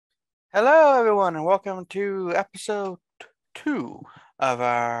Hello, everyone, and welcome to episode 2 of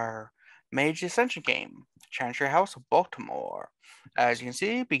our Mage the Ascension game, Chantry House Baltimore. As you can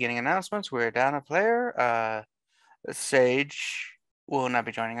see, beginning announcements, we're down a player. Sage will not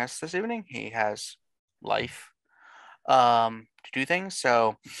be joining us this evening. He has life to do things,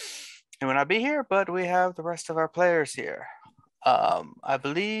 so he will not be here, but we have the rest of our players here. I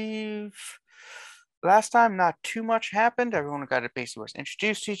believe last time not too much happened. Everyone got it basically was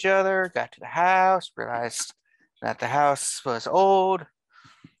introduced to each other, got to the house, realized that the house was old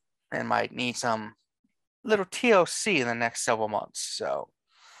and might need some little TLC in the next several months. So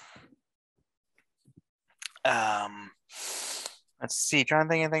let's see, trying to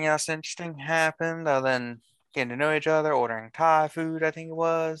think anything else interesting happened other than getting to know each other, ordering Thai food, I think it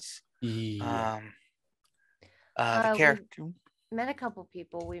was. Yeah. The character We met a couple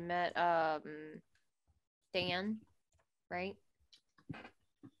people. We met Dan, right?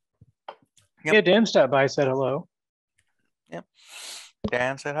 Yep. Yeah, Dan stopped by, said hello. Yep.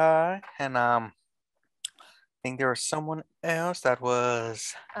 Dan said hi, and I think there was someone else that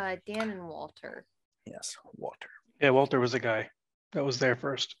was Dan and Walter. yes, Walter. Yeah, Walter was the guy that was there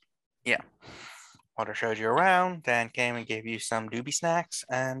first. Yeah. Walter showed you around, Dan came and gave you some doobie snacks,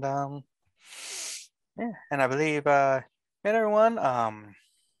 and yeah, and I believe met everyone.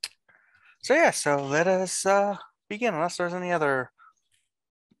 So let us begin, unless there's any other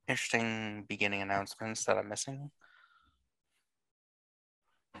interesting beginning announcements that I'm missing.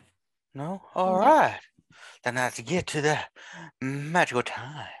 No? All right. Then let's get to the magical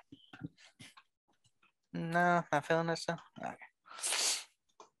time. No, not feeling this stuff? Okay.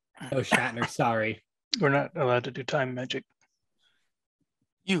 Oh, Shatner, sorry. We're not allowed to do time magic.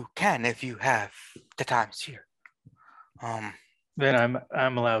 You can if you have the times here. Then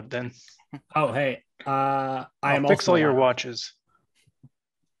I'm allowed then. Oh, hey. I am I'll fix also all your allowed. watches.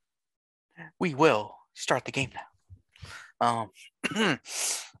 We will start the game now.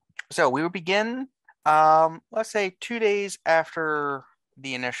 So we will begin, let's say 2 days after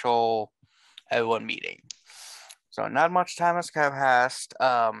the initial everyone meeting. So not much time has passed.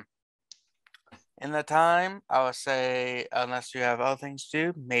 In the time, I would say, unless you have other things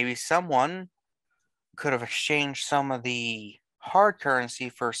to do, maybe someone could have exchanged some of the hard currency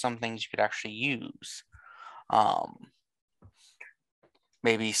for some things you could actually use.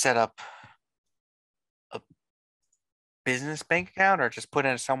 Maybe set up a business bank account, or just put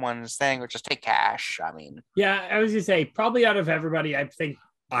in someone's thing, or just take cash. I mean, Yeah, I was gonna say, probably out of everybody, I think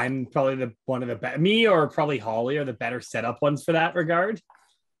I'm probably one of the better. Me or probably Holly are the better setup ones for that regard.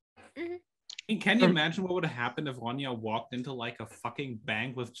 Can you imagine what would have happened if Ronja walked into like a fucking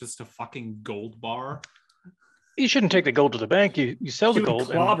bank with just a fucking gold bar? You shouldn't take the gold to the bank. You sell She the would gold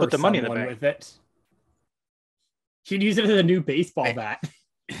and clobber put the money in the someone bank. with it. She'd use it as a new baseball Hey. bat.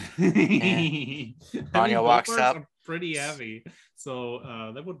 Ronja walks gold bars up. are pretty heavy,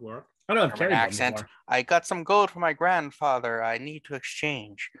 so that would work. I don't know, I've German carried one accent. before. I got some gold from my grandfather. I need to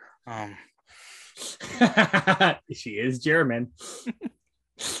exchange. She is German.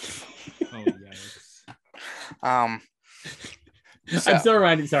 Oh yes. So, I'm still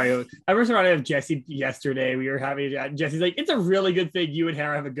reminded. Sorry, I was reminded of Jesse yesterday. We were having Jesse's like, it's a really good thing you and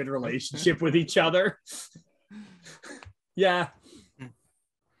Hera have a good relationship with each other. Yeah.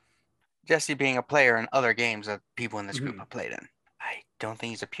 Jesse being a player in other games that people in this group have played in. I don't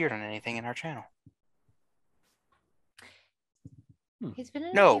think he's appeared on anything in our channel. He's been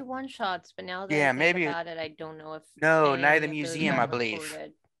in No. a few one shots, but now that Yeah, I think maybe- about it, I don't know if No, any Night of the of those Museum, got I believe.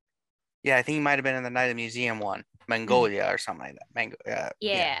 recorded. Yeah, I think he might have been in the Night of the Museum one, Mongolia or something like that.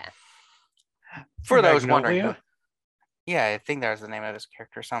 Yeah. For those wondering, Magnolia? yeah, I think that was the name of this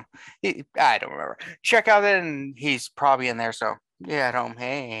character. I don't remember. Check out it, and he's probably in there. So yeah, I don't.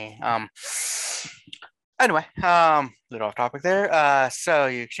 Hey, Anyway, little off topic there. So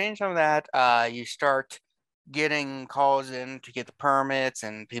you exchange some of that. You start getting calls in to get the permits,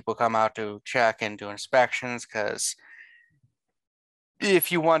 and people come out to check and do inspections, because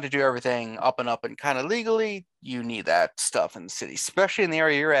if you want to do everything up and kind of legally, you need that stuff in the city, especially in the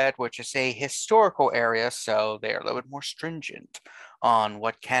area you're at, which is a historical area, so they're a little bit more stringent on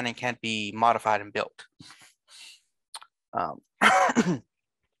what can and can't be modified and built.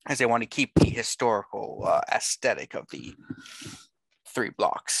 As they want to keep the historical aesthetic of the 3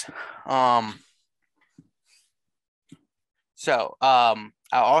 blocks. I'll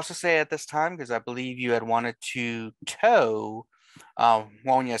also say at this time, because I believe you had wanted to tow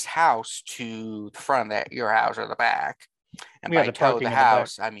Wonya's house to the front of your house or the back. And Yeah, by the tow parking the in the back.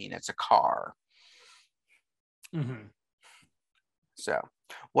 house, I mean it's a car. So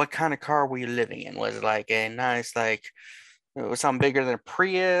what kind of car were you living in? Was it like a nice, like It was something bigger than a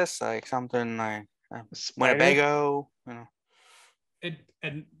Prius, like something like Spider? Winnebago. You know. It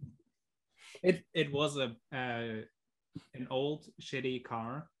was an old shitty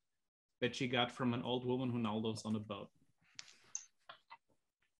car that she got from an old woman who now lives on a boat.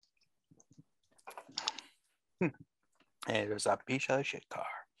 It was a piece of shit car.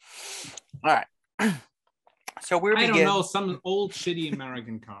 All right. So we're I don't know, some old shitty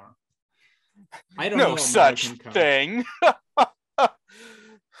American car. I don't know no such American cars. thing.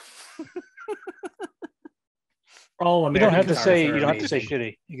 All You don't American have to cars say are you don't have to say amazing.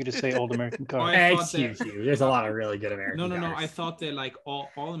 shitty. You could just say old American Oh, car. I thought Excuse that- you. There's a lot of really good American No. cars. I thought they like all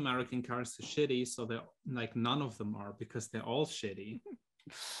American cars are shitty, so they're like none of them are because they're all shitty.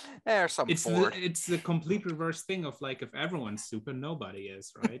 There's some It's Ford. it's the complete reverse thing of like if everyone's super, nobody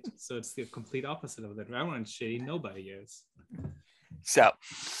is, right? So it's the complete opposite of that. If everyone's shitty, nobody is. So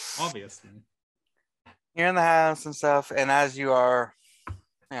Obviously. you're in the house and stuff, and as you are,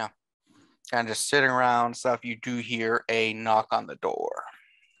 kind of just sitting around and stuff, you do hear a knock on the door.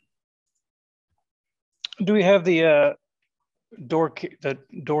 Do we have the door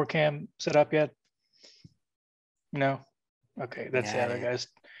cam set up yet? No. Okay, that's the other Yeah. guys.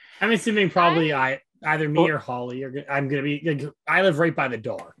 I'm assuming probably either me or Holly are. I'm gonna be. I live right by the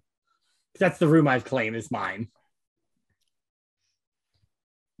door. That's the room I've claimed is mine.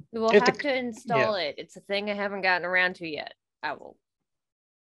 We will If have the- to install it. It's a thing I haven't gotten around to yet. I will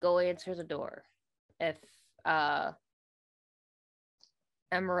go answer the door if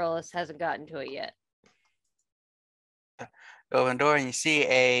Amaryllis hasn't gotten to it yet. Open the door and you see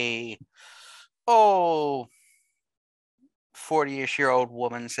a 40-ish-year-old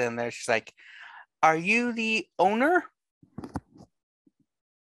woman sitting there. She's like, "Are you the owner?"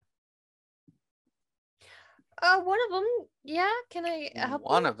 One of them. Yeah, can I help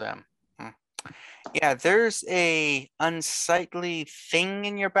One you? of them. Yeah, there's a unsightly thing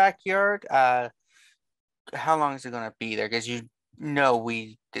in your backyard. How long is it gonna be there? Because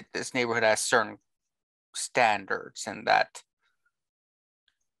this neighborhood has certain standards, and that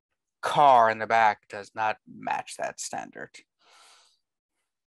car in the back does not match that standard.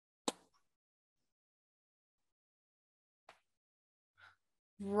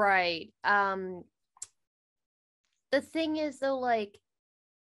 Right. The thing is though, like,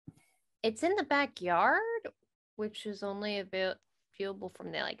 it's in the backyard, which is only a bit viewable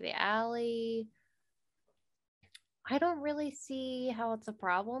from the alley. I don't really see how it's a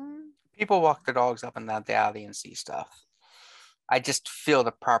problem. People walk their dogs up and down the alley and see stuff. I just feel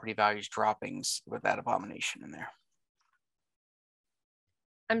the property values dropping with that abomination in there.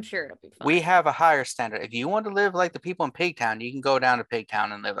 I'm sure it'll be fine. We have a higher standard. If you want to live like the people in Pigtown, you can go down to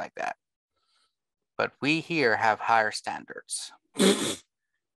Pigtown and live like that. But we here have higher standards.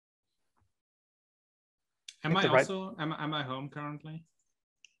 Am I the right- also am I home currently?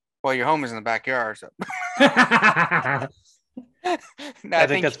 Well, your home is in the backyard, so That No, I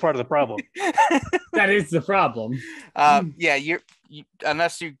think that's part of the problem. is the problem. Yeah, you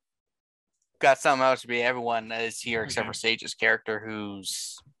unless you got something else to be, everyone is here except for Sage's character,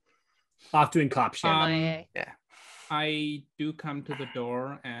 who's Off doing cop shit. MIA. I do come to the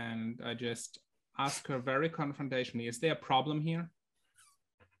door and I just ask her very confrontationally, is there a problem here?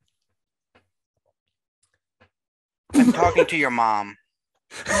 I'm talking to your mom.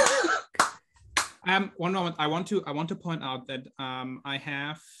 One moment. I want to point out that I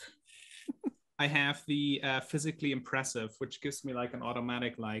have the physically impressive, which gives me like an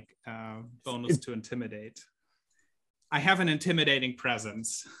automatic bonus to intimidate. I have an intimidating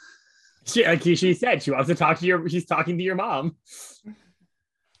presence. She said she wants to talk to your. She's talking to your mom.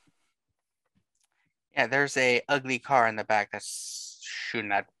 Yeah, there's a ugly car in the back that should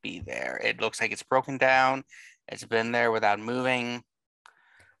not be there. It looks like it's broken down. It's been there without moving.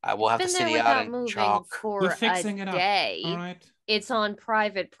 I will have the Been there city out without and moving chalk. for We're fixing a it up. day. All right. It's on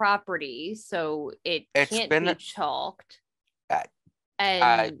private property, so it It's can't been- be chalked. I-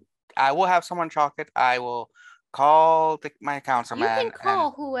 And I will have someone chalk it. I will call my you councilman. can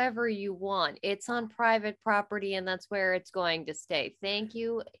call whoever you want. It's on private property, and that's where it's going to stay. Thank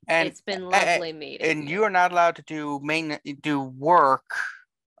you. and It's been lovely meeting and you. you are not allowed to do work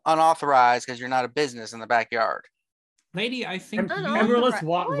unauthorized because you're not a business in the backyard. Lady, I think Unauthorized- you, Amaryllis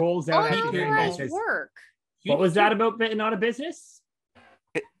What? rolls out after you and Unauthorized says, work. you "What was need that to- about being not a business?"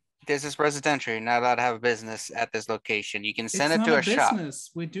 This is residential. You're not allowed to have a business at this location. You can send It's it to not a shop.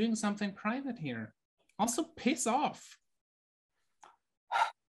 business. We're doing something private here. Also, piss off.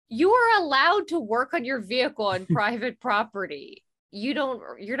 You are allowed to work on your vehicle on private property.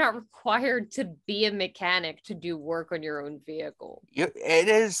 You're not required to be a mechanic to do work on your own vehicle. It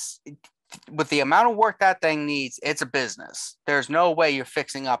is with the amount of work that thing needs, it's a business. There's no way you're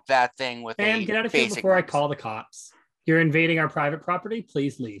fixing up that thing with And a get out of here basic before I lens. call the cops. You're invading our private property.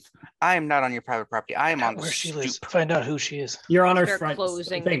 Please leave. I am not on your private property. I am on the Where she lives. stoop. Find out who she is. You're on our Start front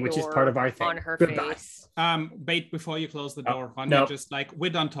closing thing, the which is door part of our thing. on her Goodbye. face. Bait, before you close the door, Ronja nope. just like, we're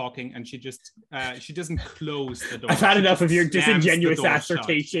done talking, and she doesn't close the door. I've had She enough just of your slams disingenuous the door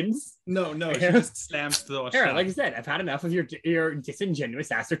assertions. shut. No, she just slams the door Hera, shut. like I said, I've had enough of your disingenuous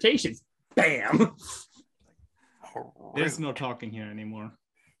assertions. Bam. There's no talking here anymore.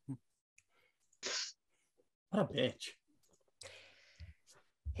 What a bitch.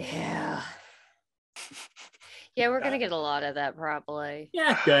 Yeah. Yeah, we're gonna get a lot of that probably.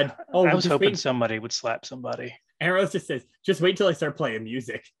 Yeah, good. I was just hoping wait. somebody would slap somebody. Arrows just says, just wait till I start playing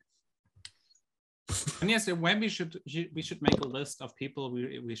music. And yes, when we should make a list of people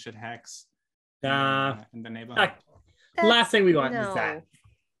we should hex in the neighborhood. Last thing we want is that.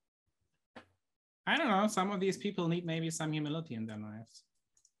 I don't know. Some of these people need maybe some humility in their lives.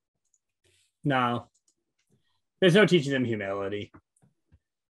 No. There's no teaching them humility.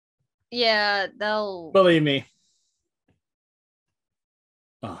 Yeah, they'll Believe me.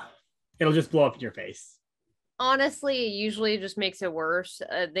 Oh, it'll just blow up in your face. honestly, it usually just makes it worse.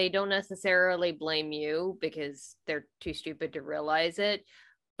 They don't necessarily blame you because they're too stupid to realize it,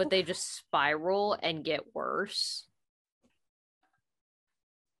 but they just spiral and get worse.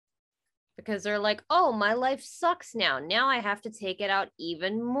 Because they're like, oh, my life sucks now. Now I have to take it out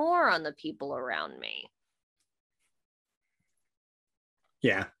even more on the people around me.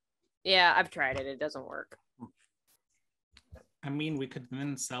 Yeah. Yeah, I've tried it. It doesn't work. I mean, we could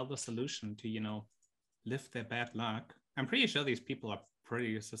then sell the solution to, lift their bad luck. I'm pretty sure these people are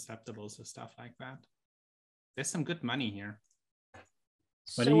pretty susceptible to stuff like that. There's some good money here.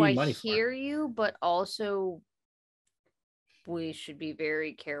 What do So you I need money for? hear you, but also we should be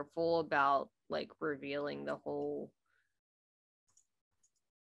very careful about like revealing the whole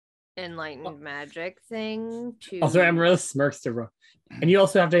enlightened magic thing to Also, Amaryllis smirks to and you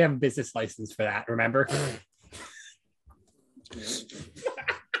also have to have a business license for that, remember?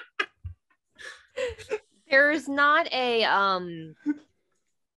 There is not a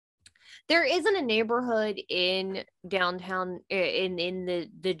there isn't a neighborhood in downtown in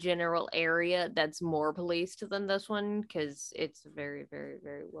the general area that's more policed than this one because it's a very, very,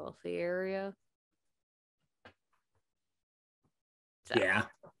 very wealthy area. So. Yeah.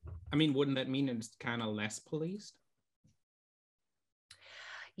 I mean, wouldn't that mean it's kind of less policed?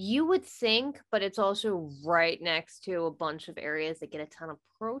 You would think, but it's also right next to a bunch of areas that get a ton of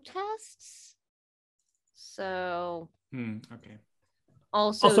protests. So okay.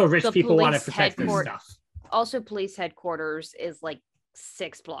 Also rich the people want to police protect their stuff. Also, police headquarters is like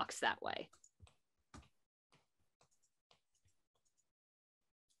 6 blocks that way.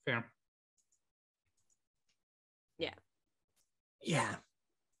 Fair. Yeah. Yeah.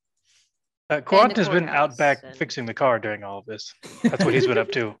 Quant has been courthouse out back and- fixing the car during all of this. That's what he's been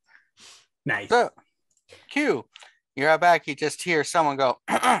up to. Nice. So, Q, you're out back. You just hear someone go.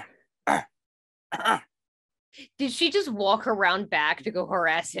 Did she just walk around back to go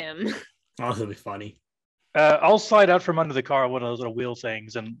harass him? Also be funny. I'll slide out from under the car, one of those little wheel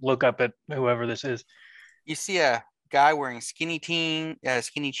things, and look up at whoever this is. You see a guy wearing skinny jeans,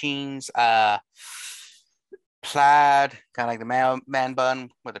 plaid, kind of like the man bun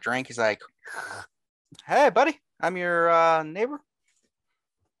with a drink. He's like, "Hey, buddy, I'm your neighbor,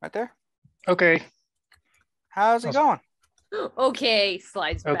 right there. Okay. How's it going?" Okay,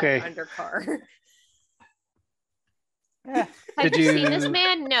 slides back Okay. under car. Yeah. Have Did you seen this you-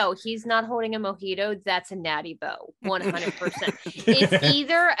 man? No, he's not holding a mojito. That's a natty bow. 100%. It's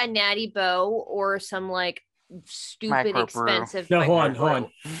either a natty bow or some like stupid Microbrew. expensive. No, hold on, microbrew.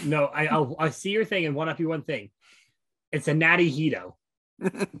 hold on. No, I see your thing and one up you one thing. It's a natty hito.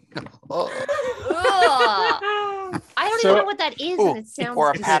 Oh. Ugh. I don't So- even know what that is, Ooh, and it sounds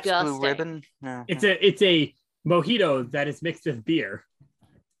or a disgusting. Pabst Blue Ribbon. No. It's a mojito that is mixed with beer.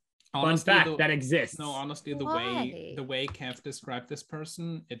 Fun Honestly, fact that exists. No, honestly, the Why? way Kev described this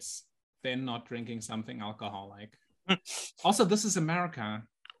person, it's they're not drinking something alcoholic. Also, this is America.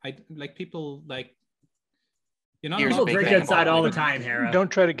 I like people like you're not Here's People a big drink fan of outside all the alcohol. time, Hera. Don't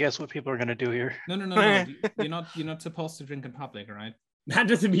try to guess what people are going to do here. No. You're not supposed to drink in public, right? That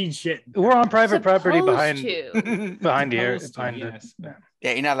doesn't mean shit. We're on private property Supposed behind to. behind the air. Supposed to, Behind yes. the,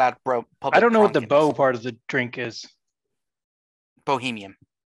 Yeah, you're not allowed to public. I don't know what the drunkenness. bow part of the drink is. Bohemian,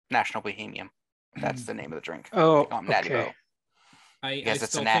 National Bohemian. That's the name of the drink. Oh, Natty okay. Bow. I Yes, it's a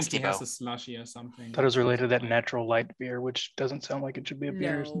still think nasty he has bow. a slushy or something. Thought it was related to that natural light beer, which doesn't sound like it should be a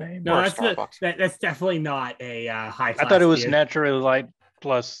beer's No. name. No, Or that's Starbucks. that's definitely not a high. I thought it was beer. naturally light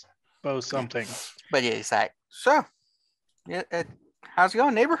plus Bo something. But yeah, he's like, so, yeah, how's it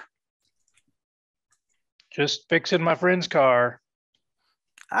going, neighbor? Just fixing my friend's car.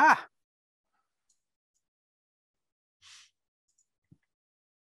 Ah,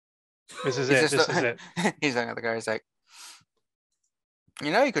 This is he's it. just This is it. he's looking at the guy. He's like,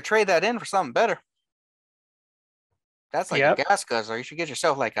 you could trade that in for something better. That's like Yep. a gas guzzler. You should get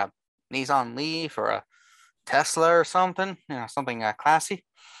yourself like a Nissan Leaf or a Tesla or something. Something classy.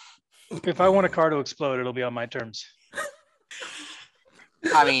 If I want a car to explode, it'll be on my terms.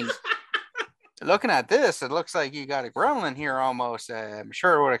 I mean, looking at this, it looks like you got a gremlin here almost. I'm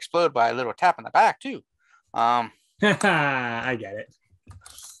sure it would explode by a little tap in the back too. I get it.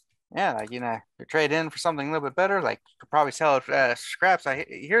 Yeah, like you trade in for something a little bit better. Like you could probably sell it scraps. I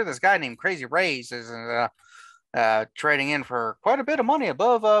hear this guy named Crazy Rays is trading in for quite a bit of money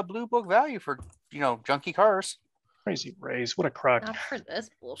above blue book value for junky cars. Crazy Rays, what a crock. Not for this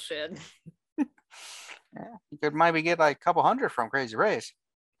bullshit. Yeah, you could maybe get like a couple hundred from Crazy Rays.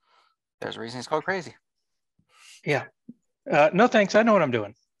 There's a reason it's called Crazy. Yeah. No thanks. I know what I'm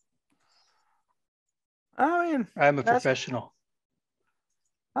doing. I mean, I'm a professional.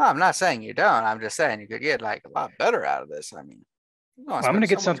 I'm not saying you don't. I'm just saying you could get like a lot better out of this. I mean, I'm going to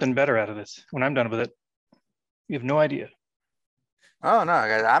get something better out of this when I'm done with it. You have no idea. Oh no,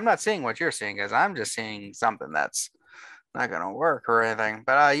 guys, I'm not seeing what you're seeing, guys. I'm just seeing something that's not going to work or anything.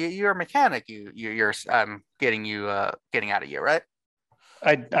 But you're a mechanic. You're getting out of you, right?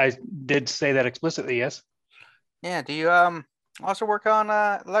 I did say that explicitly, yes. Yeah. Do you also work on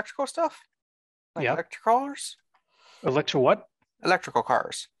electrical stuff? Like Yeah. electric cars? What? Electrical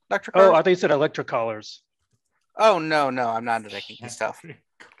cars. Electric Oh, cars? I thought you said electric collars. Oh no, I'm not into making stuff.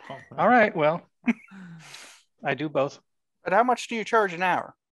 All right, well, I do both. But how much do you charge an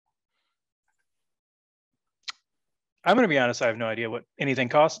hour? I'm going to be honest, I have no idea what anything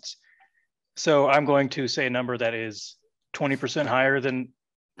costs. So I'm going to say a number that is 20% higher than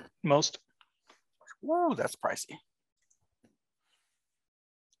most. Whoa, that's pricey.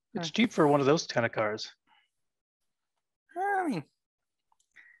 It's cheap for one of those kind of cars. I mean,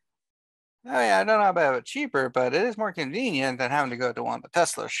 I don't know about it cheaper, but it is more convenient than having to go to one of the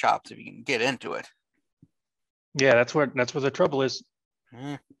Tesla shops if you can get into it. Yeah, that's where the trouble is.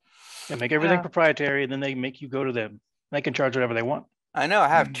 They make everything proprietary, and then they make you go to them. They can charge whatever they want. I know. I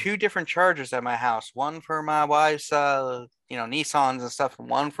have two different chargers at my house. One for my wife's, Nissans and stuff, and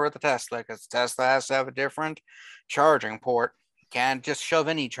one for the Tesla, because Tesla has to have a different charging port. You can't just shove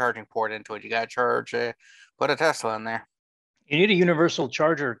any charging port into it. You got to put a Tesla in there. You need a universal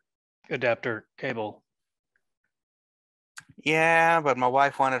charger adapter cable. Yeah, but my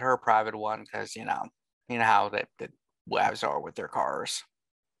wife wanted her private one because you know how the WAVs are with their cars.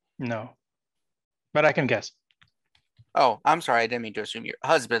 No, but I can guess. Oh, I'm sorry. I didn't mean to assume your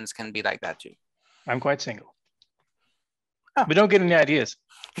husbands can be like that too. I'm quite single. Oh. But don't get any ideas.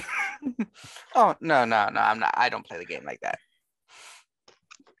 Oh, no. I'm not. I don't play the game like that.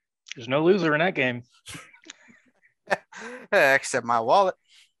 There's no loser in that game. Except my wallet.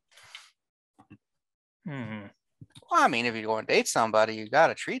 Mm-hmm. Well, I mean, if you go and date somebody, you got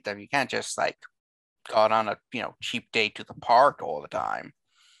to treat them. You can't just like go out on a cheap date to the park all the time.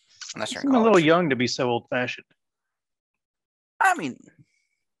 Unless you're in I'm a little college. young to be so old-fashioned. I mean,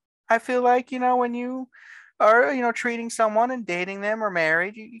 I feel like, when you are, treating someone and dating them or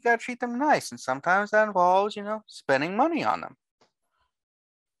married, you got to treat them nice. And sometimes that involves, spending money on them.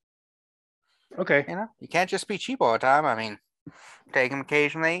 Okay. You can't just be cheap all the time. I mean, take them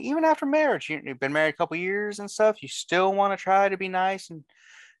occasionally, even after marriage. You've been married a couple years and stuff. You still want to try to be nice and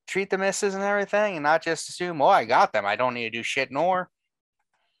treat the missus and everything and not just assume, oh, I got them. I don't need to do shit more.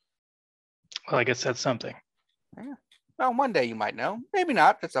 Well, I guess that's something. Yeah. Well, one day you might know. Maybe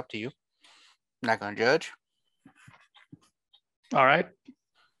not. It's up to you. I'm not going to judge. All right.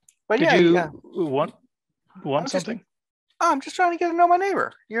 But Did yeah, you want something? I'm just trying to get to know my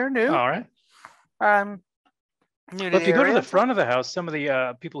neighbor. You're new. All right. New to Well, if you go to area. the front of the house, some of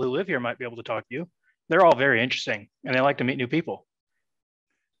the people who live here might be able to talk to you. They're all very interesting, and they like to meet new people.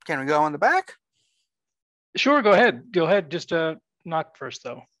 Can we go in the back? Sure, go ahead. Go ahead. Just knock first,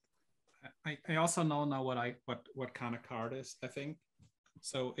 though. I also know now what kind of car it is, I think.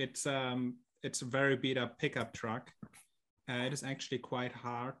 So it's a very beat up pickup truck. It is actually quite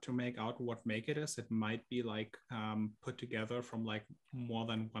hard to make out what make it is. It might be like put together from like more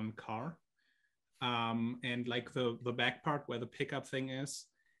than one car. And like the back part where the pickup thing is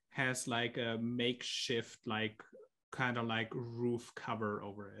has like a makeshift like kind of like roof cover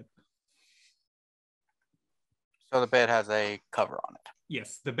over it. So the bed has a cover on it.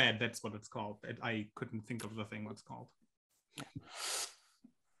 Yes, the bed, that's what it's called. I couldn't think of the thing it's called.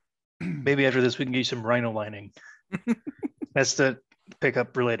 Maybe after this we can get you some rhino lining. That's the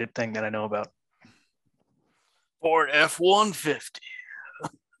pickup related thing that I know about. Ford F-150.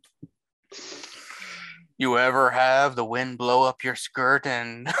 You ever have the wind blow up your skirt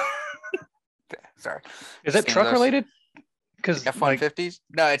and sorry. Is that truck related? Because F-150s?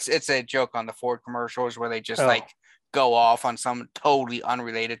 No, it's a joke on the Ford commercials where they just like go off on some totally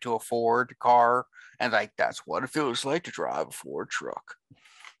unrelated to a Ford car and like that's what it feels like to drive a Ford truck.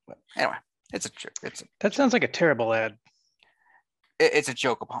 But anyway, it's a joke. That sounds like a terrible ad. It's a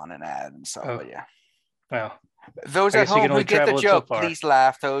joke upon an ad and stuff. But yeah. Well, those at home who get the joke, please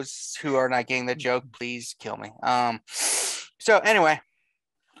laugh. Those who are not getting the joke, please kill me. So anyway,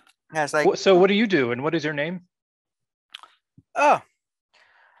 it's like. So what do you do, and what is your name? Oh,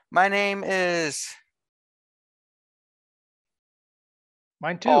 my name is.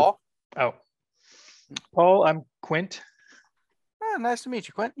 Mine too. Paul. Oh, Paul. I'm Quint. Oh, nice to meet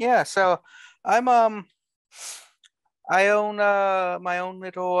you, Quint. Yeah. So I'm I own my own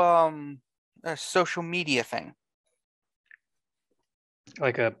little social media thing.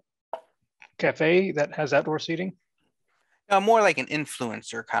 Like a cafe that has outdoor seating? More like an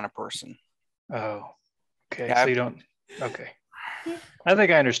influencer kind of person. Oh, okay. Yeah, so you don't. Okay. I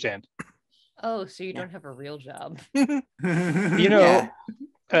think I understand. Oh, so you don't have a real job. You know,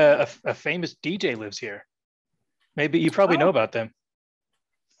 a famous DJ lives here. Maybe you probably know about them.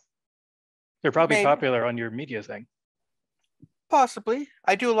 They're probably popular on your media thing. Possibly.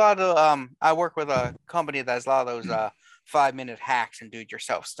 I do a lot of I work with a company that has a lot of those 5-minute hacks and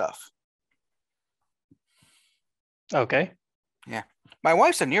do-it-yourself stuff. Okay. Yeah. My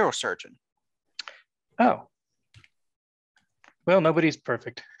wife's a neurosurgeon. Oh. Well, nobody's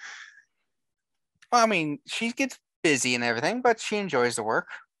perfect. Well, I mean, she gets busy and everything, but she enjoys the work.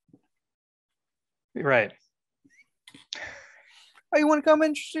 Right. Oh, you want to come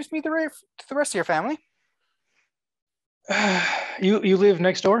introduce me to the rest of your family? You live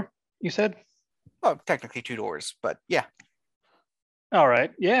next door, you said? Well, technically 2 doors, but yeah. All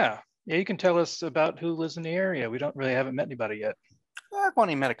right. Yeah. Yeah, you can tell us about who lives in the area. We haven't met anybody yet. I've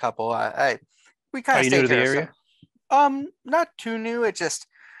only met a couple. We kind of Are you new to the area? Not too new. It's just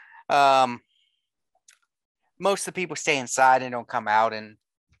most of the people stay inside and don't come out and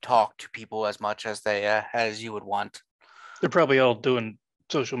talk to people as much as they as you would want. They're probably all doing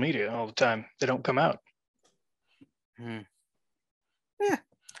social media all the time. They don't come out. Yeah.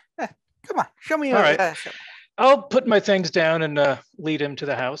 Come on, show me. All right. I'll put my things down and lead him to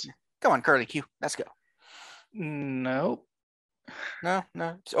the house. Come on, Curly Q. Let's go. No. No.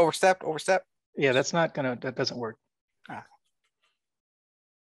 It's overstep. Yeah, that doesn't work.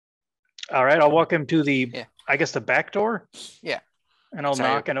 All right, I'll walk him to I guess the back door. Yeah. And I'll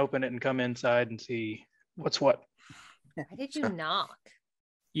knock and open it and come inside and see what's what. Why did you knock?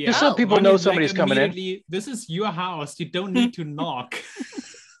 Yeah. Just so people know somebody's coming in. This is your house. You don't need to knock.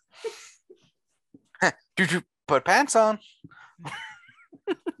 Did you put pants on?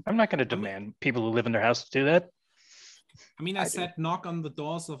 I'm not going to demand people who live in their house to do that. I mean, I said knock on the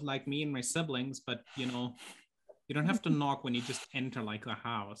doors of like me and my siblings, but you don't have to knock when you just enter like a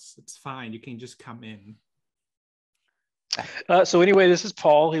house. It's fine. You can just come in. So anyway, this is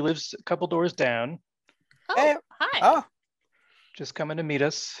Paul. He lives a couple doors down. Oh, hey. Hi. Oh. Just coming to meet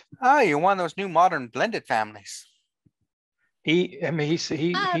us. Oh, you're one of those new modern blended families. He's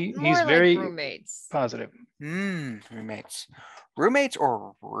more very like roommates. positive. Roommates. Roommates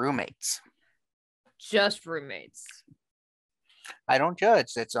or roommates? Just roommates. I don't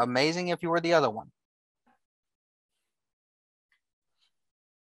judge. It's amazing if you were the other one.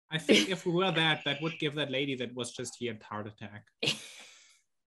 I think if we were that would give that lady that was just here a heart attack.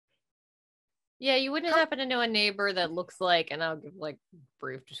 Yeah, you wouldn't happen to know a neighbor that looks like, and I'll give like a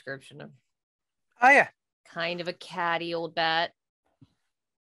brief description of. Oh yeah. Kind of a catty old bat.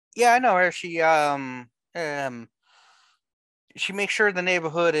 Yeah, I know her. She makes sure the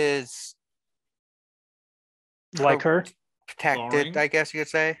neighborhood is like her protected. Boring. I guess you could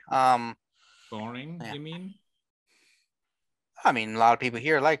say. Boring? Yeah. You mean? I mean, a lot of people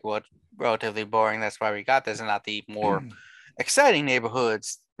here like what relatively boring. That's why we got this, and not the more exciting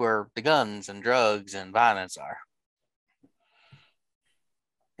neighborhoods where the guns and drugs and violence are.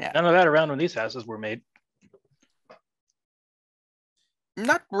 Yeah, none of that around when these houses were made.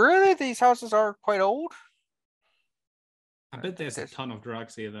 Not really. These houses are quite old. I bet there's a ton of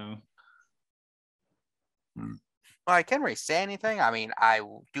drugs here, though. Well, I can't really say anything. I mean, I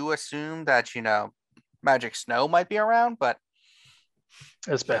do assume that, magic snow might be around, but...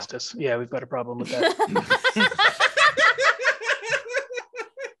 Asbestos. Yeah, we've got a problem with that.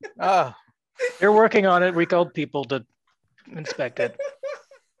 Oh. They're working on it. We called people to inspect it.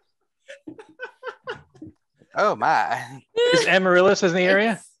 Oh my. Is Amaryllis in the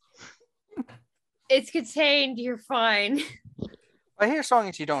area? It's contained. You're fine. I hear as long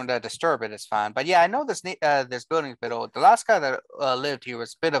as you don't disturb it, it's fine. But yeah, I know this building's a bit old. The last guy that lived here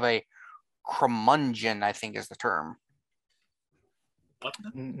was a bit of a curmudgeon, I think is the term.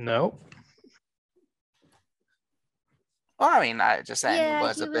 No. Well, I mean, I just saying Yeah, it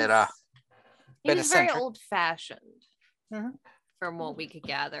was he a was, bit he bit was very eccentric. old-fashioned, Mhm. from what we could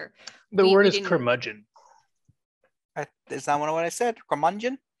gather. The We word is didn't- curmudgeon. Is that what I said?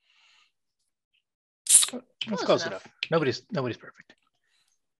 Curmudgeon? That's Close close enough. enough. Nobody's perfect.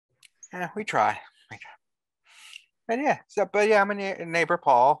 Yeah, we try. But yeah, I'm a neighbor,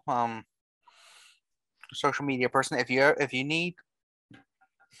 Paul. Social media person. If you need, do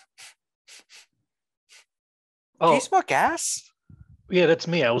Oh, you smell gas? yeah, that's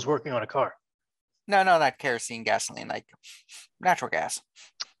me. I was working on a car. No, not kerosene, gasoline, like natural gas.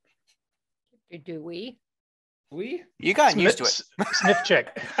 Do we? We? You got used to it. Sniff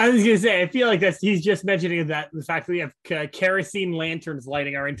check. I was gonna say, I feel like he's just mentioning that the fact that we have kerosene lanterns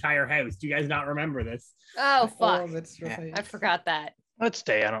lighting our entire house. Do you guys not remember this? Oh, fuck. Oh, that's right. I forgot that. Let's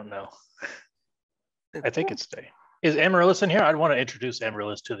stay. I don't know. I think it's stay. Is Amaryllis in here? I'd want to introduce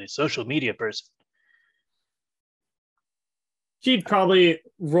Amaryllis to the social media person. She'd probably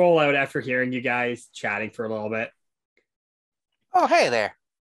roll out after hearing you guys chatting for a little bit. Oh, hey there.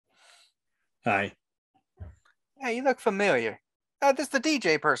 Hi. Hey, you look familiar. This is the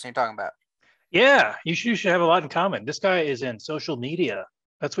DJ person you're talking about. Yeah, you should have a lot in common. This guy is in social media.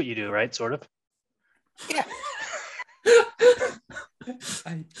 That's what you do, right? Sort of. Yeah.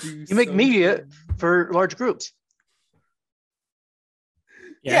 I do. You make media for large groups.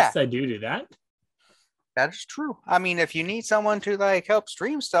 Yes, I do that. That is true. I mean, if you need someone to like help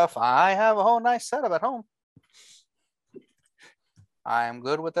stream stuff, I have a whole nice setup at home. I am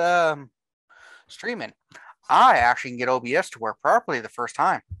good with streaming. I actually can get OBS to work properly the first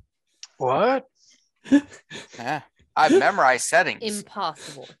time. What? Yeah, I've memorized settings.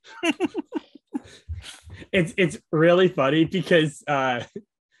 Impossible. It's really funny because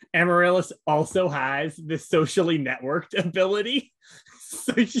Amaryllis also has the socially networked ability.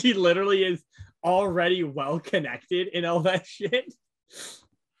 So she literally is already well connected in all that shit.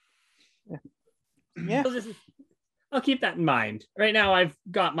 Yeah. I'll keep that in mind. Right now, I've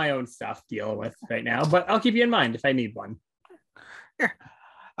got my own stuff to deal with right now, but I'll keep you in mind if I need one. Here,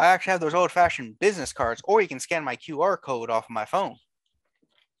 I actually have those old-fashioned business cards, or you can scan my QR code off of my phone.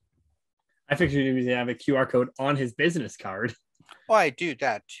 I figured he was gonna have a QR code on his business card. Well, I do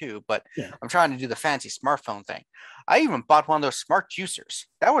that too, but Yeah. I'm trying to do the fancy smartphone thing. I even bought one of those smart juicers.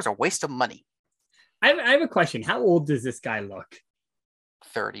 That was a waste of money. I have a question. How old does this guy look?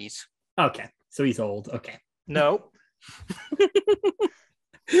 30s. Okay, so he's old. Okay. No.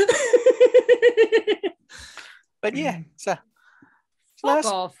 But yeah, so Fuck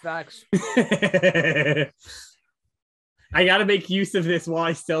off, Vex. I gotta make use of this while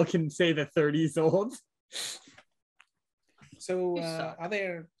I still can say the 30s old. So, You suck. are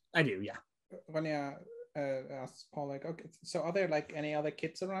there? I do, yeah. Ronja asks Paul, like, okay, so are there like any other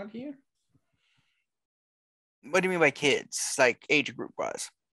kids around here? what do you mean by kids? Like age group wise?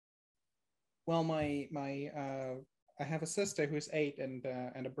 Well, my I have a sister who's 8 and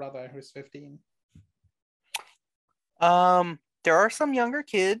a brother who's 15. There are some younger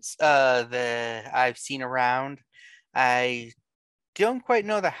kids that I've seen around. I don't quite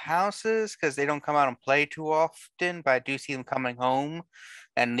know the houses because they don't come out and play too often, but I do see them coming home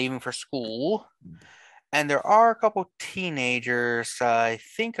and leaving for school. And there are a couple teenagers. I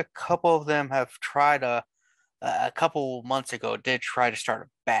think a couple of them have tried a couple months ago did try to start a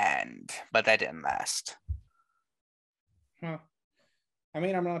band, but that didn't last. Huh. I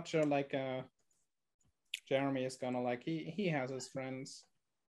mean, I'm not sure. Like, Jeremy is gonna like he has his friends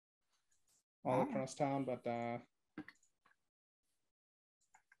all across town, but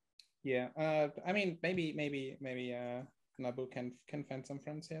yeah. I mean, maybe Nabu can find some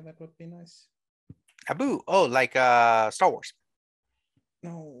friends here. That would be nice. Abu, oh, like Star Wars.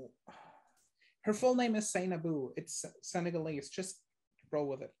 No, her full name is Sainabu. It's Senegalese. Just roll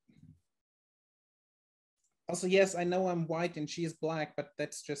with it. Also, yes, I know I'm white and she is black, but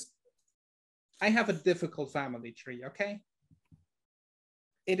that's just... I have a difficult family tree, okay?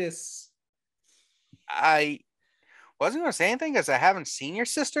 It is... I wasn't going to say anything because I haven't seen your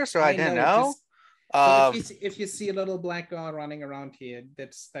sister, so I didn't know. know. So if you see a little black girl running around here,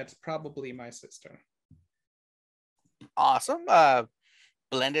 that's probably my sister. Awesome.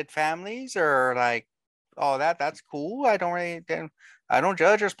 Blended families or like all that. That's cool. I don't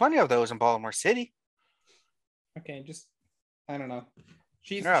judge. There's plenty of those in Baltimore City. Okay, just... I don't know.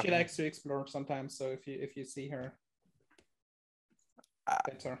 She Yeah. likes to explore sometimes, so if you see her,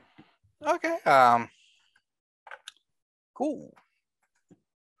 that's her. Okay. Cool.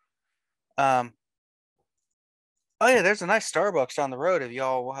 Oh yeah, there's a nice Starbucks down the road if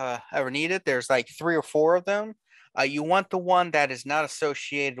y'all ever need it. There's like 3 or 4 of them. You want the one that is not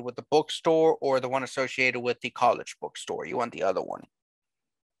associated with the bookstore or the one associated with the college bookstore. You want the other one.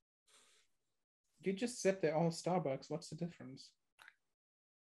 You just said they're all Starbucks. What's the difference?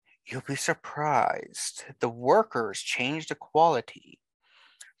 You'll be surprised. The workers change the quality.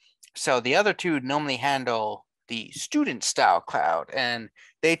 So the other two normally handle the student style cloud, and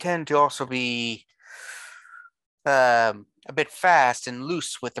they tend to also be a bit fast and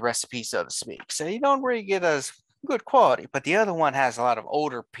loose with the recipes, so to speak. So you don't really get as good quality. But the other one has a lot of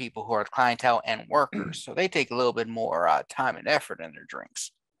older people who are clientele and workers, so they take a little bit more time and effort in their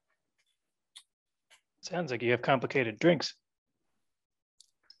drinks. Sounds like you have complicated drinks.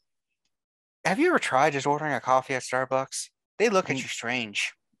 Have you ever tried just ordering a coffee at Starbucks? They look at you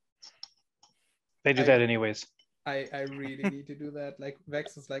strange. They do that anyways. I really need to do that. Like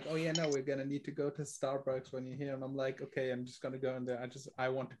Vex is like, oh yeah, no, we're gonna need to go to Starbucks when you're here, and I'm like, okay, I'm just gonna go in there. I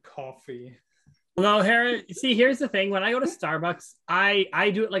want a coffee. No, Hera, see, here's the thing. When I go to Starbucks,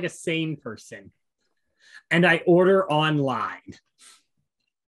 I do it like a sane person. And I order online.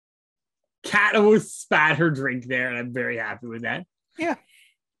 Kat almost spat her drink there, and I'm very happy with that. Yeah.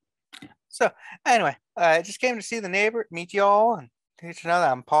 So anyway, I just came to see the neighbor, meet y'all, and get to know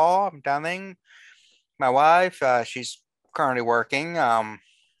that I'm Paul. I'm Dunning. My wife, she's currently working.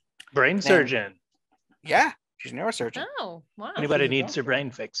 Brain surgeon. Yeah, she's a neurosurgeon. Oh, wow. Anybody She's a needs their doctor.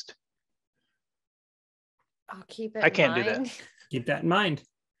 brain fixed. I'll keep it I in can't do mind. that. Keep that in mind.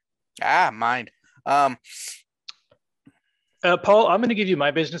 Mind. Paul, I'm going to give you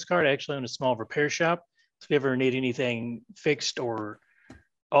my business card. I actually own a small repair shop. So if you ever need anything fixed or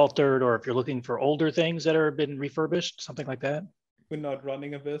altered, or if you're looking for older things that have been refurbished, something like that. We're not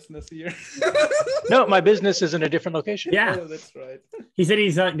running a business here. No, my business is in a different location. Yeah. Oh, that's right. He said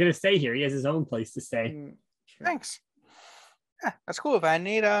he's not going to stay here. He has his own place to stay. Sure. Thanks. Yeah, that's cool. If I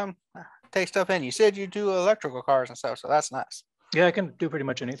need take stuff in, you said you do electrical cars and stuff, so that's nice. Yeah, I can do pretty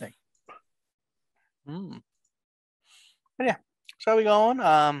much anything. But yeah, so we going.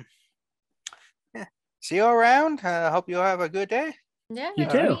 Yeah. See you around. Hope you have a good day. Yeah, You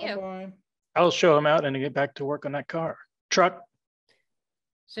nice too. to meet you. Bye-bye. I'll show him out and get back to work on that truck.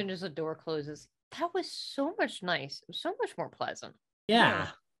 As soon as the door closes. That was so much nice. It was so much more pleasant. Yeah.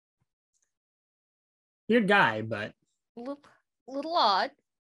 Weird guy, but Little odd.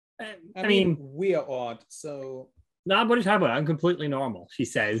 I mean, we are odd, so not what are you talking about? I'm completely normal, she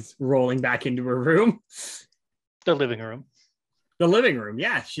says, rolling back into her room. The living room. The living room.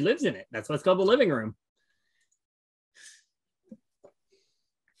 Yeah, she lives in it. That's what's called the living room.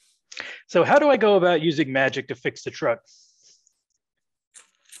 So how do I go about using magic to fix the truck?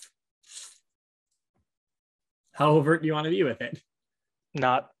 How overt do you want to be with it?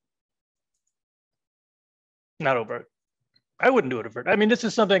 Not overt. I wouldn't do it overt. I mean, this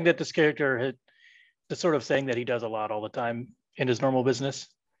is something that this character had, the sort of thing that he does a lot all the time in his normal business.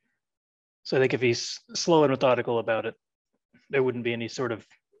 So I think if he's slow and methodical about it, there wouldn't be any sort of,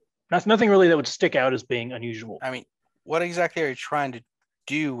 nothing really that would stick out as being unusual. I mean, what exactly are you trying to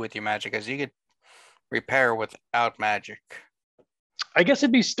do with your magic? As you could repair without magic. I guess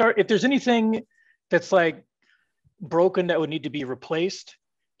it'd be if there's anything that's like broken that would need to be replaced,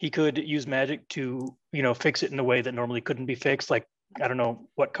 he could use magic to, fix it in a way that normally couldn't be fixed. Like, I don't know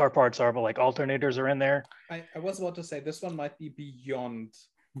what car parts are, but like alternators are in there. I was about to say this one might be beyond.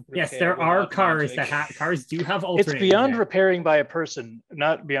 Yes, repair there are without cars magic. that cars do have alternators. It's beyond in it. repairing by a person,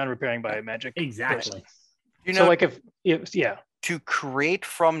 not beyond repairing by a magic Exactly. person. So like if yeah. To create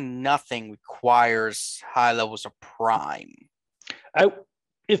from nothing requires high levels of prime.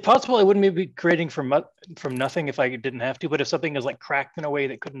 If possible, I wouldn't be creating from nothing if I didn't have to. But if something is like cracked in a way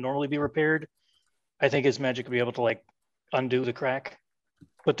that couldn't normally be repaired, I think his magic would be able to like undo the crack,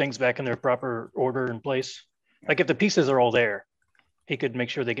 put things back in their proper order and place. Like if the pieces are all there, he could make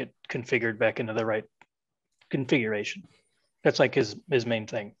sure they get configured back into the right configuration. That's like his main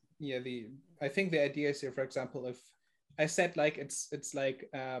thing. Yeah, I think the idea is here, for example, if I said like it's like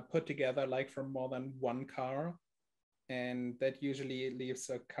put together like from more than one car, and that usually leaves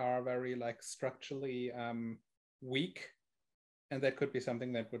a car very like structurally weak, and that could be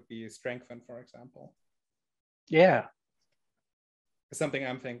something that would be strengthened, for example. Yeah, something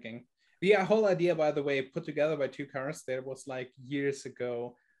I'm thinking. The whole idea, by the way, put together by two cars. There was like years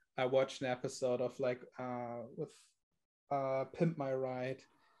ago. I watched an episode of like with Pimp My Ride,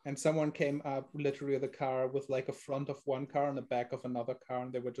 and someone came up literally the car with like a front of one car and the back of another car,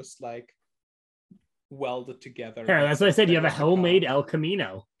 and they were just like welded together. Yeah, that's what I said. You have a That was the homemade car. El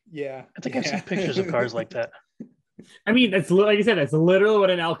Camino. Yeah, I think I've seen pictures of cars like that. I mean, that's like I said, that's literally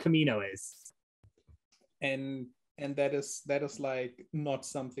what an El Camino is. and that is like not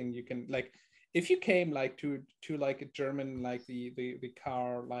something you can like. If you came like to like a German, like the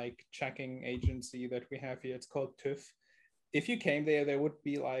car like checking agency that we have here, it's called TÜV. If you came there, they would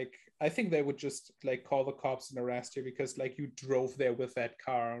be like, I think they would just like call the cops and arrest you because like you drove there with that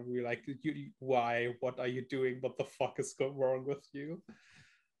car, and we're like, why? What are you doing? What the fuck is going wrong with you?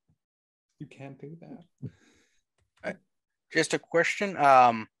 You can't do that. Just a question.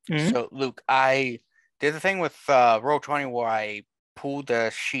 Mhm. So Luke, I did the thing with Roll20 where I pulled the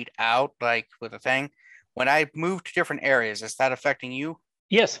sheet out like with a thing. When I moved to different areas, is that affecting you?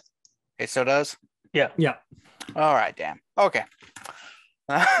 Yes. It still does? Yeah. All right, damn. Okay.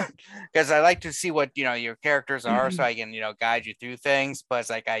 Because I like to see what your characters are, so I can guide you through things. But it's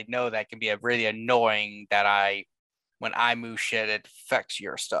like I know that can be a really annoying that when I move shit, it affects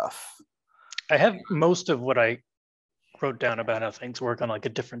your stuff. I have most of what I wrote down about how things work on like a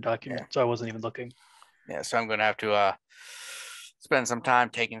different document, so I wasn't even looking. Yeah, so I'm gonna have to spend some time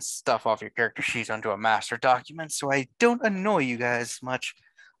taking stuff off your character sheet onto a master document, so I don't annoy you guys much.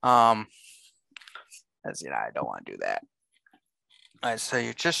 As I don't want to do that. All right, so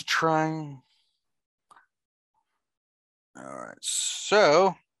you're just trying. All right,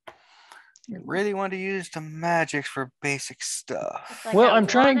 so you really want to use the magic for basic stuff. Like, Well, I I'm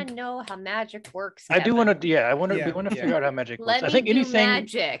trying want to know how magic works. I do want to, Kevin. we want to Yeah. figure out how magic Let works. I me think do anything,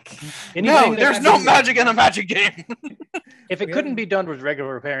 magic. No, that- there's no magic in a magic game. if it We couldn't have- be done with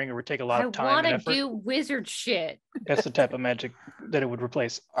regular repairing, it would take a lot I of time want and to effort. do wizard shit. That's the type of magic that it would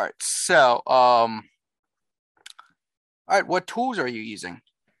replace. All right, so all right, what tools are you using?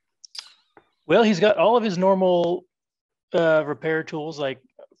 Well, he's got all of his normal repair tools like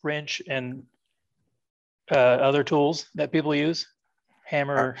wrench and other tools that people use.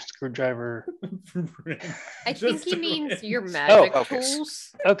 Hammer, screwdriver. I think he means wrench. your magic focus.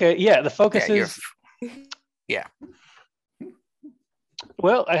 tools. Okay, yeah, the focus Yeah, is. yeah.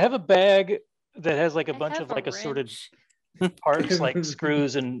 Well, I have a bag that has like a I bunch have of like assorted wrench. parts like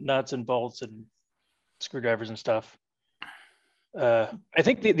screws and nuts and bolts and screwdrivers and stuff. I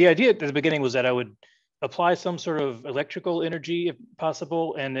think the idea at the beginning was that I would apply some sort of electrical energy if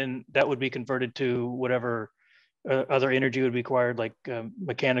possible, and then that would be converted to whatever other energy would be required, like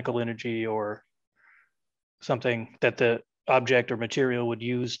mechanical energy or something that the object or material would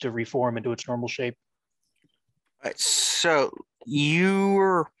use to reform into its normal shape. All right, so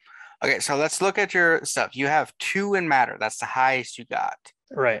okay, so let's look at your stuff. You have 2 in matter. That's the highest you got.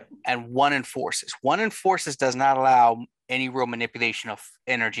 Right. And 1 in forces. 1 in forces does not allow any real manipulation of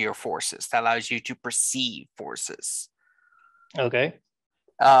energy or forces. That allows you to perceive forces. Okay.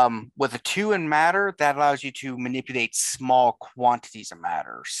 With a 2 in matter, that allows you to manipulate small quantities of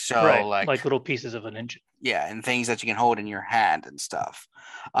matter. So right. like little pieces of an engine. Yeah, and things that you can hold in your hand and stuff.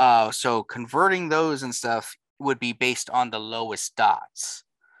 So converting those and stuff would be based on the lowest dots.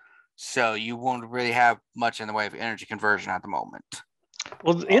 So you won't really have much in the way of energy conversion at the moment.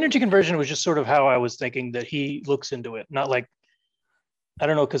 Well, the energy conversion was just sort of how I was thinking that he looks into it. Not like, I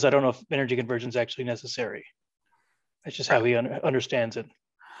don't know, because I don't know if energy conversion is actually necessary. That's just how he understands it.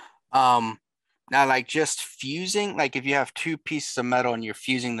 Now, like just fusing, like if you have 2 pieces of metal and you're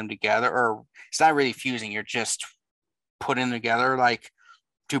fusing them together, or it's not really fusing, you're just putting them together like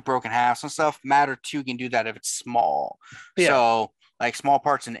 2 broken halves and stuff. Matter 2 can do that if it's small. Yeah. So like small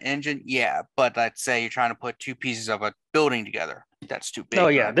parts in the engine, yeah. But let's say you're trying to put 2 pieces of a building together. That's too big. Oh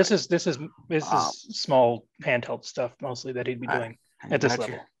yeah, this is small handheld stuff mostly that he'd be doing at this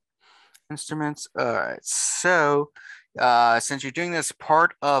level. Instruments. All right. So since you're doing this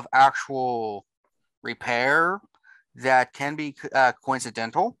part of actual repair, that can be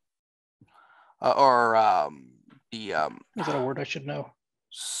coincidental, or the Is that a word I should know?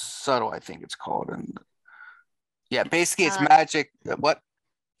 subtle, I think it's called. And yeah, basically it's magic. What?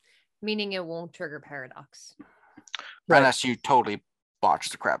 Meaning it won't trigger paradox. Right. Unless you totally botch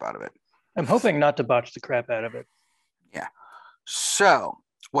the crap out of it. I'm hoping not to botch the crap out of it. Yeah. So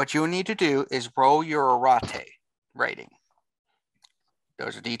what you need to do is roll your Arate rating.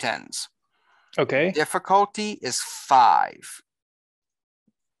 Those are D10s. Okay. Difficulty is 5.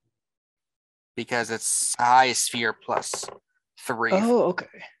 Because it's highest sphere plus 3. Oh, okay.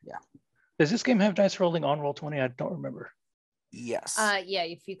 Yeah. Does this game have dice rolling on Roll20? I don't remember. Yes. Yeah,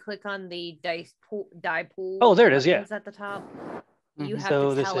 if you click on the die pool. Oh, there it is, yeah. buttons at the top. You have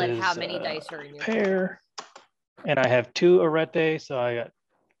So to tell this it how is, many dice are in your pair. And I have 2 Arete, so I got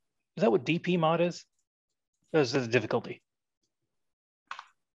Is that what DP mod is? That's the difficulty.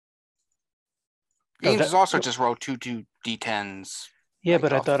 You can just also just roll two d10s. Yeah, like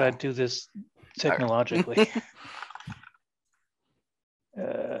but I off thought them. I'd do this technologically.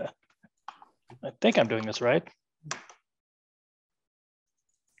 I think I'm doing this right.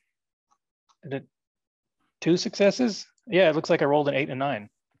 Did it 2 successes? Yeah, it looks like I rolled an 8 and a 9.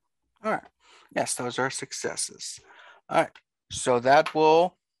 All right. Yes, those are successes. All right. So that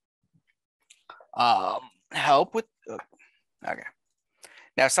will help with. Okay.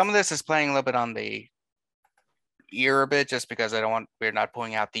 Now some of this is playing a little bit on the ear a bit, just because we're not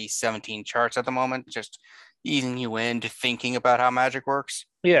pulling out the 17 charts at the moment. Just easing you into thinking about how magic works.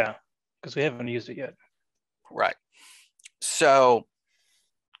 Yeah, because we haven't used it yet. Right. So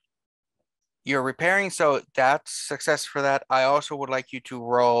you're repairing, so that's success for that. I also would like you to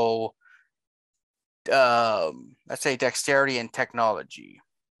roll, let's say dexterity and technology.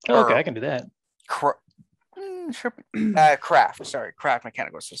 Oh, okay, I can do that. Craft. Sorry, craft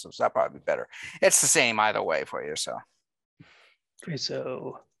mechanical systems. That'd probably be better. It's the same either way for you. So, Okay,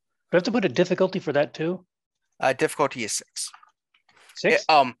 so do I have to put a difficulty for that too? difficulty is 6. 6?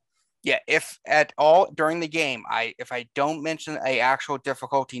 Yeah. If at all during the game, if I don't mention a actual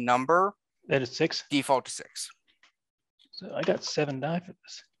difficulty number, That is 6. default to 6. So I got 7 die for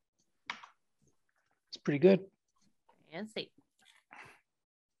this. It's pretty good. Fancy.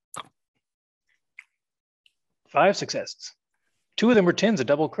 5 successes. 2 of them were 10s, a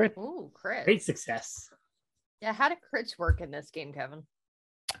double crit. Ooh, crit. Great success. Yeah, how do crits work in this game, Kevin?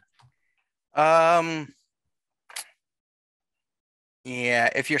 Yeah,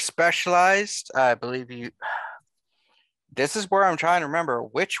 if you're specialized, I believe you. This is where I'm trying to remember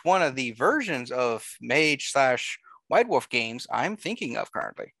which one of the versions of Mage / White Wolf games I'm thinking of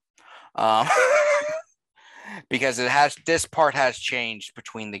currently. Because this part has changed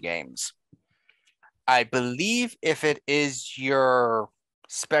between the games. I believe if it is your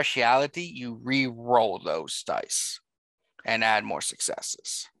speciality, you re-roll those dice and add more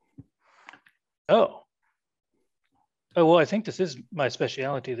successes. Oh, well, I think this is my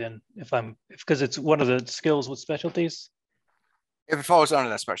specialty then, because it's one of the skills with specialties. If it falls under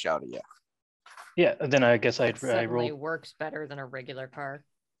that specialty, yeah. Yeah, then I guess I Suddenly rolled. works better than a regular card.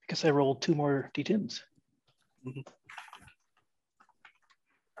 I guess I rolled 2 more d10s. Mm-hmm.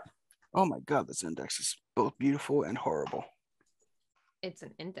 Oh my god, this index is both beautiful and horrible. It's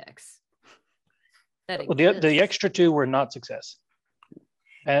an index. That Well, the extra 2 were not success.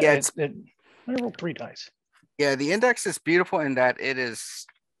 Yeah, I rolled 3 dice. Yeah, the index is beautiful in that it is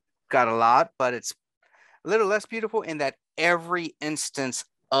got a lot, but it's a little less beautiful in that every instance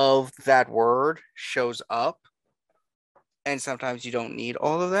of that word shows up. And sometimes you don't need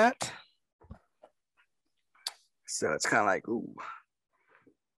all of that. So it's kind of like, ooh.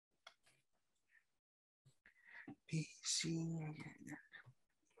 B, C.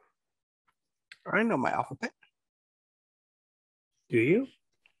 I already know my alphabet. Do you?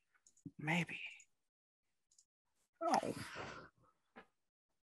 Maybe. Oh.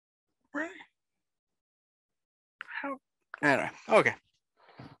 Really? How? Anyway, okay.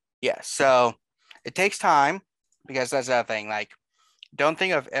 Yeah, so it takes time because that's that thing. Like, don't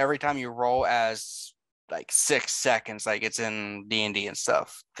think of every time you roll as like 6 seconds, like it's in D&D and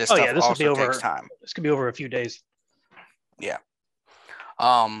stuff. This stuff this also will be over, takes time. This could be over a few days. Yeah.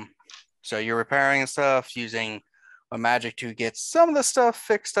 So you're repairing stuff using a magic to get some of the stuff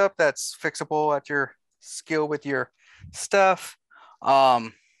fixed up that's fixable at your skill with your stuff. Yeah,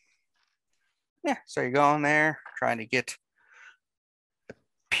 so you're going there trying to get the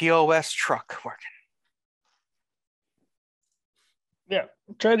POS truck working. Yeah,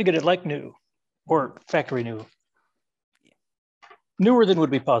 try to get it like new or factory new. Newer than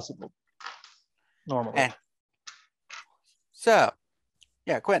would be possible normally. And so,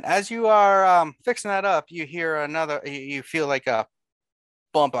 yeah, Quint, as you are fixing that up, you hear you feel like a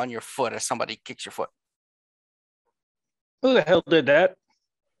bump on your foot as somebody kicks your foot. Who the hell did that?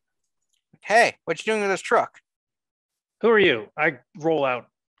 Hey, what you doing with this truck? Who are you? I roll out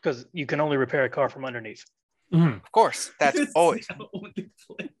because you can only repair a car from underneath. Mm-hmm. Of course, that's always.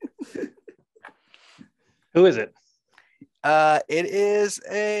 Who is it? It is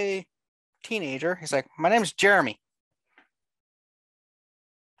a teenager. He's like, my name is Jeremy.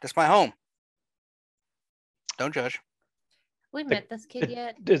 That's my home. Don't judge. We met this kid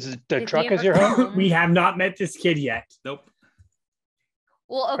yet? Is the Did truck he as ever your home? come? We have not met this kid yet. Nope.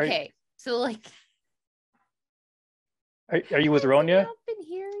 Well, okay. So like, Are you with have you Ronja? not been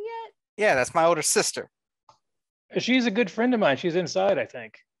here yet? Yeah, that's my older sister. She's a good friend of mine. She's inside, I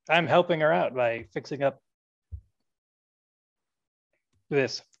think. I'm helping her out by fixing up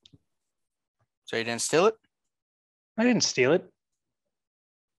this. So you didn't steal it? I didn't steal it.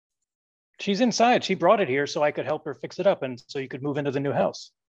 She's inside. She brought it here so I could help her fix it up and so you could move into the new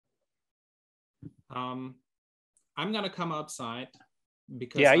house. I'm gonna come outside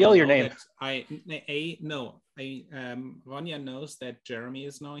because Yeah, yell your name. Ronja knows that Jeremy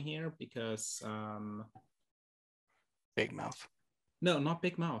is now here because Big mouth. No, not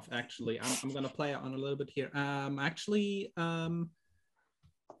Big Mouth. Actually, I'm gonna play on a little bit here. Snorlax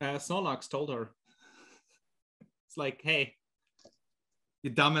told her. It's like, hey,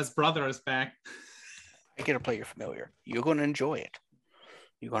 your dumbest brother is back. I get to play your familiar. You're gonna enjoy it.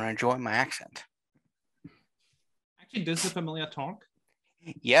 You're gonna enjoy my accent. Actually, does the familiar talk?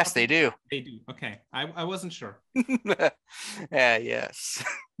 Yes, they do. They do. Okay, I wasn't sure. Yes.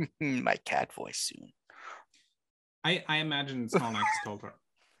 My cat voice soon. I imagine Snorlax told her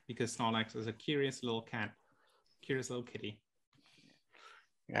because Snorlax is a curious little cat, curious little kitty.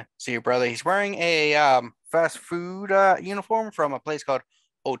 Yeah. See your brother. He's wearing a fast food uniform from a place called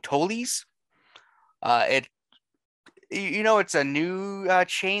Otoli's. It's a new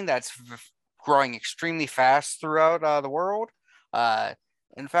chain that's growing extremely fast throughout the world.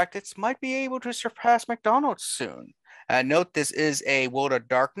 In fact, it might be able to surpass McDonald's soon. Note, this is a World of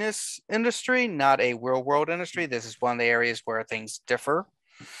Darkness industry, not a real world industry. This is one of the areas where things differ.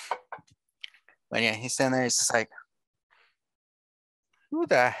 But yeah, he's standing there. He's just like, who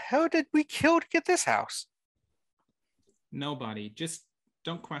the hell did we kill to get this house? Nobody. Just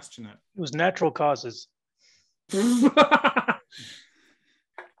don't question it. It was natural causes.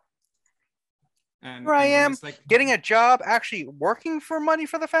 And here I am, like, getting a job, actually working for money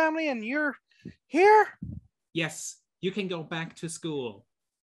for the family, and you're here? Yes, you can go back to school.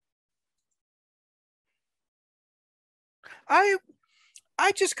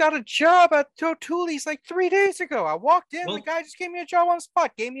 I just got a job at Totuli's like 3 days ago. I walked in, the guy just gave me a job on the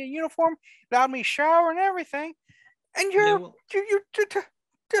spot, gave me a uniform, allowed me to shower and everything. And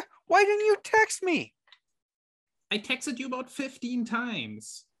why didn't you text me? I texted you about 15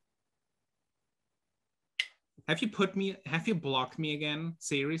 times. Have you blocked me again?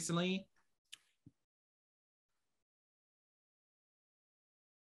 Seriously?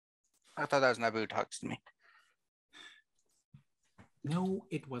 I thought that was Naboo texting me. No,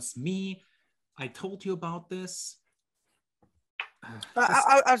 it was me. I told you about this.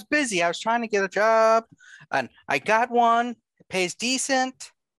 I was busy. I was trying to get a job, and I got one. It pays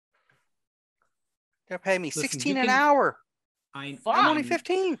decent. They're paying me $16 an hour. I'm only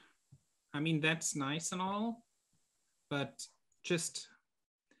 15. I mean, that's nice and all, but just,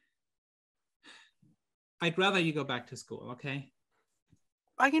 I'd rather you go back to school, okay?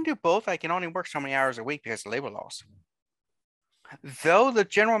 I can do both. I can only work so many hours a week because of labor laws. Though the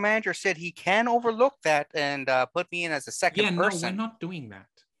general manager said he can overlook that and put me in as a second person. No, we're not doing that.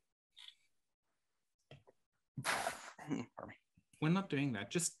 We're not doing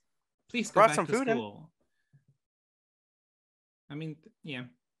that. Just please go back to school. I mean, yeah,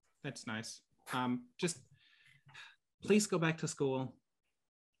 that's nice. Just please go back to school.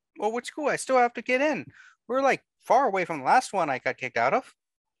 Well, which school? I still have to get in. We're like far away from the last one I got kicked out of.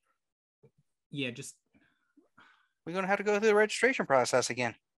 Yeah, just... We're going to have to go through the registration process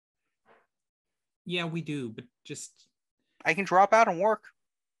again. Yeah, we do, but just... I can drop out and work.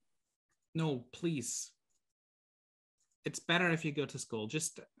 No, please. It's better if you go to school.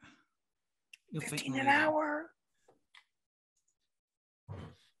 Just... 15 an hour.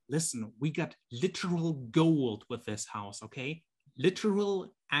 Listen, we got literal gold with this house, okay?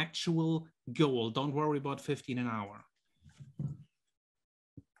 Literal, actual gold. Don't worry about 15 an hour.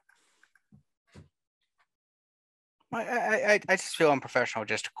 I just feel unprofessional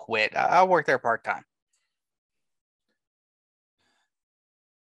just to quit. I'll work there part-time.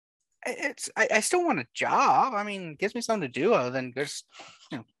 I still want a job. I mean, it gives me something to do other than just,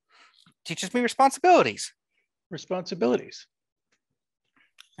 teaches me responsibilities. Responsibilities.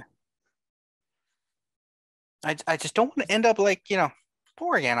 I just don't want to end up like,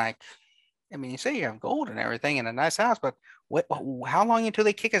 poor again. I mean, you say you have gold and everything and a nice house, but how long until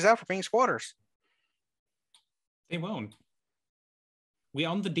they kick us out for being squatters? They won't. We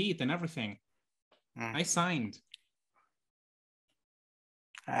own the deed and everything. I signed.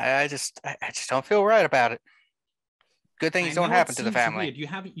 I just don't feel right about it. Good things don't happen to the family. Weird.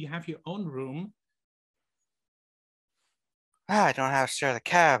 You have your own room. I don't have to share the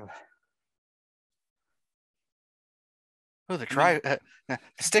cab. Oh, the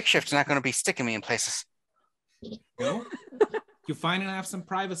stick shift's not going to be sticking me in places. No? You finally have some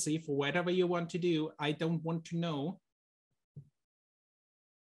privacy for whatever you want to do. I don't want to know.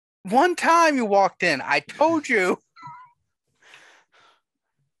 One time you walked in, I told you.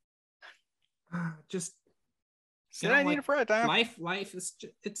 Just Said I need a friend time. Life is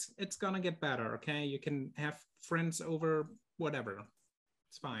it's gonna get better. Okay, you can have friends over whatever.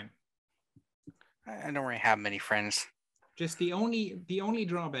 It's fine. I don't really have many friends. Just the only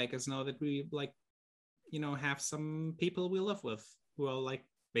drawback is now that we like, have some people we live with who are like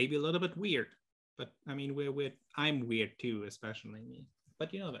maybe a little bit weird. But I mean, I'm weird too, especially me.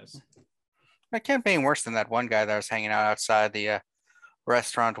 But this. I can't be any worse than that one guy that was hanging out outside the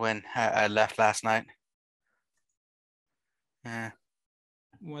restaurant when I left last night. Yeah.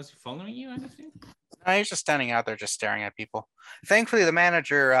 Was he following you or anything? No, he's just standing out there just staring at people. Thankfully, the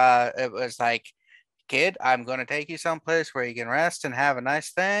manager it was like, kid, I'm going to take you someplace where you can rest and have a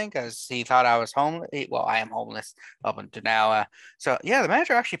nice thing, because he thought I was homeless. Well, I am homeless up until now. So, yeah, the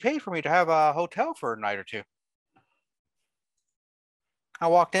manager actually paid for me to have a hotel for a night or two. I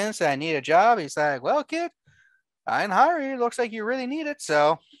walked in, said I need a job. He's like, well, kid, I can hire you. Looks like you really need it.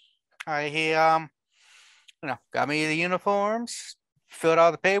 So he got me the uniforms, filled out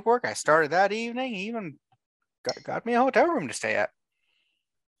the paperwork. I started that evening. He even got me a hotel room to stay at.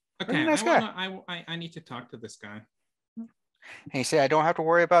 Okay, nice I need to talk to this guy. And he said I don't have to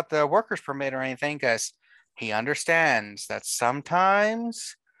worry about the worker's permit or anything, because he understands that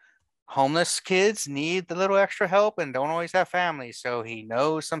sometimes homeless kids need the little extra help and don't always have families. So he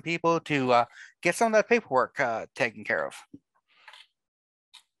knows some people to get some of that paperwork taken care of.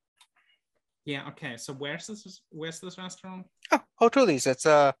 Yeah, okay. So where's this restaurant? Oh, O'Toole's. It's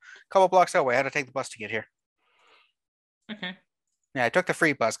a couple blocks away. I had to take the bus to get here. Okay. Yeah, I took the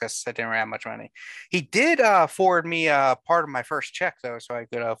free bus because I didn't really have much money. He did forward me part of my first check, though, so I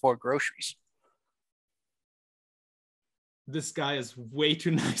could afford groceries. This guy is way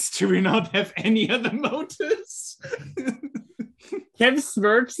too nice to not have any other motives. Kev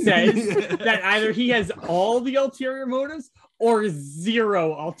Smirk says that either he has all the ulterior motives or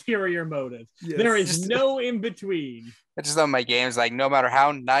zero ulterior motives. Yes. There is no in between. It's just on my games, like no matter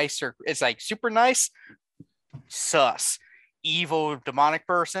how nice or it's like super nice, sus, evil demonic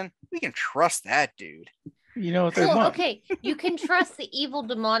person, we can trust that dude. Okay, you can trust the evil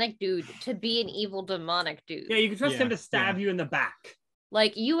demonic dude to be an evil demonic dude. Yeah, you can trust him to stab you in the back.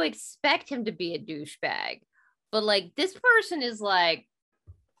 Like, you expect him to be a douchebag, but like this person is like,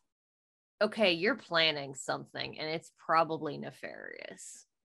 okay, you're planning something and it's probably nefarious.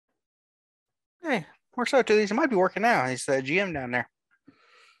 Hey, works out to these. It might be working out. He's the GM down there.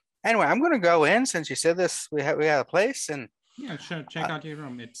 Anyway, I'm going to go in since you said this. We have a place, and yeah, sure. Check out your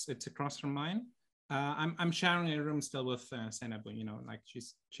room. It's across from mine. I'm sharing a room still with Senna, but like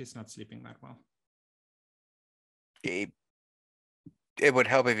she's not sleeping that well. It would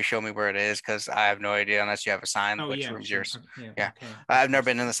help if you show me where it is, because I have no idea unless you have a sign which room's yours. Yeah. Okay. I've never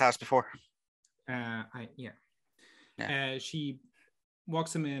been in this house before. She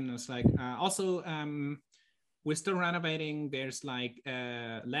walks him in and is like, also, we're still renovating. There's like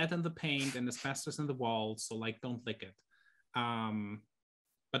lead in the paint and asbestos in the walls, so like don't lick it.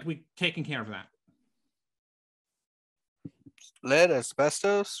 But we're taking care of that. Lead,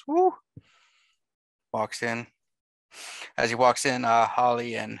 asbestos, woo. Walks in. As he walks in,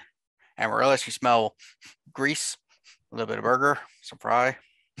 Holly and Amaryllis, you smell grease, a little bit of burger, some fry.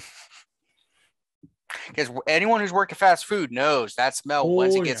 Because anyone who's worked at fast food knows that smell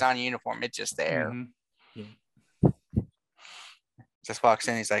once it gets on uniform, it's just there. Mm-hmm. Yeah. Just walks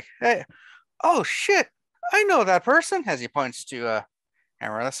in, he's like, hey, oh shit, I know that person. As he points to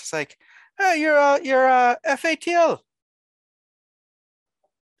Amaryllis, it's like, hey, you're FATL.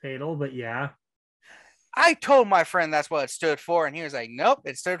 Fatal, but yeah. I told my friend that's what it stood for, and he was like, nope,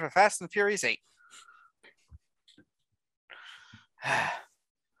 it stood for Fast and Furious 8.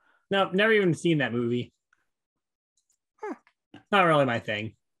 No, never even seen that movie. Not really my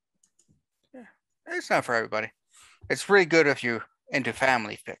thing. Yeah, it's not for everybody. It's really good if you're into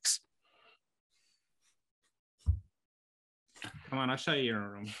family fix. Come on, I'll show you your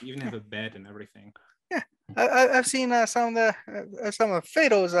room. You even have a bed and everything. Yeah, I've seen some of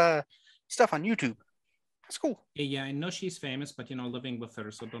Fato's stuff on YouTube. That's cool. Yeah, I know she's famous, but living with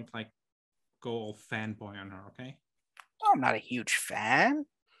her, so don't like go all fanboy on her, okay? I'm not a huge fan.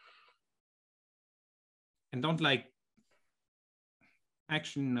 And don't like.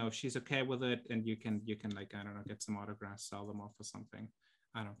 Actually, no, she's okay with it, and you can like, I don't know, get some autographs, sell them off or something.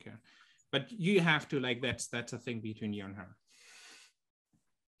 I don't care, but you have to like that's a thing between you and her.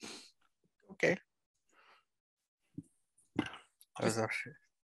 Okay.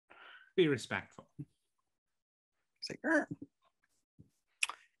 Be respectful. It's like,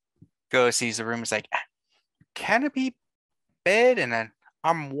 Go sees the room. It's like, canopy, bed, and an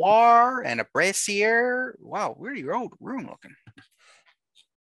armoire and a brassiere. Wow, really old room looking.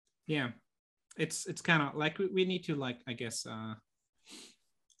 Yeah. it's kind of like we need to like, I guess.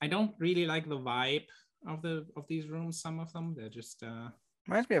 I don't really like the vibe of these rooms. Some of them, they're just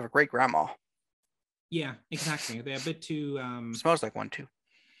Reminds me of a great grandma. yeah, exactly. They're a bit too Smells like one too.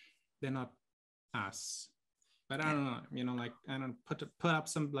 they're not us. But I don't know, you know, like I don't put up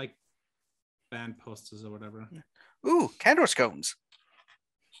some like band posters or whatever. Ooh, candle scones.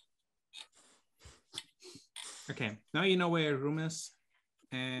 Okay, now you know where your room is,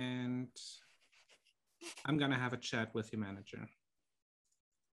 and I'm gonna have a chat with your manager.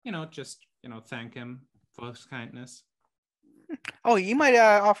 You know, just thank him for his kindness. Oh, he might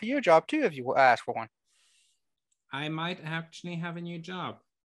offer you a job too if you ask for one. I might actually have a new job.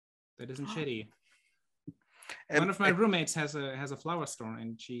 That isn't shitty. One of my roommates has a flower store,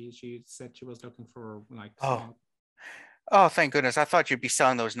 and she said she was looking for like. Oh, thank goodness! I thought you'd be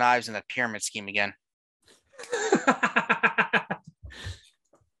selling those knives in that pyramid scheme again.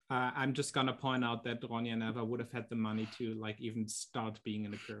 I'm just gonna point out that Ronja never would have had the money to like even start being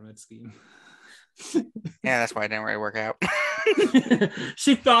in a pyramid scheme. Yeah, that's why it didn't really work out.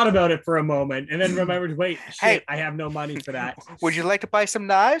 She thought about it for a moment and then remembered, wait, shit, Hey, I have no money for that. Would you like to buy some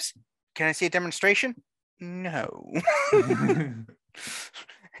knives? Can I see a demonstration? No. We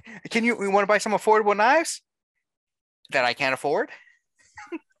want to buy some affordable knives that I can't afford?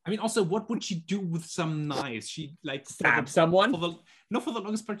 I mean, also, what would she do with some knives? She like Stab someone? For the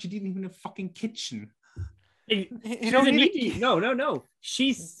longest part, she didn't even have a fucking kitchen. You don't need to. No.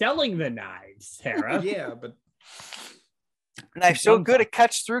 She's selling the knives, Hera. Yeah, but Knife so good it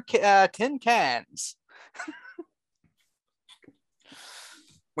cuts through tin cans.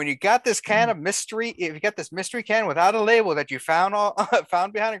 When you got this can of mystery, if you got this mystery can without a label that you found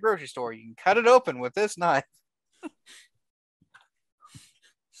behind a grocery store, you can cut it open with this knife.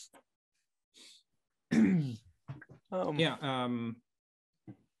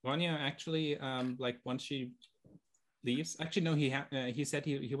 Ronja actually, like once she leaves, actually no, he said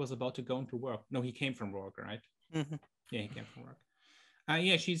he was about to go into work. No, he came from work, right? Mm-hmm. Yeah, he came from work.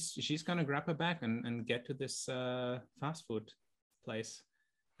 Yeah, she's gonna grab her bag and get to this fast food place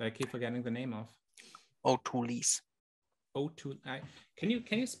that I keep forgetting the name of. O'Toole's. Can you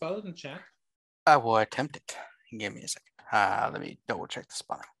spell it in chat? I will attempt it. Give me a second. Let me double check the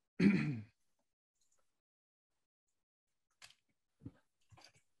spelling.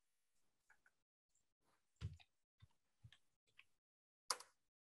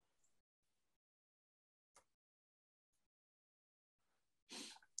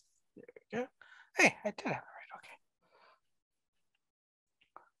 There we go. Hey, I did have it right.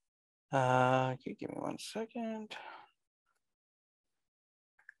 Okay. Give me 1 second.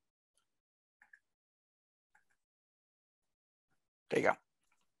 There you go.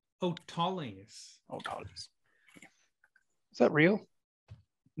 O'Tolly's. Is that real?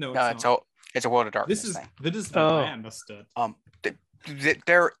 No, it's a World of Darkness this thing. This is what I understood.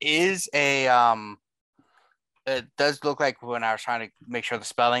 There is a it does look like when I was trying to make sure the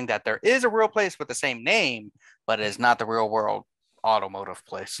spelling that there is a real place with the same name, but it is not the real world automotive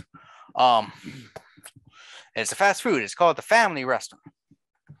place. It's a fast food. It's called the Family Restaurant.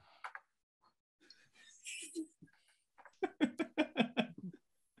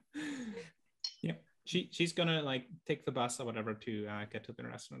 Yeah, she's gonna like take the bus or whatever to get to the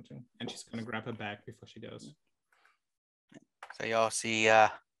restaurant too, and she's gonna grab her bag before she goes. So y'all see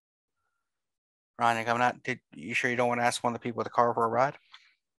Ronja coming out. You sure you don't want to ask one of the people at the car for a ride?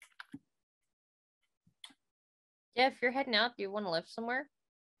 Yeah, if you're heading out, do you want to live somewhere?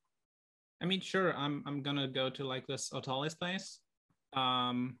 I mean, sure. I'm gonna go to like this Otali's place.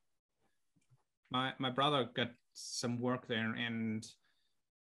 My brother got some work there, and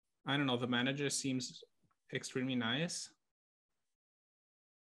I don't know. The manager seems extremely nice.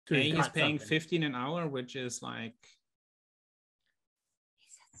 So he's paying 15 an hour, which is like. He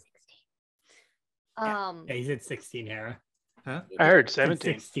said 16. Yeah, he said 16, Hera. Huh? I heard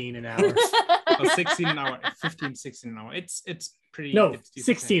 17. 16 an hour. 16 an hour. 15, 16 an hour. It's pretty. No, it's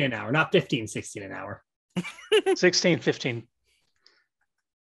 16 an hour, not 15, 16 an hour. 16, 15.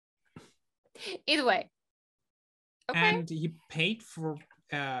 Either way. Okay. And he paid for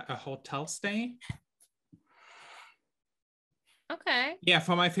a hotel stay. Okay. Yeah,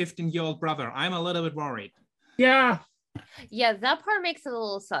 for my 15-year-old brother. I'm a little bit worried. Yeah. Yeah, that part makes it a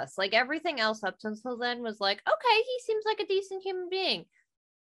little sus. Like everything else up until then was like, okay, he seems like a decent human being.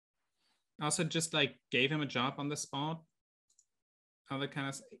 Also, just like gave him a job on the spot. Other kind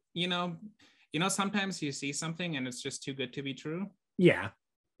of, sometimes you see something and it's just too good to be true. Yeah.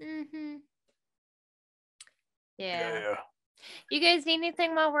 Mm-hmm. Yeah. You guys need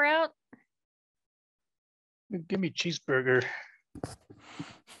anything while we're out? Give me cheeseburger.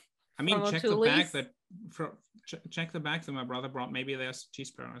 I mean, From check the O'Toole's? bag check the bag that my brother brought. Maybe there's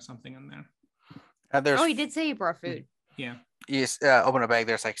cheeseburger or something in there. There's Oh, he did say he brought food. Yeah. you just, open a bag.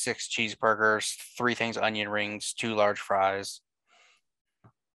 There's like 6 cheeseburgers, 3 things onion rings, 2 large fries.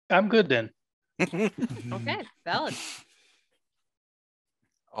 I'm good then. Okay, valid.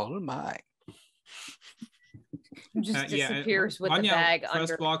 Oh my! Just Yeah, disappears with the Ronja bag first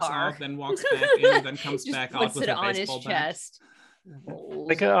under the walks car. out, then walks back in, then comes Just back out puts with it a on his baseball bat. chest. Rolls.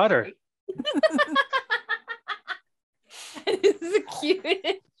 Like an otter. That is the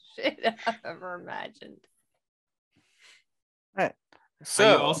cutest shit I've ever imagined.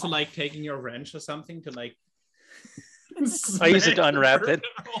 So you also like taking your wrench or something to like. I use it to unwrap it.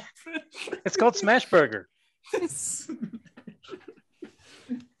 It's called Smash Burger.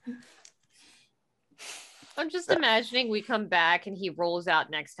 I'm just imagining we come back and he rolls out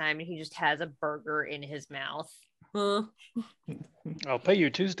next time and he just has a burger in his mouth. Huh? I'll pay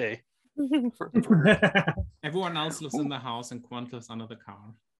you Tuesday. Everyone else lives in the house and Quant lives under the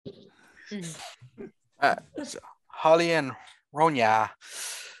car. So Holly and Ronja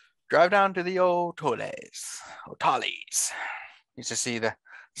drive down to the Otales. You just see the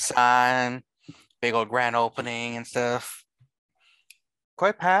sign, big old grand opening and stuff.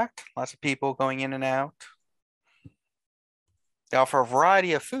 Quite packed, lots of people going in and out. They offer a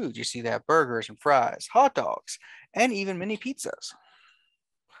variety of foods. You see they have burgers and fries, hot dogs, and even mini pizzas.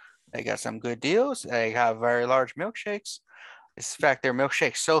 They got some good deals. They have very large milkshakes. In fact, their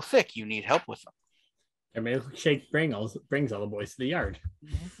milkshake's so thick you need help with them. Their milkshake brings all the boys to the yard.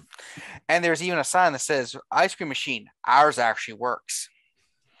 And there's even a sign that says ice cream machine. Ours actually works.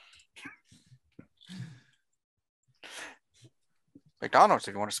 McDonald's,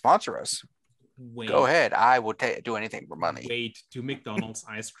 if you want to sponsor us, Wait, go ahead. I will do anything for money. Wait, do McDonald's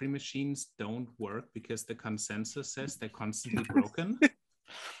ice cream machines don't work because the consensus says they're constantly broken?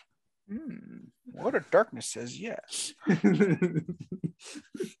 What a darkness says yes.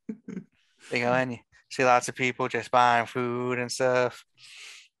 They go in, you see lots of people just buying food and stuff.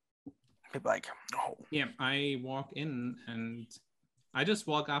 People like, oh. Yeah, I walk in and I just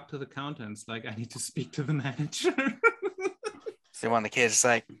walk up to the counter and it's like, I need to speak to the manager. So one of the kids is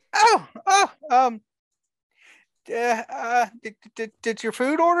like, did your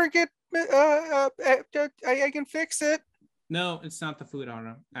food order get, I can fix it. No, it's not the food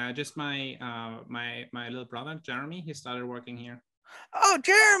order. Just my my little brother, Jeremy, he started working here. Oh,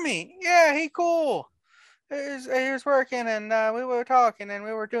 Jeremy. Yeah, he cool. He was working and we were talking and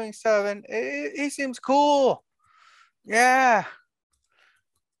we were doing stuff and he seems cool. Yeah.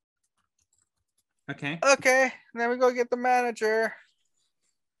 Okay. Okay. And then we go get the manager.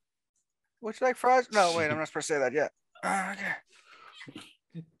 Would you like fries? No, wait, I'm not supposed to say that yet. Okay.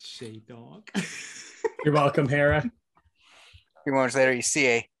 Good shade dog. You're welcome, Hera. A few moments later, you see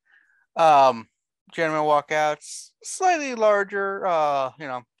a gentleman walk out, slightly larger,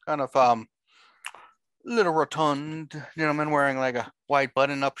 kind of little rotund gentleman wearing like a white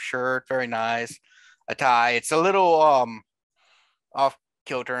button-up shirt, very nice, a tie. It's a little off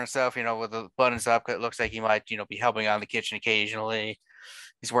kilter and stuff, with the buttons up. It looks like he might, be helping out in the kitchen occasionally.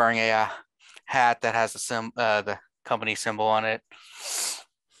 He's wearing a hat that has the company symbol on it.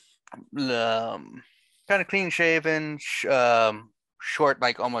 Kind of clean shaven, short,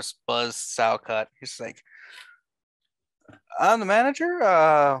 like almost buzz style cut. He's like, I'm the manager.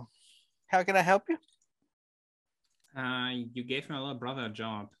 How can I help you? You gave my little brother a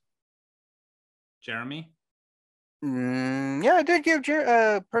job. Jeremy? Yeah, I did give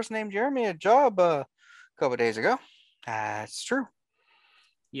a person named Jeremy a job a couple of days ago. That's true.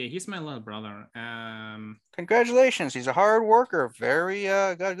 Yeah, he's my little brother. Congratulations. He's a hard worker. Very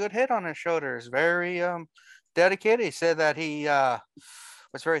got a good head on his shoulders. Very dedicated. He said that he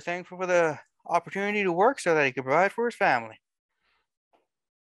was very thankful for the opportunity to work so that he could provide for his family.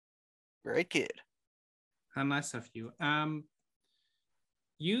 Great kid. How nice of you.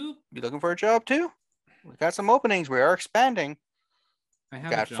 You looking for a job too? We got some openings. We are expanding. I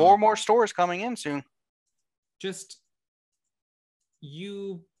have got 4 more stores coming in soon.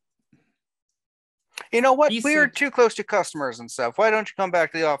 You know what? We are too close to customers and stuff. Why don't you come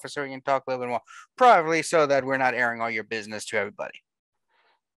back to the office so we can talk a little bit more privately so that we're not airing all your business to everybody?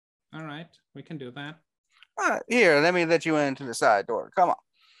 All right, we can do that. Here, let me let you into the side door. Come on.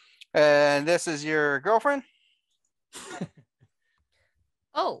 And this is your girlfriend?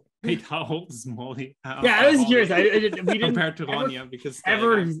 Oh. Wait, how old is Molly? Yeah, I was curious. We didn't compared to Ronja because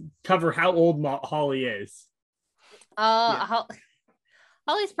cover how old Holly is.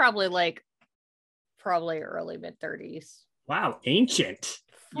 Holly's probably early mid-30s. Wow, ancient.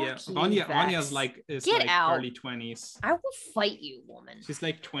 Yeah, Fuck you, Ronja's Vex. like Get out. early 20s. I will fight you, woman. She's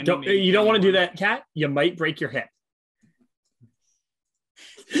like 20. maybe You don't want to do 21. that, Kat? You might break your hip.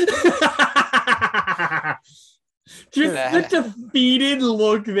 Just the defeated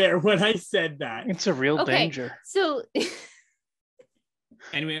look there when I said that. It's a real Okay, danger. so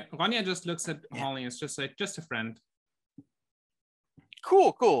Anyway, Ronja just looks at Holly and is just like, just a friend.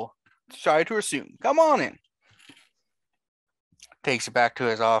 Cool. Sorry to assume. Come on in. Takes it back to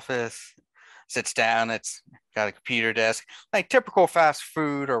his office, sits down. It's got a computer desk, like typical fast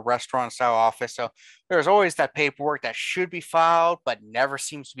food or restaurant style office. So there's always that paperwork that should be filed, but never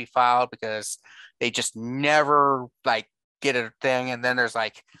seems to be filed because they just never like get a thing. And then there's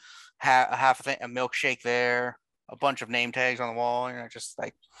like half a thing, a milkshake there, a bunch of name tags on the wall, and it just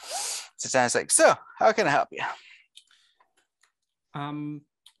like sits down. It's like, so how can I help you?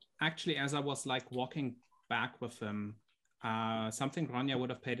 Actually, as I was like walking back with him, something Ronja would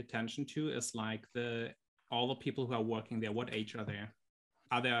have paid attention to is like all the people who are working there. What age are they?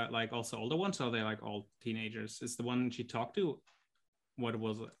 Are there like also older ones, or are they like all teenagers? Is the one she talked to, what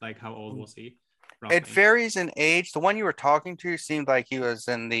was it like? How old was he? Roughly? It varies in age. The one you were talking to seemed like he was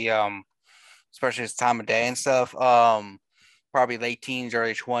in the especially his time of day and stuff. Probably late teens,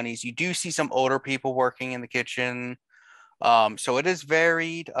 early 20s. You do see some older people working in the kitchen. So it is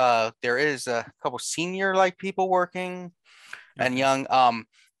varied. There is a couple senior like people working and young.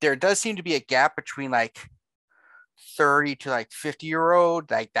 There does seem to be a gap between like 30 to like 50-year-old.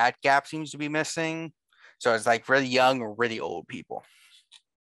 Like that gap seems to be missing. So it's like really young or really old people.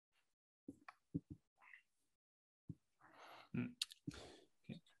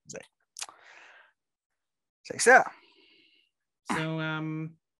 So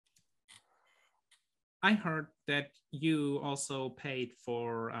I heard that you also paid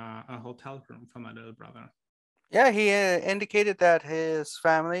for a hotel room for my little brother. Yeah, he indicated that his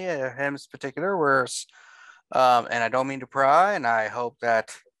family, him in particular, was, and I don't mean to pry, and I hope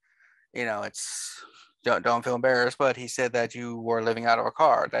that, it's, don't feel embarrassed, but he said that you were living out of a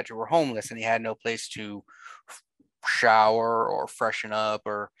car, that you were homeless, and he had no place to shower or freshen up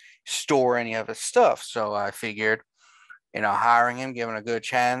or store any of his stuff. So I figured, hiring him, giving a good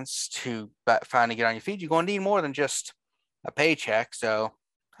chance to finally get on your feet, you're going to need more than just a paycheck. So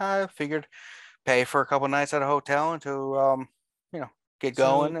I figured pay for a couple nights at a hotel until, get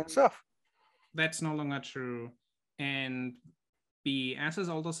going and stuff. That's no longer true. And B, as his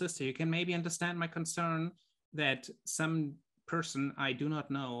older sister, you can maybe understand my concern that some person I do not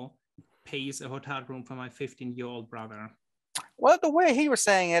know pays a hotel room for my 15-year-old brother. Well, the way he was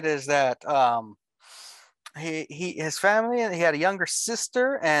saying it is that his family, he had a younger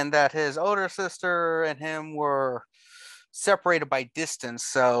sister, and that his older sister and him were separated by distance,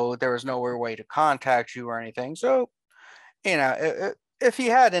 so there was no way to contact you or anything. So, if he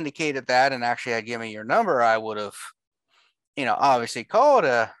had indicated that and actually had given me your number, I would have, obviously called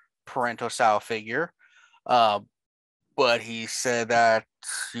a parental style figure. But he said that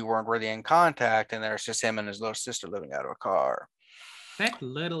you weren't really in contact, and there's just him and his little sister living out of a car. That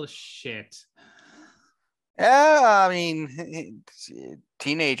little shit. Yeah, I mean,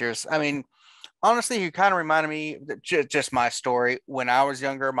 teenagers. I mean, honestly, you kind of reminded me, just my story. When I was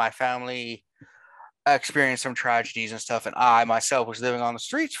younger, my family experienced some tragedies and stuff, and I myself was living on the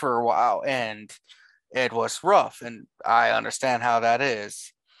streets for a while, and it was rough, and I understand how that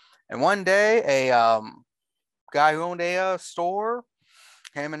is. And one day, a guy who owned a store,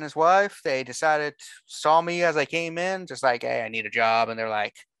 him and his wife, they saw me as I came in, just like, hey, I need a job. And they're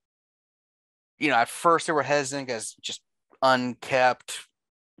like, at first they were hesitant because just unkept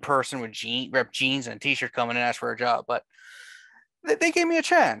person with ripped jeans and a t-shirt coming in and asked for a job. But they gave me a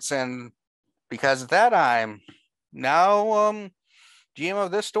chance. And because of that, I'm now GM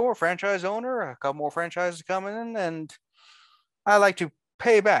of this store, franchise owner, a couple more franchises coming in, and I like to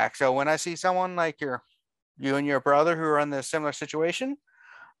pay back. So when I see someone like you and your brother who are in a similar situation,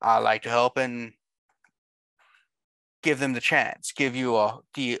 I like to help and give them the chance, give you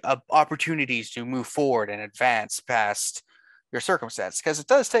the opportunities to move forward and advance past your circumstance. Because it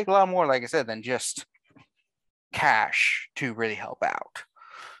does take a lot more, like I said, than just cash to really help out.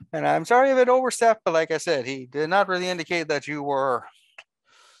 And I'm sorry if it overstepped, but like I said, he did not really indicate that you were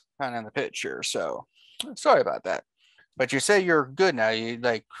kind of in the picture. So sorry about that. But you say you're good now. You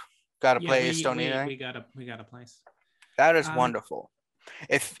got a place, don't need anything? We got a place. That is wonderful.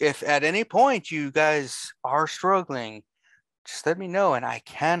 If at any point you guys are struggling, just let me know and I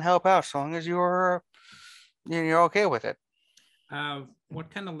can help out as long as you're okay with it.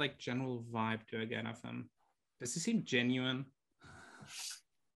 What kind of general vibe do I get of him? Does he seem genuine?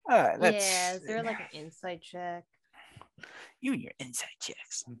 Yeah, is there an insight check? You and your inside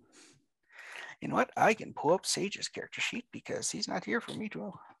checks. You know what? I can pull up Sage's character sheet because he's not here for me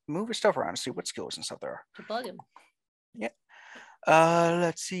to move his stuff around and see what skills and stuff there are. To bug him. Yeah.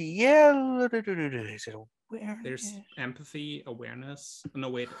 Let's see. Yeah. Is it awareness? There's empathy, awareness. No,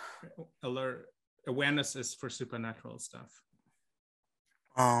 wait. Alert. Awareness is for supernatural stuff.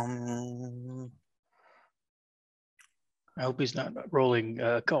 I hope he's not rolling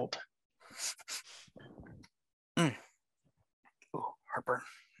cult. Oh, heartburn.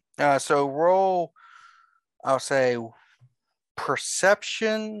 So roll, I'll say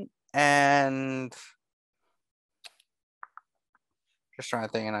perception and just trying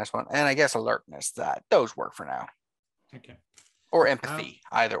to think of a nice one. And I guess alertness. Those work for now. Okay. Or empathy,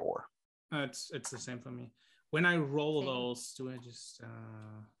 either or. It's the same for me. When I roll those, do I just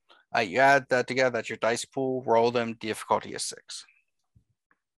you add that together, that's your dice pool, roll them, difficulty is 6.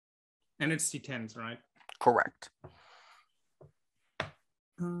 And it's D10s, right? Correct.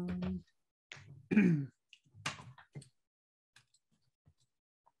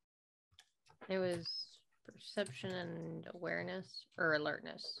 It was perception and awareness or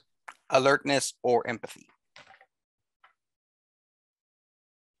alertness. Alertness or empathy.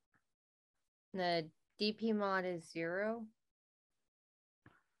 The DP mod is 0. I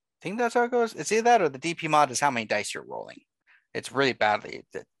think that's how it goes. It's either that or the DP mod is how many dice you're rolling. It's really badly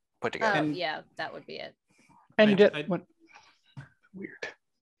put together. Oh, yeah, that would be it. And weird.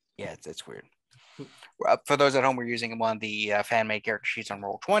 Yeah, it's weird. For those at home, we're using one of the fan-made character sheets on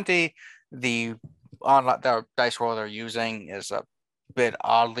Roll20. The dice roll they're using is a bit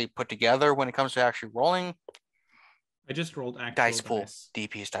oddly put together when it comes to actually rolling. I just rolled actual dice pool.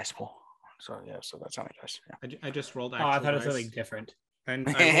 DP is dice pool. So yeah, so that's how many dice. Yeah. I just rolled actual. Oh, I thought it was something different. And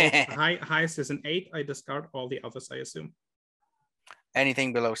I rolled highest is an 8. I discard all the others, I assume.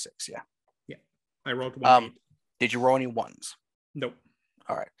 Anything below 6, yeah. Yeah. I rolled 1 8. Did you roll any 1s? Nope.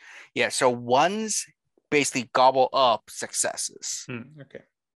 All right. Yeah, so 1s basically gobble up successes. Okay.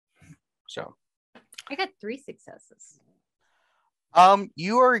 So I got 3 successes.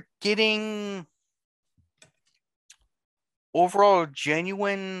 You are getting overall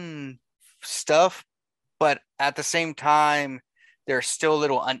genuine stuff, but at the same time, there's still a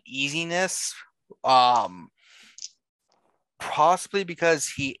little uneasiness. Possibly because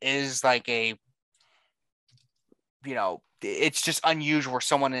he is like it's just unusual for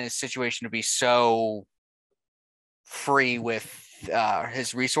someone in his situation to be so free with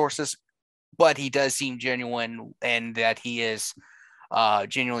his resources, but he does seem genuine and that he is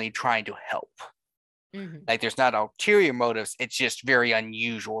genuinely trying to help. Mm-hmm. Like there's not ulterior motives. It's just very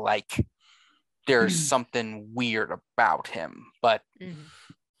unusual. Like there's something weird about him, but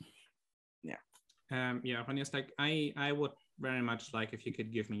Ronja's like, I would very much like if you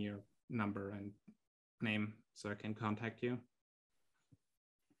could give me your number and name so I can contact you.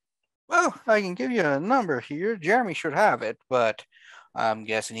 Well, I can give you a number here. Jeremy should have it, but I'm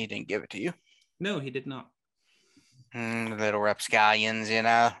guessing he didn't give it to you. No, he did not. Little rapscallions,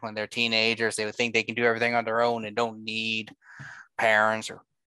 when they're teenagers, they would think they can do everything on their own and don't need parents or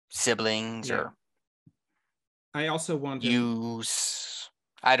siblings or I also want to use.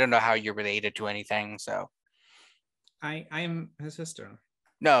 I don't know how you're related to anything, so. I am his sister.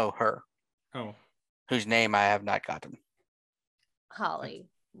 No, her. Oh. Whose name I have not gotten. Holly.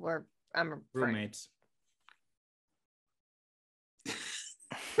 I'm a roommates.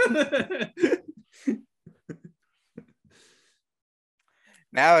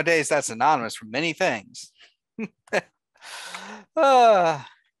 Nowadays, that's anonymous for many things.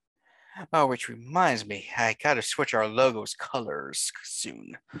 Which reminds me, I gotta switch our logo's colors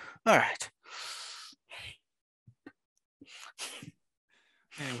soon. All right.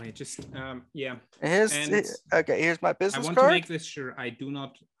 Anyway, just here's my business card. I want to make this sure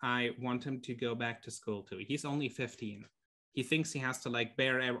I want him to go back to school too. He's only 15. He thinks he has to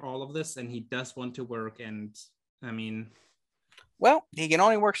bear all of this, and he does want to work. And I mean, well, he can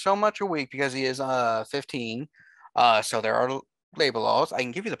only work so much a week because he is 15. So there are labor laws. I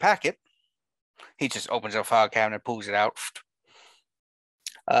can give you the packet. He just opens a file cabinet, pulls it out.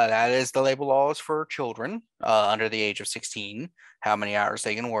 That is the labor laws for children under the age of 16, how many hours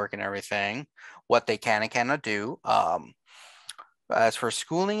they can work and everything, what they can and cannot do. As for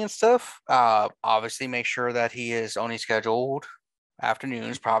schooling and stuff, obviously make sure that he is only scheduled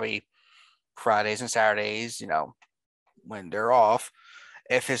afternoons, probably Fridays and Saturdays, when they're off.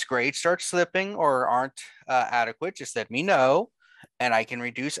 If his grades start slipping or aren't adequate, just let me know and I can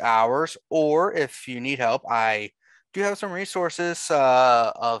reduce hours. Or if you need help, I do have some resources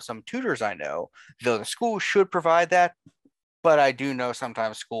of some tutors I know, though the school should provide that. But I do know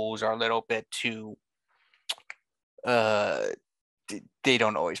sometimes schools are a little bit too they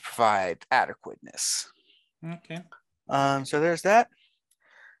don't always provide adequateness. Okay. So there's that.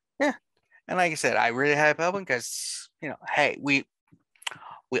 Yeah. And like I said, I really hype Elvin because, hey, we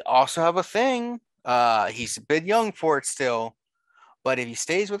also have a thing. He's a bit young for it still, but if he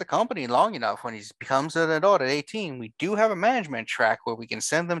stays with the company long enough, when he becomes an adult at 18, we do have a management track where we can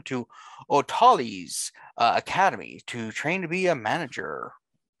send them to Otali's academy to train to be a manager,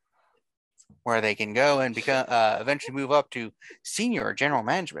 where they can go and become eventually move up to senior general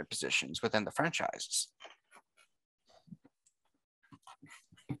management positions within the franchises.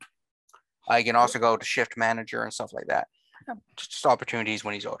 I can also go to shift manager and stuff like that. Just opportunities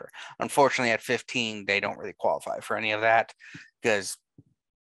when he's older. Unfortunately, at 15, they don't really qualify for any of that because,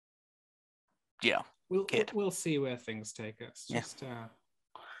 we'll see where things take us.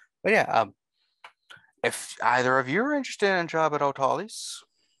 But yeah, if either of you are interested in a job at O'Tolly's,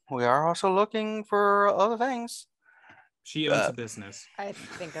 we are also looking for other things. She owns a business. I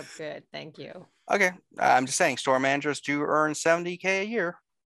think I'm good. Thank you. Okay. I'm just saying, store managers do earn $70,000 a year.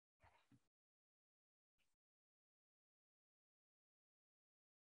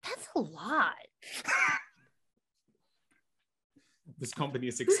 That's a lot. This company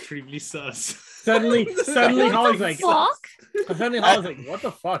is extremely sus. Suddenly Holly's like, fuck? Suddenly Holly's like, what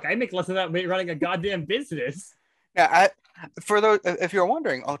the fuck? I make less than that running a goddamn business. Yeah, for those, if you're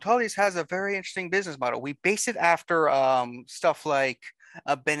wondering, O'Tolly's has a very interesting business model. We base it after stuff like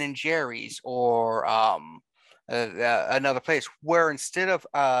Ben and Jerry's or another place where instead of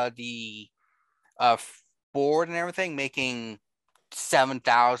the board and everything making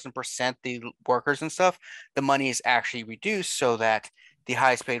 7,000% the workers and stuff, the money is actually reduced so that the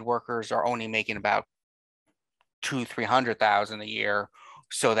highest paid workers are only making about 200,000-300,000 a year,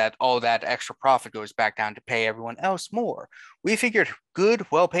 so that all that extra profit goes back down to pay everyone else more. We figured good,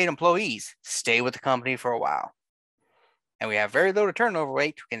 well-paid employees stay with the company for a while, and we have very low turnover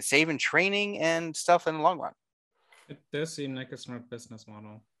rate. We can save in training and stuff in the long run. It does seem like a smart business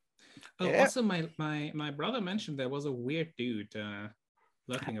model. Oh, yeah. Also, my brother mentioned there was a weird dude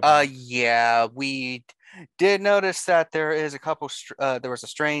looking about. Yeah, we did notice that there is a couple. There was a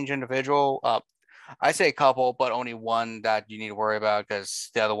strange individual. I say a couple, but only one that you need to worry about because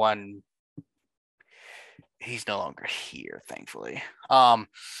the other one, he's no longer here, thankfully.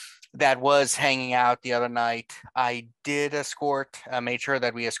 That was hanging out the other night. I did made sure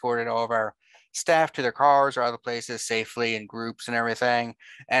that we escorted all of our staff to their cars or other places safely in groups and everything.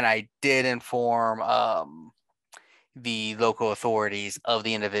 And I did inform the local authorities of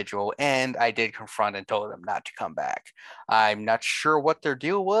the individual, and I did confront and told them not to come back. I'm not sure what their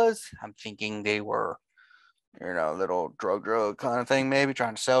deal was. I'm thinking they were, little drug kind of thing, maybe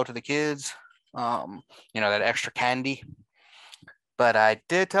trying to sell to the kids, that extra candy. But I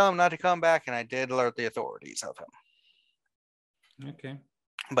did tell him not to come back, and I did alert the authorities of him. Okay.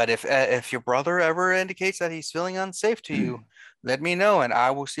 But if your brother ever indicates that he's feeling unsafe to you, let me know, and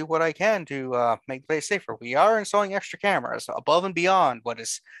I will see what I can to make the place safer. We are installing extra cameras above and beyond what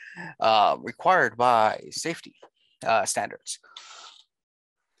is required by safety standards.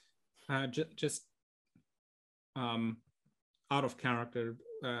 Just out of character,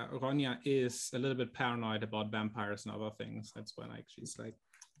 Ronja is a little bit paranoid about vampires and other things. That's why she's like,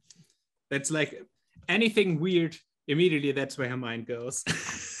 that's like anything weird. Immediately, that's where her mind goes.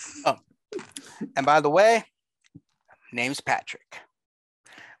 Oh, and by the way, name's Patrick,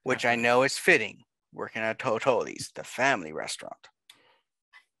 which I know is fitting. Working at Totoli's, the family restaurant.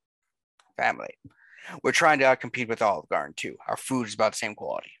 Family. We're trying to outcompete with Olive Garden too. Our food is about the same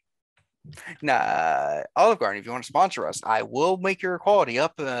quality. Now, Olive Garden, if you want to sponsor us, I will make your quality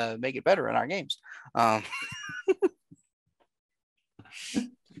up, make it better in our games.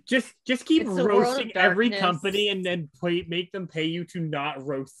 Just keep roasting every company and then make them pay you to not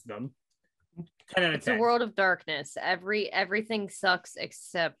roast them. 10 out of 10. It's a world of darkness. Everything sucks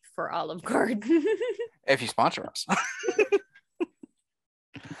except for Olive Garden. If you sponsor us.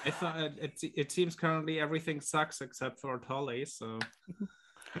 I thought it seems currently everything sucks except for Tolly, so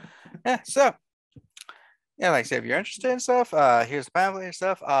yeah, so like I said, if you're interested in stuff, here's the pamphlet and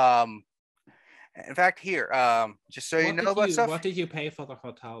stuff. In fact, here, just so you know about stuff. What did you pay for the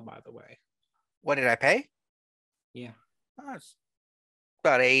hotel, by the way? What did I pay? Yeah. It's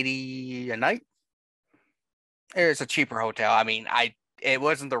about $80 a night. It's a cheaper hotel. I mean, it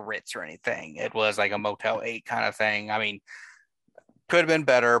wasn't the Ritz or anything. It was like a Motel 8 kind of thing. I mean, could have been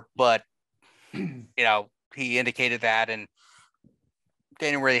better, but, he indicated that, and they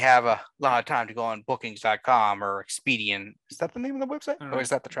didn't really have a lot of time to go on bookings.com or Expedia. Is that the name of the website? Or is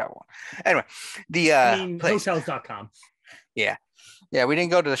that the travel one? Anyway, the place. Hotels.com. Yeah. Yeah, we didn't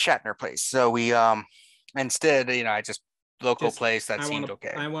go to the Shatner place. So we Instead, I just local place that seemed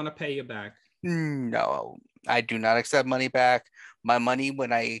okay. I want to pay you back. No, I do not accept money back. My money,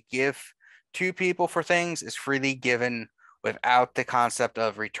 when I give to people for things, is freely given without the concept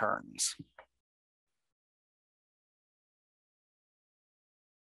of returns.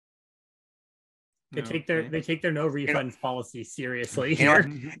 They take their no refunds policy seriously here.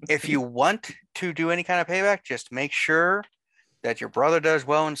 here. If you want to do any kind of payback, just make sure that your brother does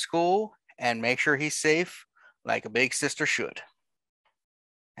well in school and make sure he's safe, like a big sister should.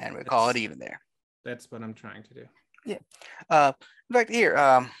 And we call it even there. That's what I'm trying to do. Yeah. In fact,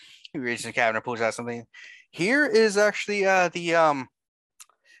 here, he reaches the cabinet, pulls out something. Here is actually the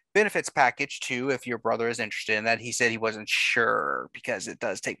benefits package too, if your brother is interested in that. He said he wasn't sure because it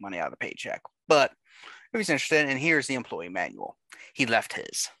does take money out of the paycheck, but if he's interested, and here's the employee manual. He left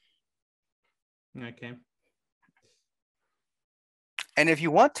his. Okay. And if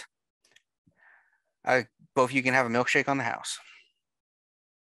you want, both of you can have a milkshake on the house.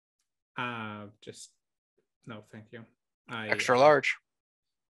 Just no, thank you. Extra large.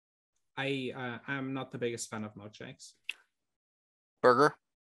 I'm not the biggest fan of milkshakes. Burger,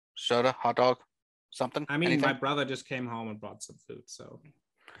 soda, hot dog, something. I mean, anything? My brother just came home and brought some food, so.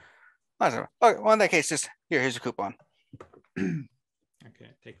 Okay, well, in that case, just here's a coupon. Okay,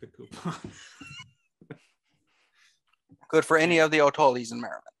 take the coupon. Good for any of the Otolis in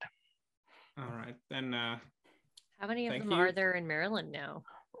Maryland. All right, then. How many of them are there in Maryland now?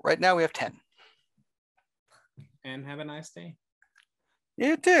 Right now, we have 10. And have a nice day.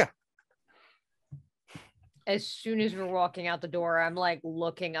 You too. As soon as we're walking out the door, I'm like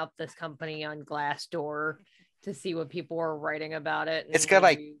looking up this company on Glassdoor to see what people are writing about it. It's got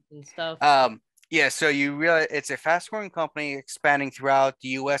like and stuff. Yeah, so you realize it's a fast-growing company expanding throughout the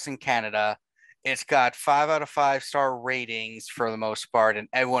U.S. and Canada. It's got 5 out of 5 star ratings for the most part, and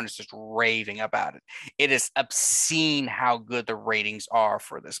everyone is just raving about it. It is obscene how good the ratings are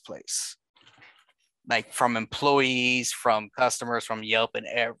for this place. Like from employees, from customers, from Yelp, and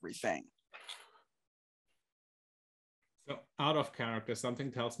everything. So out of character,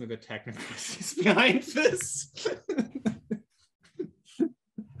 something tells me the technical is behind this.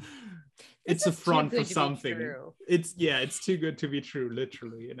 It's a front for something. It's too good to be true,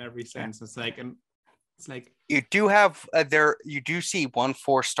 literally, in every sense. It's like you do have you do see 1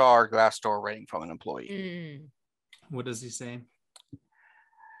 4-star Glassdoor rating from an employee. What does he say?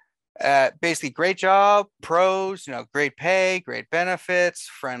 Basically, great job, pros, great pay, great benefits,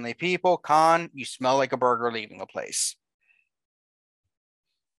 friendly people. Con, you smell like a burger leaving the place.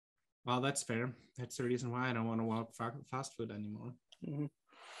 Well, that's fair. That's the reason why I don't want to walk fast food anymore. Mm-hmm.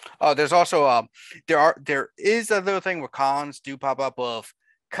 Oh, there's also there is another thing where cons do pop up of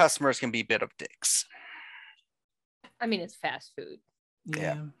customers can be a bit of dicks. I mean, it's fast food.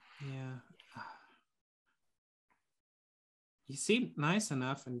 Yeah. You seem nice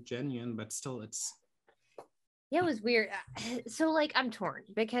enough and genuine, but still it's... Yeah, it was weird. So, like, I'm torn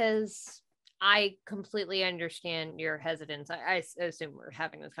because I completely understand your hesitance. I assume we're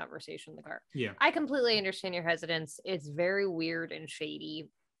having this conversation in the car. Yeah. I completely understand your hesitance. It's very weird and shady.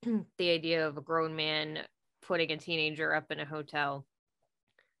 The idea of a grown man putting a teenager up in a hotel.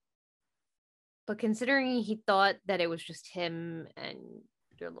 But considering he thought that it was just him and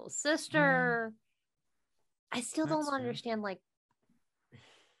your little sister, I still don't understand, like,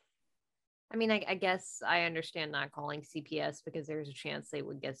 I mean, I guess I understand not calling CPS because there's a chance they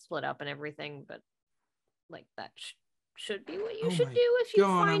would get split up and everything, but like that should be what you should do if you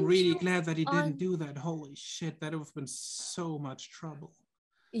find I'm really glad that he didn't do that. Holy shit, that would have been so much trouble.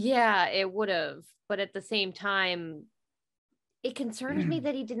 Yeah, it would have. But at the same time, it concerns me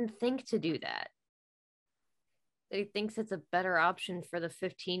that he didn't think to do that. That he thinks it's a better option for the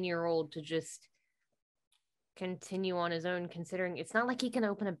 15-year-old to just continue on his own, considering it's not like he can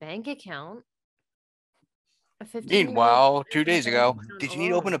open a bank account. Meanwhile, 2 days ago, did you need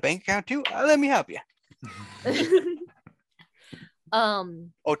to open a bank account too? Let me help you.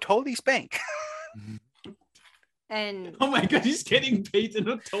 Otoli's bank. And oh my god, he's getting paid in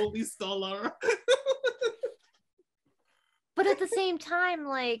Otoli's dollar. But at the same time,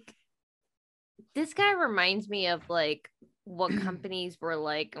 like, this guy reminds me of like what companies were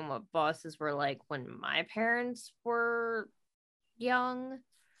like and what bosses were like when my parents were young.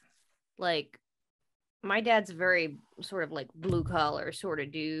 Like, my dad's a very sort of like blue collar sort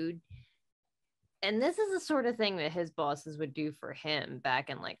of dude. And this is the sort of thing that his bosses would do for him back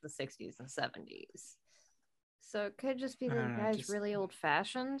in like the 60s and 70s. So it could just be that the guy's really old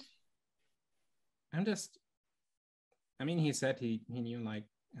fashioned. I mean, he said he knew like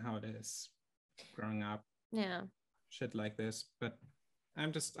how it is growing up. Yeah. Shit like this. But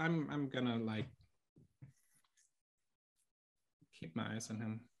I'm gonna like keep my eyes on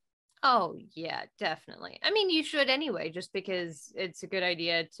him. Oh, yeah, definitely. I mean, you should anyway, just because it's a good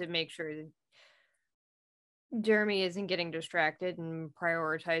idea to make sure that Jeremy isn't getting distracted and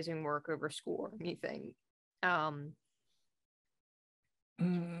prioritizing work over school or anything.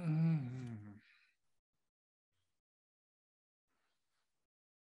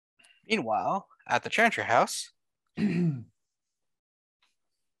 Meanwhile, at the Chantry House,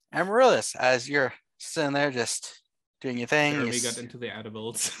 Amaryllis, as you're sitting there just doing your thing. Jeremy got into the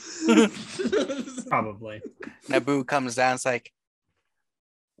edibles. Probably. Naboo comes down. It's like,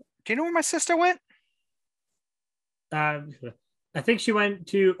 do you know where my sister went? I think she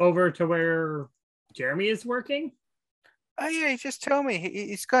went over to where Jeremy is working. Oh yeah, he just told me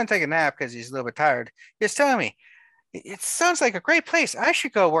he's going to take a nap because he's a little bit tired. He's telling me it sounds like a great place. I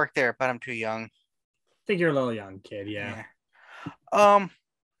should go work there, but I'm too young. I think you're a little young, kid. Yeah.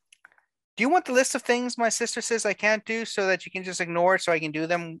 Do you want the list of things my sister says I can't do so that you can just ignore it so I can do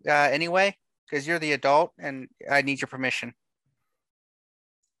them anyway? Because you're the adult and I need your permission.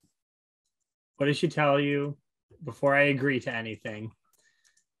 What did she tell you before I agree to anything?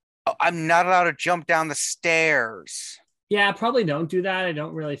 Oh, I'm not allowed to jump down the stairs. Yeah, probably don't do that. I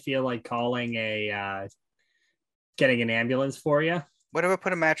don't really feel like calling getting an ambulance for you. What if I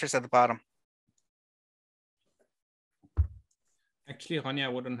put a mattress at the bottom? Actually,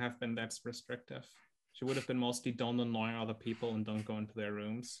 Ronja wouldn't have been that restrictive. She would have been mostly don't annoy other people and don't go into their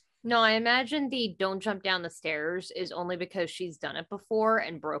rooms. No, I imagine the don't jump down the stairs is only because she's done it before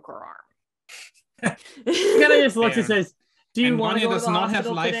and broke her arm. She kind of just looks and says, "Do you want to Ronja go to does the not have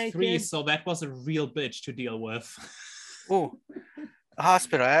hospital life today, 3, kid?" so that was a real bitch to deal with. Oh, a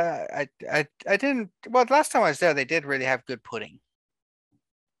hospital. I didn't. Well, the last time I was there, they did really have good pudding.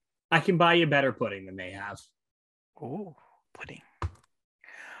 I can buy you better pudding than they have. Oh, pudding.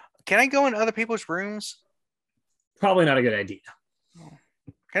 Can I go in other people's rooms? Probably not a good idea.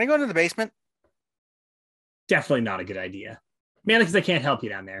 Can I go into the basement? Definitely not a good idea. Mainly because I can't help you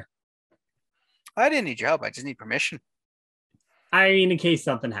down there. I didn't need your help. I just need permission. I mean, in case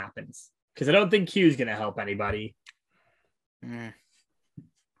something happens. Because I don't think Q's going to help anybody. Mm.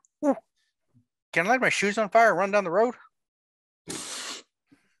 Ooh. Can I light my shoes on fire and run down the road?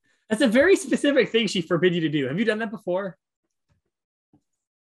 That's a very specific thing she forbid you to do. Have you done that before?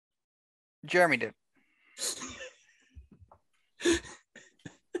 Jeremy did.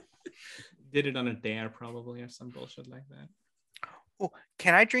 Did it on a dare, probably, or some bullshit like that. Oh,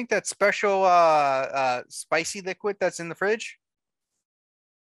 can I drink that special spicy liquid that's in the fridge?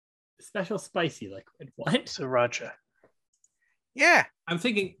 Special spicy liquid. What? Sriracha. Yeah. I'm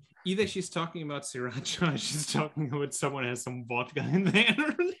thinking either she's talking about sriracha or she's talking about someone has some vodka in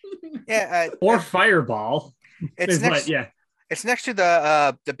there. Yeah. Or Fireball. It's next. Yeah. It's next to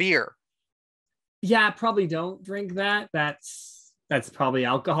the beer. Yeah, probably don't drink that. That's probably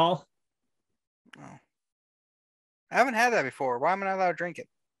alcohol. Oh. I haven't had that before. Why am I not allowed to drink it?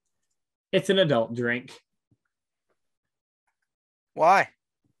 It's an adult drink. Why?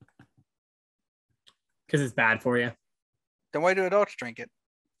 Because it's bad for you. Then why do adults drink it?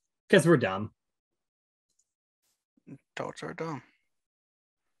 Because we're dumb. Adults are dumb.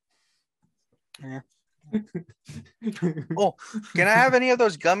 Yeah. Oh, can I have any of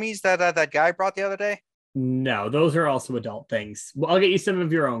those gummies that that guy brought the other day? No, those are also adult things. Well, I'll get you some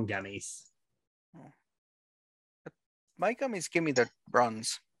of your own gummies. My gummies give me the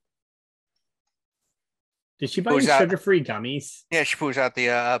runs. Did she buy you sugar-free gummies? Yeah, she pulls out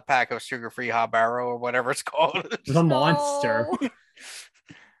the pack of sugar-free Habaro or whatever it's called. The monster.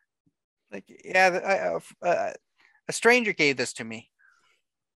 Like, yeah, a stranger gave this to me.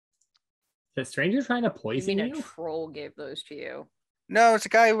 The stranger trying to You poison mean a you? troll gave those to you? No, it's a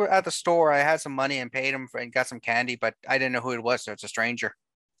guy who at the store. I had some money and paid him and got some candy, but I didn't know who it was, so it's a stranger.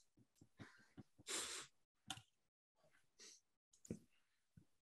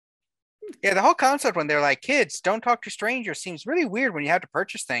 Yeah, the whole concept when they're like, kids, don't talk to strangers seems really weird when you have to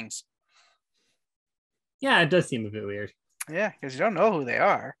purchase things. Yeah, it does seem a bit weird. Yeah, because you don't know who they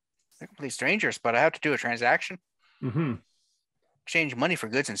are. They're complete strangers, but I have to do a transaction. Mm-hmm. Exchange money for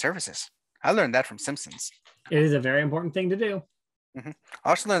goods and services. I learned that from Simpsons. It is a very important thing to do. Mm-hmm. I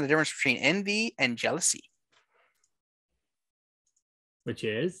also learned the difference between envy and jealousy. Which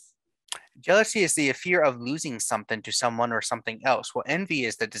is? Jealousy is the fear of losing something to someone or something else, while envy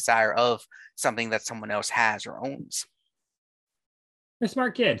is the desire of something that someone else has or owns. You're a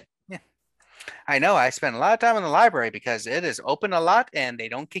smart kid. Yeah. I know. I spend a lot of time in the library because it is open a lot and they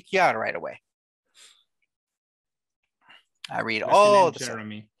don't kick you out right away. I read all the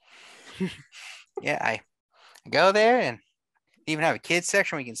Jeremy. Yeah, I go there and even have a kids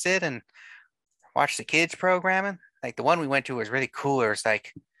section where you can sit and watch the kids programming. Like the one we went to was really cool. It was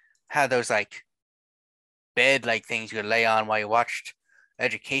like had those like bed like things you could lay on while you watched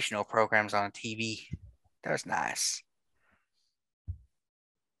educational programs on TV. That was nice.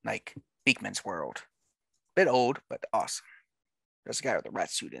 Like Beekman's World. Bit old, but awesome. There's a guy with a rat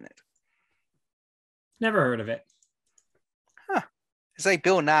suit in it. Never heard of it. Huh. It's like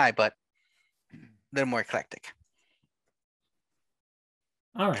Bill Nye, but a little more eclectic.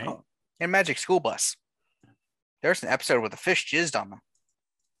 All right. Oh, and Magic School Bus. There's an episode where the fish jizzed on them.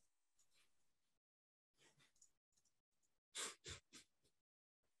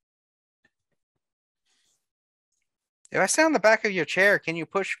 If I sit on the back of your chair, can you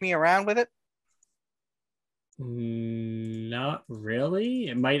push me around with it? Not really.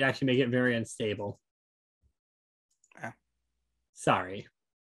 It might actually make it very unstable. Oh. Sorry.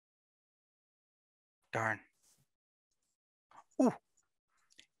 Darn. Ooh.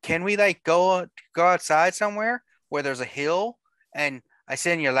 Can we like go outside somewhere where there's a hill and I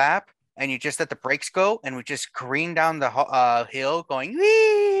sit in your lap and you just let the brakes go and we just careen down the hill going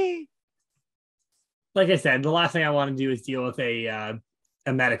wee? Like I said, the last thing I want to do is deal with a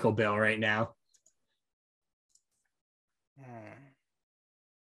medical bill right now.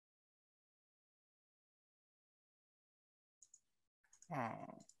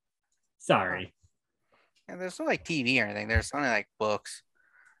 Oh. Sorry. Yeah, there's no like TV or anything. There's only like books.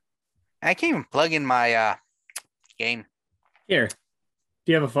 I can't even plug in my game. Here.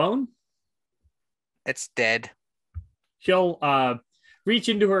 Do you have a phone? It's dead. She'll reach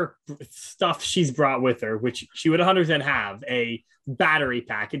into her stuff she's brought with her, which she would 100% have, a battery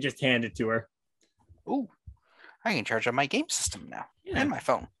pack, and just hand it to her. Ooh, I can charge up my game system now and my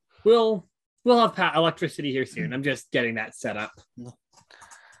phone. We'll have electricity here soon. I'm just getting that set up.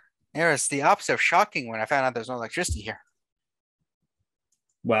 It was the opposite of shocking when I found out there's no electricity here.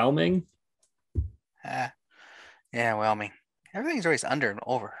 Whelming? Yeah, whelming. Everything's always under and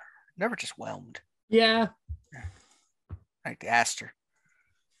over. Never just whelmed. Yeah. Like the Aster.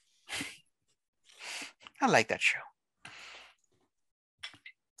 I like that show.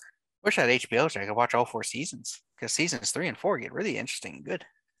 Wish I had HBO so I could watch all 4 seasons. Because seasons 3 and 4 get really interesting and good.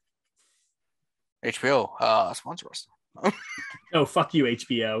 HBO, sponsor us. Oh, fuck you,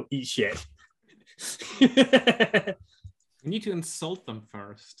 HBO. Eat shit. You need to insult them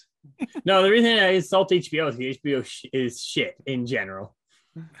first. No, the reason I insult HBO is because HBO is shit in general.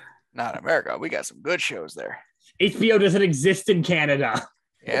 Not America. We got some good shows there. HBO doesn't exist in Canada.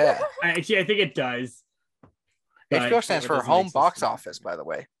 Yeah. Actually, I think it does. HBO stands for Home Box Office, by the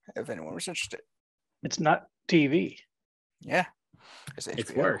way, if anyone was interested. It's not TV. Yeah.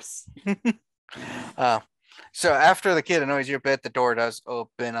 It's worse. So after the kid annoys you a bit, the door does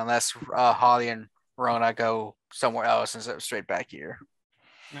open unless Holly and Rona go somewhere else instead of straight back here.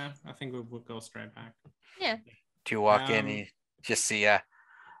 No, I think we'll go straight back. Yeah. Do you walk in and you just see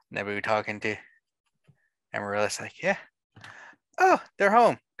Nebu talking to Amaryllis like, yeah. Oh, they're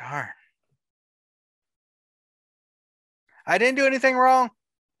home. Darn. I didn't do anything wrong.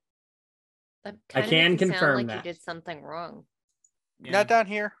 That I can confirm sound like that. you did something wrong. Yeah. Not down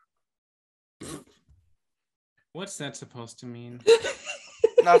here. What's that supposed to mean?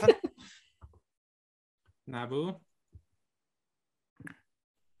 Nothing. Nabu?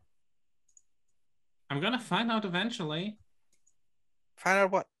 I'm gonna find out eventually. Find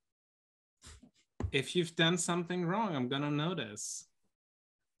out what? If you've done something wrong, I'm gonna notice.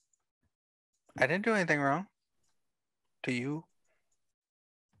 I didn't do anything wrong. To you?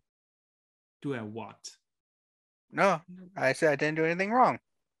 Do I what? No, I said I didn't do anything wrong.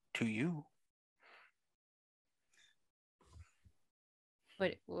 To you.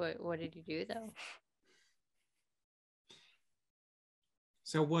 What did you do though?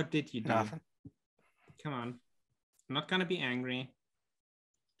 So what did you do? Nothing. Come on. I'm not gonna be angry.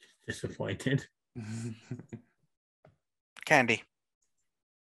 Disappointed. Candy.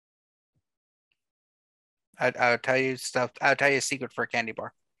 I'll tell you stuff. I'll tell you a secret for a candy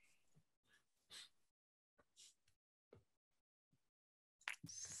bar.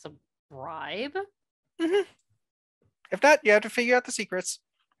 Bribe? Mm-hmm. If not, you have to figure out the secrets.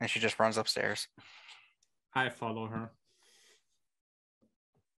 And she just runs upstairs. I follow her.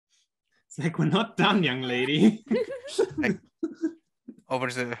 It's like, we're not done, young lady. Like,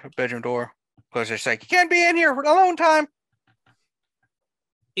 opens the bedroom door. Closes. She's like, you can't be in here for alone time.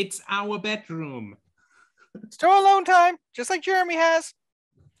 It's our bedroom. Still alone time, just like Jeremy has.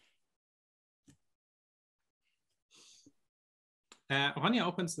 Ronja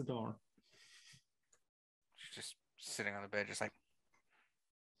opens the door. She's just sitting on the bed, just like.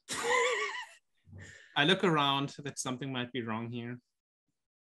 I look around that something might be wrong here.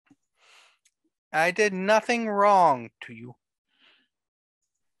 I did nothing wrong to you.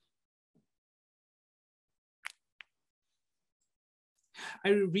 I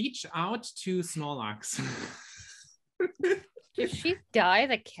reach out to Snorlax. Did she dye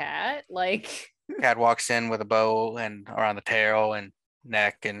the cat? Like, Cat walks in with a bow and around the tail and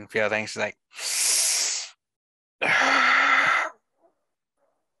neck and a few other things. She's like,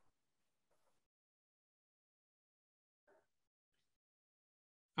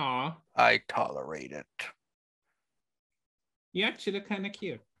 Aw, I tolerate it. you actually look kind of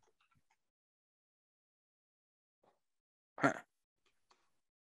cute.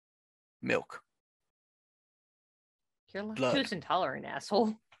 Milk. you're Blood. lactose intolerant,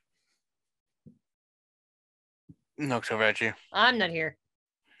 asshole. Milk's over at you. I'm not here.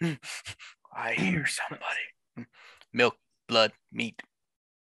 I hear somebody. Milk, blood, meat.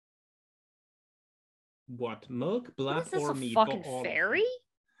 What? Milk, blood, What is this, or a meat? fucking Or all of them? fairy?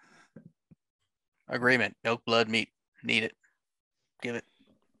 Agreement. Milk, blood, meat. Need it. Give it.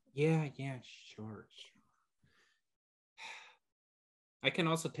 Yeah, sure. I can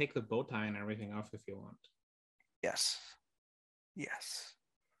also take the bow tie and everything off if you want. Yes. Yes.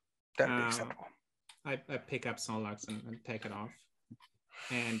 That'd be Um, acceptable. I pick up Snorlax and take it off.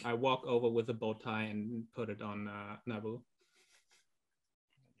 And I walk over with the bow tie and put it on Nabu.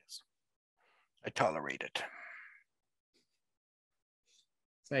 Yes. I tolerate it.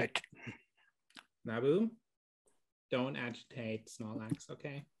 It's like, Nabu, don't agitate Snorlax,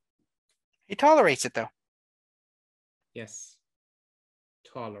 okay? He tolerates it though. Yes.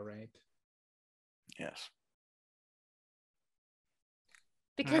 Tolerate. Yes.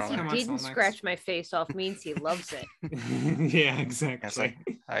 Because he Come on, didn't Snorlax. scratch my face off means he loves it. Yeah, exactly. It's like,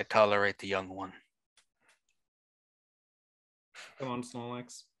 I tolerate the young one. Come on,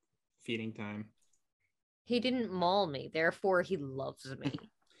 Snorlax. Feeding time. He didn't maul me, therefore he loves me.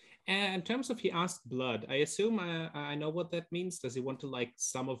 And in terms of he asked blood, I assume I know what that means. Does he want to like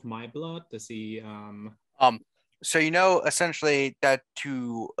some of my blood? Does he So essentially that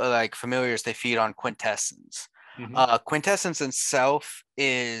to like familiars, they feed on quintessence. Quintessence itself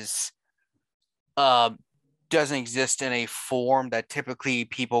is doesn't exist in a form that typically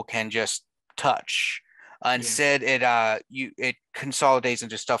people can just touch. Instead, it consolidates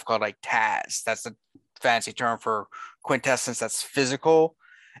into stuff called like Taz. That's a fancy term for quintessence that's physical,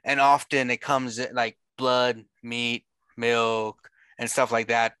 and often it comes in like blood, meat, milk, and stuff like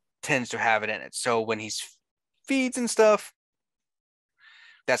that tends to have it in it. So when he's feeds and stuff,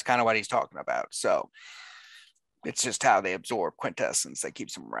 that's kind of what he's talking about. So it's just how they absorb quintessence that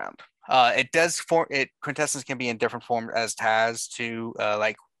keeps them around. It does form it. Quintessence can be in different forms as Taz too,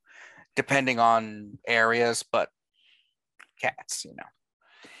 like depending on areas, but cats,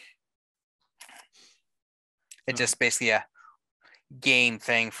 it's just basically a game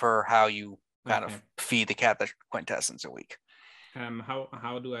thing for how you kind of feed the cat the quintessence a week.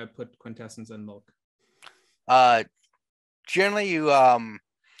 How do I put quintessence in milk? Generally you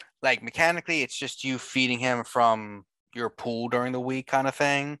like mechanically it's just you feeding him from your pool during the week kind of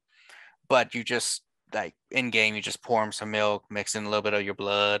thing, but you just like in game you just pour him some milk, mix in a little bit of your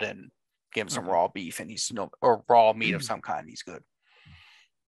blood, and give him some raw beef, and he's or raw meat of some kind. He's good.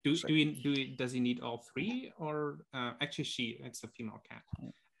 Does he need all three, or actually it's a female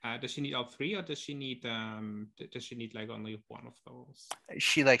cat. Does she need all three, or does she need like only one of those?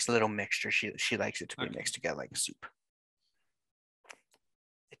 She likes a little mixture. She likes it to be mixed together like a soup.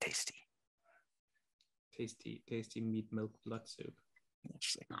 It's tasty meat milk blood soup.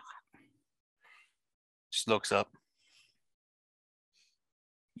 Just looks up.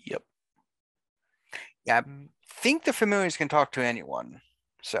 Yep. Yeah, I think the familiars can talk to anyone.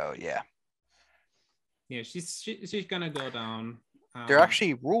 So yeah. Yeah, she's gonna go down. There are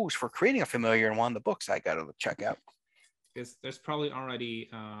actually rules for creating a familiar in one of the books I got to check out. There's probably already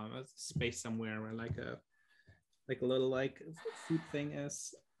a space somewhere where like a little like food thing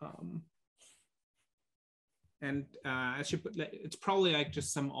is. And as she put, it's probably like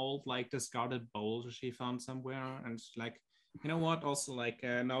just some old like discarded bowls she found somewhere, and like, you know what? Also, like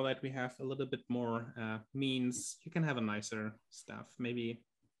now that we have a little bit more means, you can have a nicer stuff. Maybe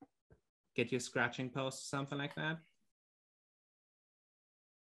get you a scratching post or something like that.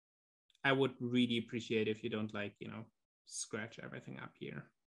 I would really appreciate if you don't like, scratch everything up here.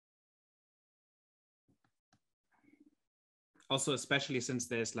 Also, especially since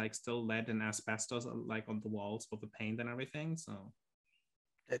there's like still lead and asbestos like on the walls with the paint and everything, so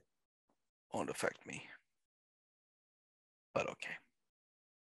it won't affect me. But okay.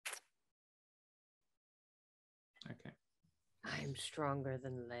 Okay. I'm stronger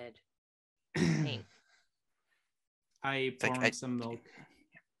than lead. Paint. I pour some milk.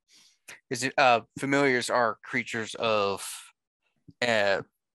 Is it familiars are creatures of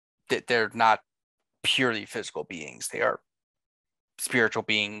they're not purely physical beings. They are spiritual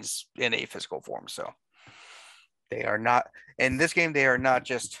beings in a physical form. So they are not in this game. They are not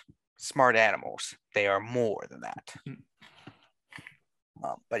just smart animals. They are more than that.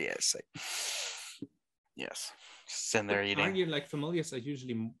 But yes, yes, sitting there eating. Aren't you like familiars are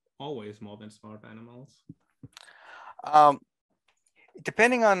usually always more than smart animals?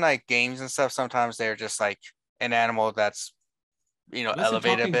 Depending on like games and stuff, sometimes they're just like an animal that's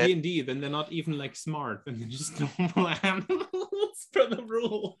elevated a bit. D&D, then they're not even like smart, then they're just normal animals for the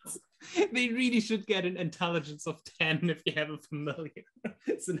rules. They really should get an intelligence of 10 if you have a familiar.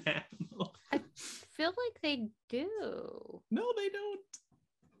 It's an animal. I feel like they do. No, they don't.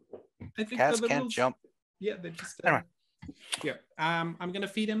 I think Cats the can't rules... jump. Yeah, they just. Anyway. Yeah. I'm gonna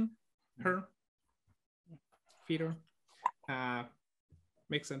feed her. Feed her.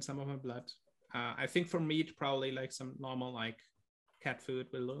 Mix in some of her blood. I think for meat, probably like some normal like cat food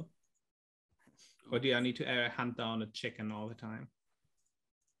will do. Or do I need to hunt down a chicken all the time?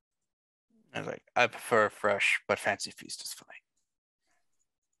 I prefer fresh, but Fancy Feast is fine.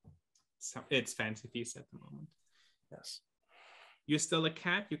 So it's Fancy Feast at the moment. Yes. You're still a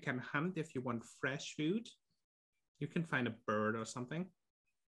cat. You can hunt if you want fresh food. You can find a bird or something.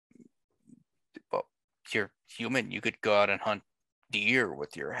 Well, you're human. You could go out and hunt deer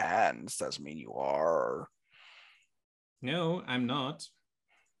with your hands. Doesn't mean you are. No, I'm not.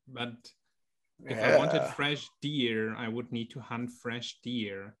 But if I wanted fresh deer, I would need to hunt fresh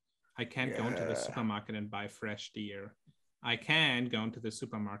deer. I can't go into the supermarket and buy fresh deer. I can go into the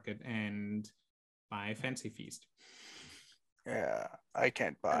supermarket and buy Fancy Feast. Yeah, I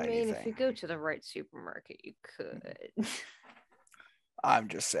can't buy anything. If you go to the right supermarket, you could. I'm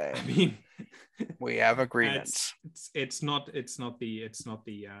just saying. I mean, we have agreements. It's not the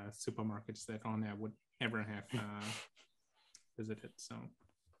supermarkets that Ronja would ever have visited. So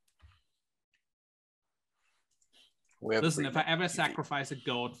listen, if I ever sacrifice a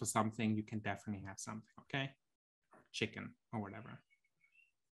goat for something, you can definitely have something, okay? Chicken or whatever.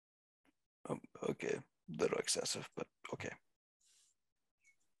 Okay, a little excessive, but okay.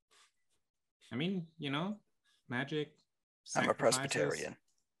 I mean, magic. I'm a Presbyterian.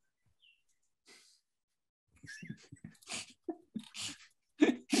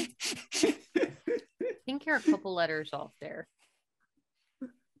 I think you're a couple letters off there.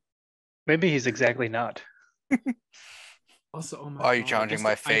 Maybe he's exactly not. Also, oh my Are you God, challenging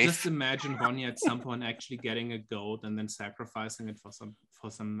my faith? I just imagine Ronja at some point actually getting a goat and then sacrificing it for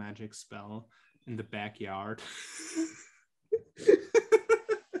some magic spell in the backyard.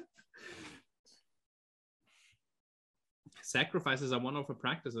 Sacrifices are one of her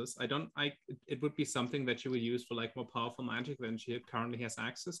practices. It would be something that she would use for like more powerful magic than she currently has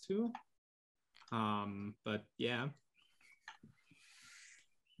access to. But yeah.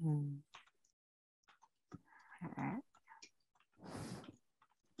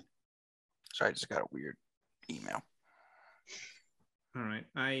 Sorry, I just got a weird email. All right.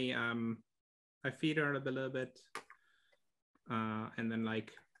 I feed her a little bit, and then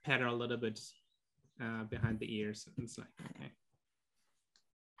like pet her a little bit behind the ears. And it's like, okay.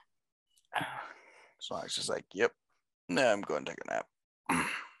 So I was just like, yep. No, I'm going to take a nap.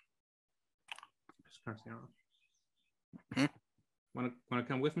 Want to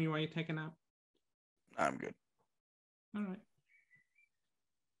come with me while you take a nap? I'm good. All right.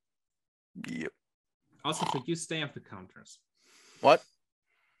 Yep. Also, for you, stay off the counters. What?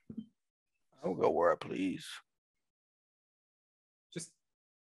 I'll go where I please. Just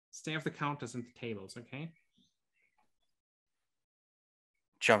stay off the counters and the tables, okay?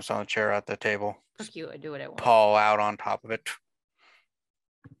 Jumps on the chair at the table. Fuck you, I do what I want. Paw out on top of it.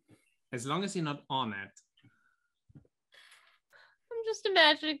 As long as you're not on it. I'm just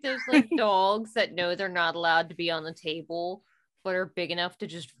imagining there's like dogs that know they're not allowed to be on the table, but are big enough to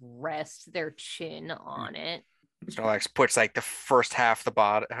just rest their chin on it. So like puts like the first half the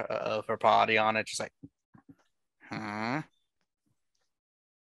body of her body on it, just like,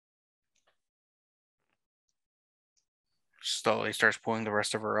 Slowly starts pulling the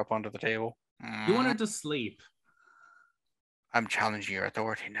rest of her up onto the table. You want her to sleep. I'm challenging your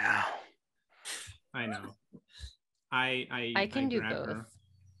authority now. I know. I can do grab both. her.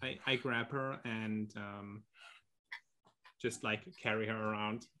 I grab her and just like carry her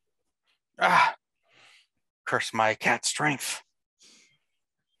around. Curse my cat strength.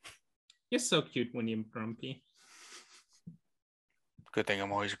 You're so cute when you're grumpy. Good thing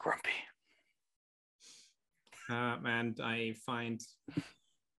I'm always grumpy. And I find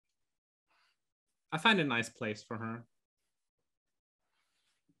a nice place for her.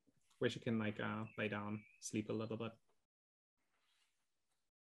 where she can like lay down, sleep a little bit.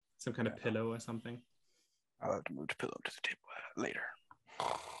 Some kind of pillow or something. I'll have to move the pillow to the table later.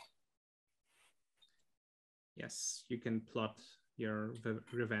 Yes, you can plot your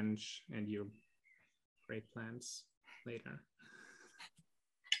revenge and your great plans later.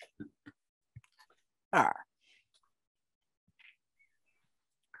 All right.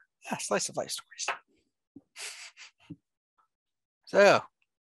 Yeah, slice of life stories. So,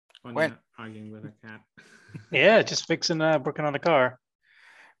 When arguing with a cat. Yeah, just fixing, working on the car.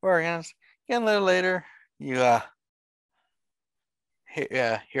 we're again a little later. You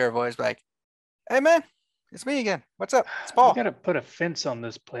hear a voice like, "Hey man, it's me again. What's up? It's We Paul. gotta put a fence on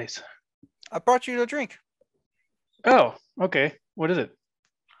this place. I brought you a drink." Oh, okay. What is it?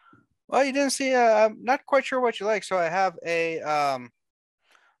 Well, you didn't see. I'm not quite sure what you like, so I have a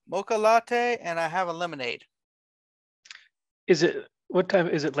mocha latte and I have a lemonade. Is it what time?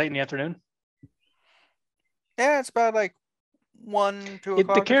 Is it late in the afternoon? Yeah, it's about like 1, 2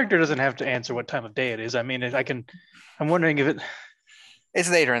 o'clock. The or character something. doesn't have to answer what time of day it is. I mean, I can. I'm wondering if it. It's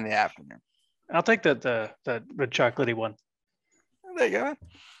later in the afternoon. I'll take the red chocolatey one. There you go. Man.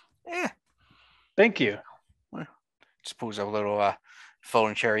 Yeah. Thank you. Just pulls up a little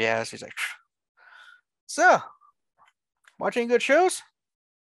folding chair he has. He's like, "So, watching good shows?"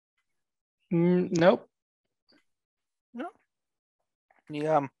 Nope. No.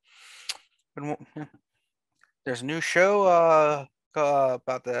 Yeah. There's a new show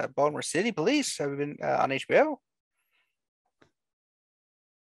about the Baltimore City Police. Have you been on HBO?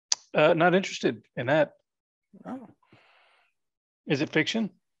 Not interested in that. Oh. Is it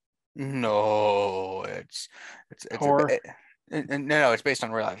fiction? No, it's Horror? No, it's based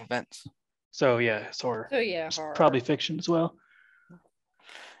on real life events. So yeah, it's horror. So yeah, It's horror. probably fiction as well.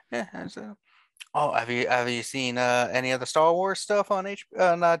 Yeah, and so. Oh, have you seen any of the Star Wars stuff on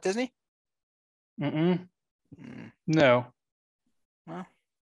Disney? Mm-mm. Mm, No, well,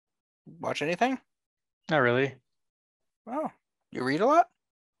 watch anything? not really. Oh, you read a lot?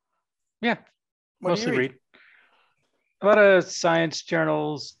 Yeah, What do you mostly read. A lot of science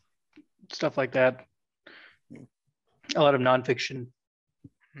journals, stuff like that. A lot of nonfiction.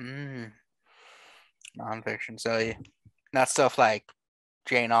 Nonfiction. So not stuff like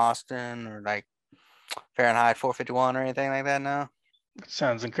Jane Austen or like Fahrenheit 451 or anything like that, no?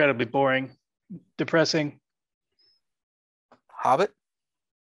 Sounds incredibly boring, depressing. Hobbit?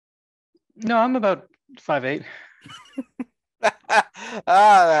 No, I'm about 5'8". Oh,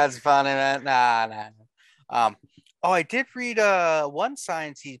 that's funny, man. Nah. Oh, I did read one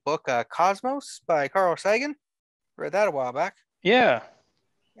science-y book, Cosmos by Carl Sagan. Read that a while back. Yeah.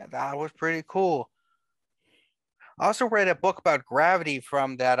 Yeah, that was pretty cool. I also read a book about gravity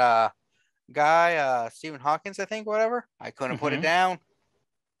from that guy, Stephen Hawkins, I think, whatever. I couldn't put it down.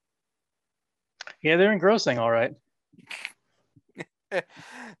 Yeah, they're engrossing, all right.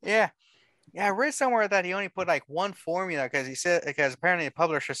 Yeah. Yeah, I read somewhere that he only put like one formula because apparently the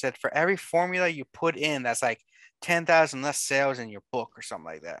publisher said for every formula you put in, that's like 10,000 less sales in your book or something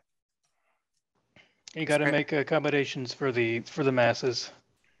like that. You got to make accommodations for the masses.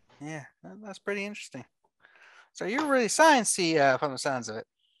 Yeah, that's pretty interesting. So you're really sciencey from the sounds of it.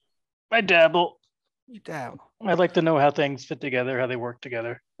 I dabble. You dabble. I'd like to know how things fit together, how they work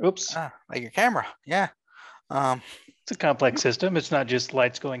together. Oops. Like your camera. Yeah. It's a complex system. It's not just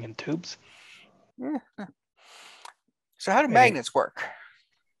lights going in tubes. Yeah. So how do magnets work?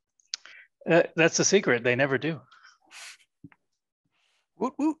 That's the secret. They never do.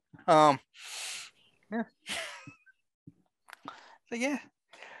 Woot woot. Yeah. So yeah.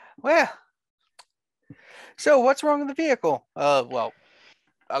 Well. So what's wrong with the vehicle? Well,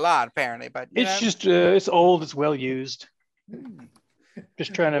 a lot apparently, but it's just it's old. It's well used.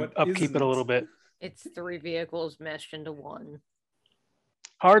 Just trying to upkeep it a little bit. It's 3 vehicles meshed into one.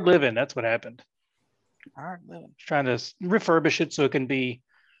 Hard living. That's what happened. Hard living. Trying to refurbish it so it can be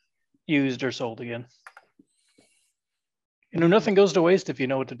used or sold again. You know, nothing goes to waste if you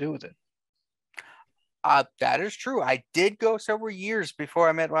know what to do with it. That is true. I did go several years before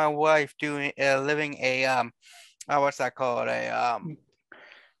I met my wife living a what's that called?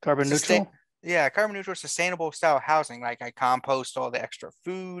 Carbon neutral? Yeah, carbon neutral, sustainable style housing. Like I compost all the extra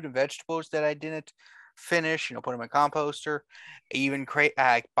food and vegetables that I didn't finish, put them in a composter.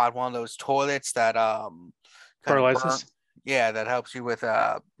 I bought one of those toilets that fertilizes. Yeah, that helps you with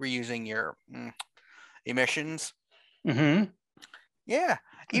reusing your emissions. Mm-hmm. Yeah.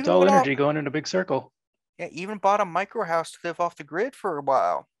 It's all energy going in a big circle. Yeah, even bought a micro house to live off the grid for a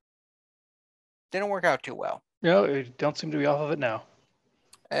while. Didn't work out too well. No, it don't seem to be off of it now.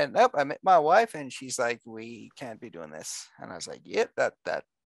 And I met my wife and she's like, we can't be doing this. And I was like, yep, that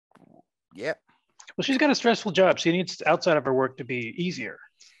Yep. Well, she's got a stressful job. She needs outside of her work to be easier.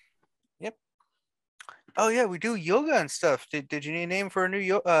 Yep. Oh yeah, we do yoga and stuff. Did you need a name for a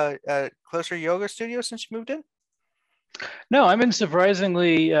new closer yoga studio since you moved in? No, I'm in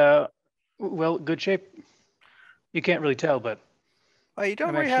surprisingly good shape. You can't really tell, but Oh, you don't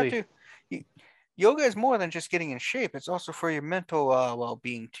I'm really have actually to. Yoga is more than just getting in shape. It's also for your mental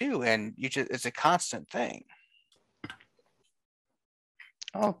well-being too, and it's a constant thing.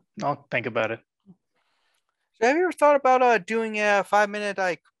 I'll think about it. So have you ever thought about doing a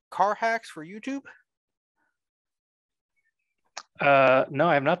 5-minute car hacks for YouTube? No,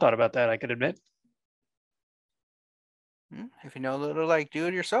 I have not thought about that, I could admit. If you know a little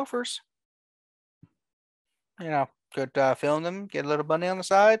do-it-yourselfers, could film them, get a little money on the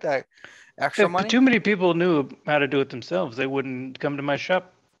side, extra If money. too many people knew how to do it themselves, they wouldn't come to my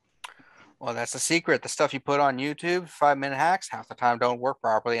shop. Well, that's the secret. The stuff you put on YouTube, 5-minute hacks, half the time don't work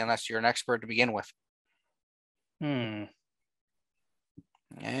properly unless you're an expert to begin with. Yeah.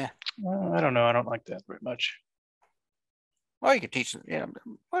 Well, I don't know. I don't like that very much. Well, you could teach them,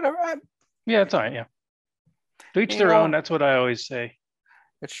 whatever. Yeah, it's all right. Yeah. To each their own. That's what I always say.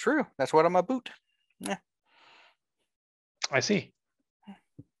 It's true. That's what I'm a boot. Yeah. I see.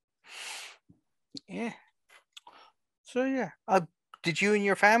 Yeah. So yeah. Did you and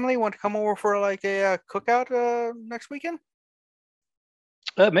your family want to come over for a cookout next weekend?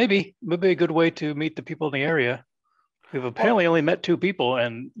 Maybe. Would be a good way to meet the people in the area. We've apparently only met 2 people,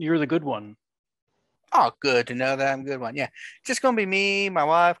 and you're the good one. Oh, good to know that I'm a good one. Yeah. It's just gonna be me, my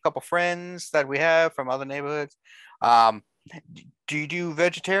wife, a couple friends that we have from other neighborhoods. Do you do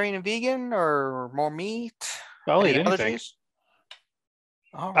vegetarian and vegan or more meat? I'll eat anything.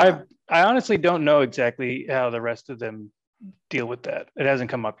 All right. I honestly don't know exactly how the rest of them deal with that. It hasn't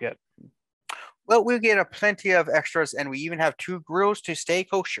come up yet. Well, we'll get plenty of extras, and we even have 2 grills to stay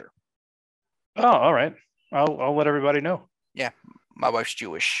kosher. Oh, all right. I'll let everybody know. Yeah, my wife's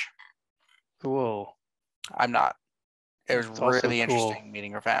Jewish. Cool. I'm not. It was really cool. interesting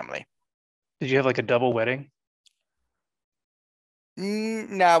meeting her family. Did you have a double wedding?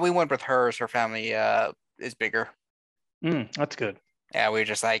 No, we went with hers. Her family is bigger. That's good. Yeah, we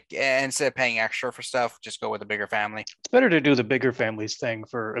just instead of paying extra for stuff, just go with a bigger family. It's better to do the bigger families thing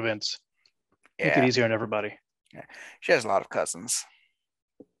for events. Yeah. Make it easier on everybody. Yeah. She has a lot of cousins.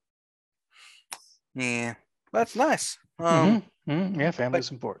 Yeah, that's nice. Yeah,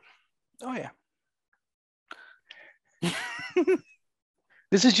 family's important. Oh yeah.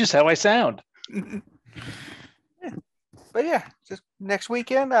 This is just how I sound. Yeah. But yeah, just next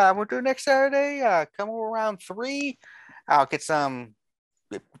weekend. We'll do next Saturday. Come over around 3. I'll get some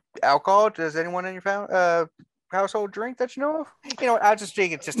alcohol. Does anyone in your household drink that you know of? I'll just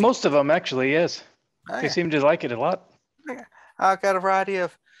drink it. Most of them actually, yes. They seem to like it a lot. Yeah. I've got a variety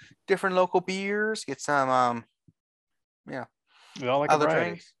of different local beers. Get some we all like other a variety.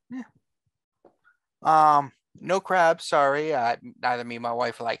 drinks. Yeah. No crabs, sorry. Neither me or my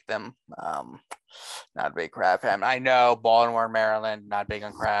wife like them. Not a big crab fan. I know Baltimore, Maryland, not big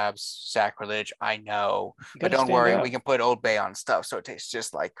on crabs. Sacrilege, I know. But don't worry, we can put Old Bay on stuff so it tastes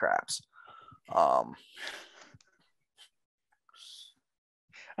just like crabs. I'm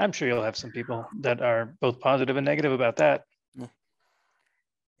sure you'll have some people that are both positive and negative about that.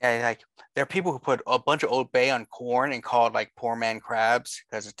 Yeah, there are people who put a bunch of Old Bay on corn and call it poor man crabs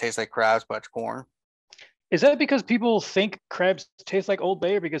because it tastes like crabs, but it's corn. Is that because people think crabs taste like Old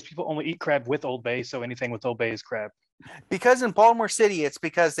Bay, or because people only eat crab with Old Bay, so anything with Old Bay is crab? Because in Baltimore City, it's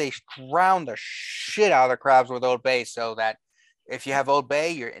because they drown the shit out of the crabs with Old Bay, so that if you have Old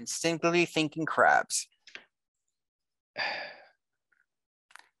Bay, you're instinctively thinking crabs.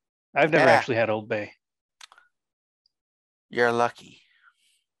 I've never actually had Old Bay. You're lucky.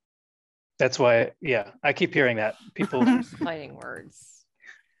 That's why, I keep hearing that. People fighting words.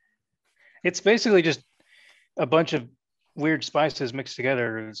 It's basically just a bunch of weird spices mixed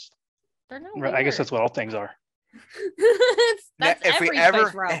together. I guess that's what all things are.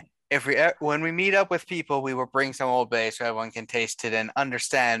 When we meet up with people, we will bring some Old Bay so everyone can taste it and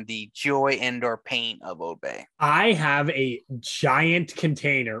understand the joy and/or pain of Old Bay. I have a giant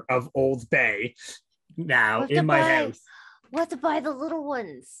container of Old Bay now in my house. We'll have to buy the little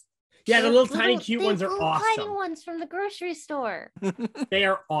ones. Yeah, the little tiny cute ones are awesome. Tiny ones from the grocery store. They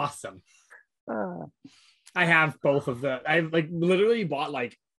are awesome. I have both of them. I've literally bought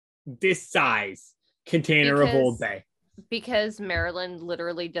this size container of Old Bay. Because Maryland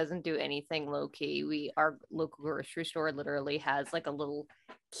literally doesn't do anything low key. Our local grocery store literally has a little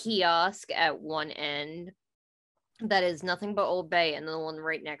kiosk at one end that is nothing but Old Bay, and the one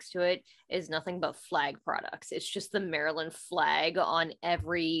right next to it is nothing but flag products. It's just the Maryland flag on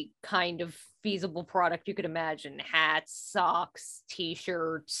every kind of feasible product you could imagine: hats, socks,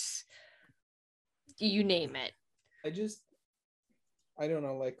 t-shirts, you name it. I don't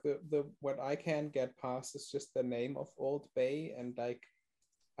know, like the what I can't get past is just the name of Old Bay, and like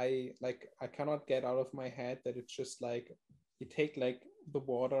I cannot get out of my head that it's just like you take like the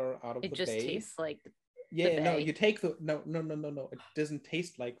water out of the bay. It just tastes like you take the no. It doesn't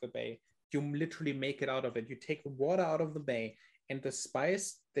taste like the bay. You literally make it out of it. You take the water out of the bay, and the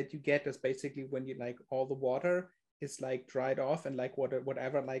spice that you get is basically when you like all the water is like dried off and like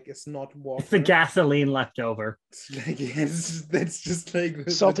whatever like is not water. It's the gasoline left over. It's like that's just like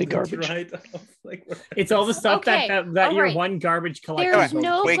salty garbage. Dried off, like, it's all the stuff that your one garbage collector. There's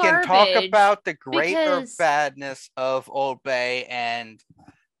no we garbage can talk about the great or because badness of Old Bay and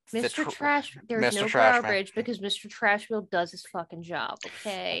Mr. Trash. There's Mr. no Trashman. garbage because Mr. Trashville does his fucking job.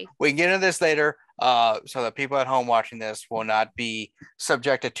 Okay. We can get into this later, so that people at home watching this will not be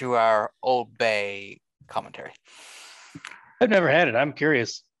subjected to our Old Bay commentary. I've never had it. I'm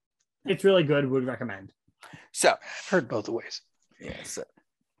curious. It's really good. Would recommend. So Heard both ways. yes,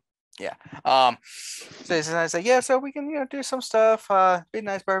 yeah. So I say, yeah. So we can do some stuff. Be a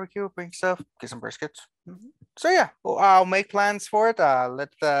nice barbecue, bring stuff, get some briskets. So yeah, well, I'll make plans for it. Let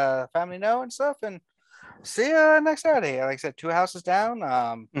the family know and stuff, and see you next Saturday. Like I said, 2 houses down.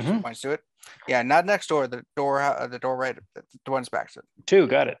 Points to it. Yeah, not next door. The door right. The one's back. So 2,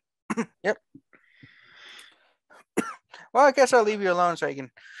 got it. Yep. Well, I guess I'll leave you alone so I can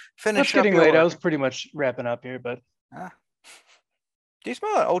finish. It's getting late. I was pretty much wrapping up here, but do you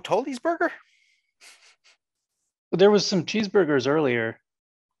smell an O'Tolly's burger? there was some cheeseburgers earlier.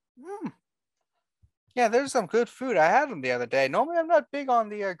 Yeah, there's some good food. I had them the other day. Normally, I'm not big on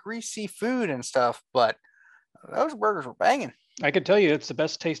the greasy food and stuff, but those burgers were banging. I could tell you it's the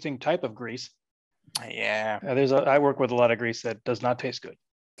best tasting type of grease. Yeah. I work with a lot of grease that does not taste good.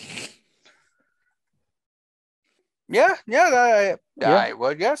 I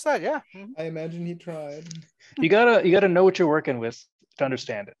would guess that. Yeah. I imagine he tried. You gotta know what you're working with to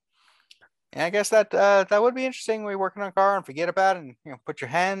understand it. Yeah, I guess that would be interesting when you're working on a car and forget about it, and put your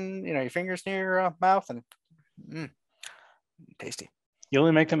hand, your fingers near your mouth and tasty. You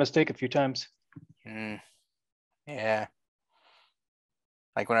only make the mistake a few times. Yeah.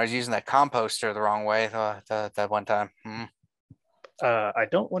 Like when I was using that composter the wrong way that one time. I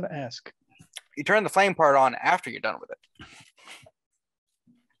don't want to ask. You turn the flame part on after you're done with it.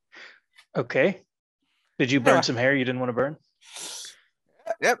 Okay. Did you burn some hair you didn't want to burn?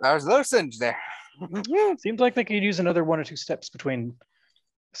 Yep, there was a little singe there. Seems like they could use another 1 or 2 steps between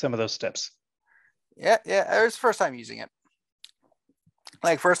some of those steps. Yeah, it was the first time using it.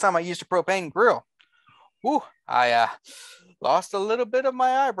 Like first time I used a propane grill. Ooh, I lost a little bit of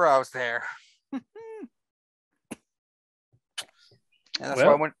my eyebrows there. And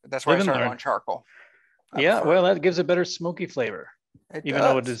that's why I started on charcoal. Yeah, well, that gives a better smoky flavor. Even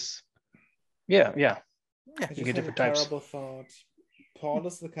though it is. Yeah. You get different types. Terrible thought. Paul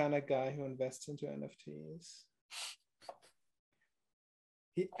is the kind of guy who invests into NFTs.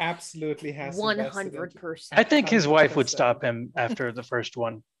 He absolutely has 100%. I think his wife would stop him after the first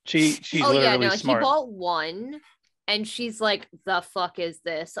one. She's literally smart. He bought one. And she's like, the fuck is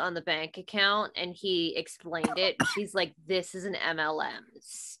this on the bank account? And he explained it. She's like, this is an MLM.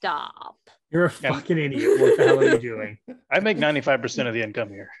 Stop. You're a fucking idiot. What the hell are you doing? I make 95% of the income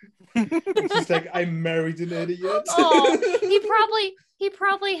here. She's like, I married an idiot. Oh, he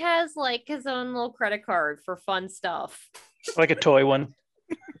probably has like his own little credit card for fun stuff. Like a toy one.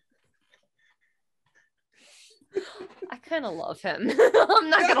 I kind of love him. I'm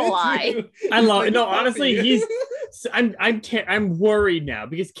not gonna lie. I love it. No, honestly, I'm worried now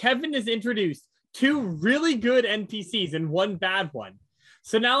because Kevin has introduced 2 really good NPCs and 1 bad one.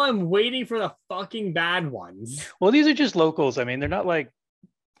 So now I'm waiting for the fucking bad ones. Well, these are just locals. I mean, they're not like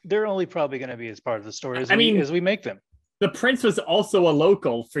they're only probably going to be as part of the story as we make them. The prince was also a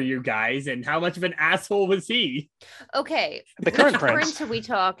local for you guys, and how much of an asshole was he? Okay, the current which prince are we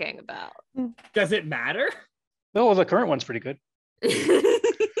talking about? Does it matter? Oh, well, the current one's pretty good.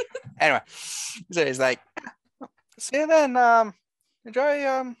 Anyway, so he's like, see you then.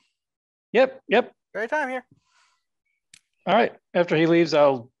 Enjoy. Yep. Great time here. All right. After he leaves,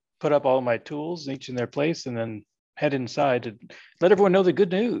 I'll put up all my tools, each in their place, and then head inside to let everyone know the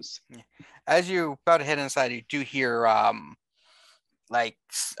good news. As you about to head inside, you do hear what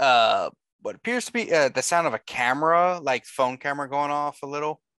appears to be the sound of a camera, like phone camera going off a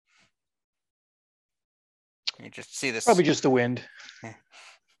little. You just see this. Probably just the wind.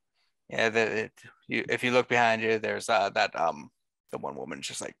 Yeah, if you look behind you, there's the one woman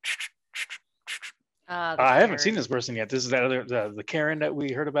just like. I haven't seen this person yet. This is that other the Karen that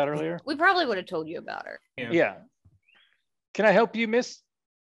we heard about earlier. We probably would have told you about her. Yeah. Can I help you, miss?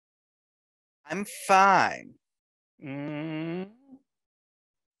 I'm fine. You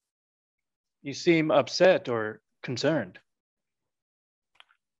seem upset or concerned.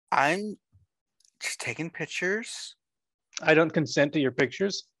 I'm just taking pictures. I don't consent to your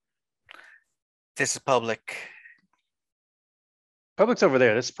pictures. This is public. Public's over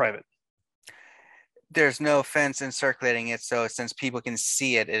there. This is private. There's no fence in circulating it, so since people can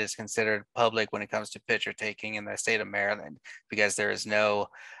see it, it is considered public when it comes to picture taking in the state of Maryland, because there's no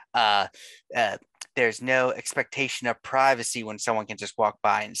expectation of privacy when someone can just walk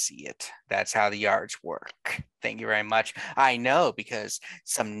by and see it. That's how the yards work. Thank you very much. I know, because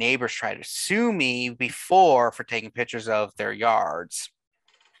some neighbors tried to sue me before for taking pictures of their yards.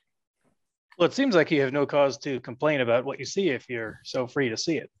 Well, it seems like you have no cause to complain about what you see if you're so free to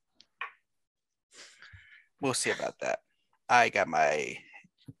see it. We'll see about that. I got my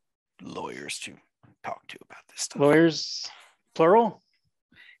lawyers to talk to about this stuff. Lawyers, plural?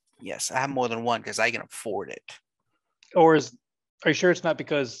 Yes, I have more than one because I can afford it. Or are you sure it's not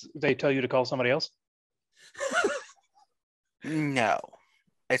because they tell you to call somebody else? No,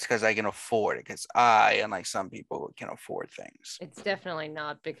 it's because I can afford it, because I, unlike some people, can afford things. It's definitely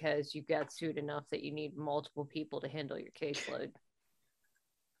not because you got sued enough that you need multiple people to handle your caseload.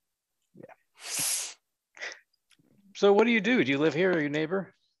 Yeah. So what do? Do you live here? Or your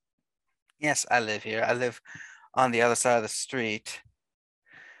neighbor? Yes, I live here. I live on the other side of the street.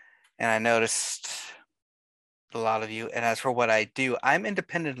 And I noticed a lot of you. And as for what I do, I'm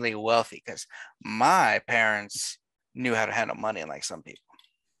independently wealthy because my parents knew how to handle money, unlike some people.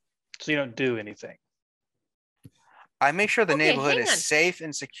 So you don't do anything? I make sure the neighborhood hang on. is safe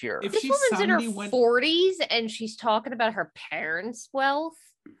and secure. If this woman's in her 40s and she's talking about her parents' wealth.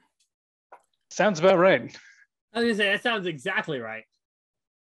 Sounds about right. I was gonna say that sounds exactly right.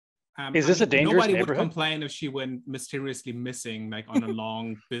 Is this a dangerous nobody neighborhood? Would complain if she went mysteriously missing, like on a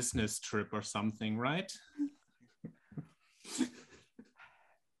long business trip or something, right?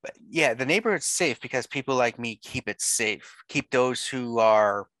 But yeah, the neighborhood's safe because people like me keep it safe. Keep those who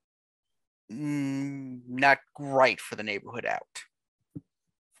are not right for the neighborhood out.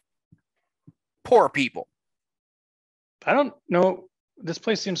 Poor people. I don't know. This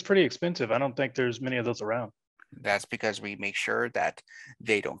place seems pretty expensive. I don't think there's many of those around. That's because we make sure that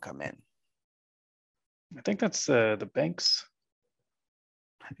they don't come in. I think that's the banks.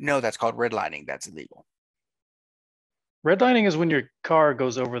 No, that's called redlining. That's illegal. Redlining is when your car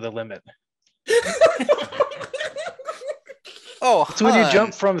goes over the limit. Oh, it's when you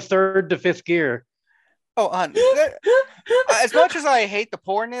jump from third to fifth gear. Oh, hon. As much as I hate the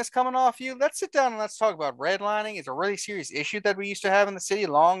poorness coming off you, let's sit down and let's talk about redlining. It's a really serious issue that we used to have in the city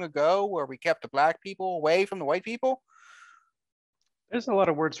long ago, where we kept the black people away from the white people. There's a lot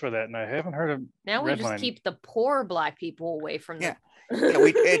of words for that, and I haven't heard of. Now we just keep the poor black people away from them.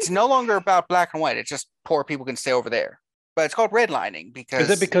 It's no longer about black and white. It's just poor people can stay over there. But it's called redlining because.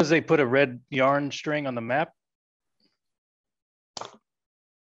 Is it because they put a red yarn string on the map?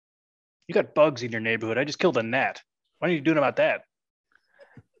 You got bugs in your neighborhood. I just killed a gnat. What are you doing about that?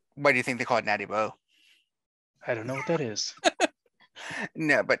 Why do you think they call it Natty Bow? I don't know what that is.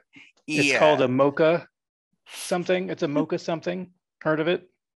 No, but yeah. It's called a mocha something. It's a mocha something. Heard of it?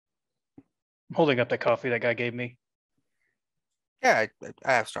 I'm holding up that coffee that guy gave me. Yeah,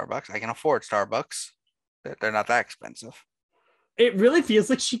 I have Starbucks. I can afford Starbucks. They're not that expensive. It really feels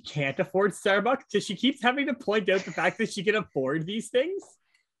like she can't afford Starbucks because she keeps having to point out the fact that she can afford these things.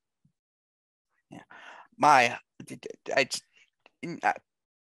 Yeah,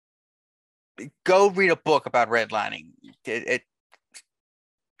 go read a book about redlining. It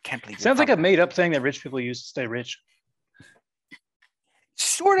can't believe. Sounds like a made-up thing that rich people use to stay rich.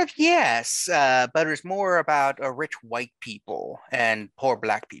 Sort of, yes, but it's more about rich white people and poor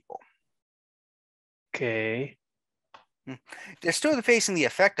black people. Okay. They're still facing the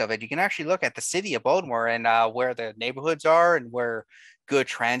effect of it. You can actually look at the city of Baltimore and where the neighborhoods are and where good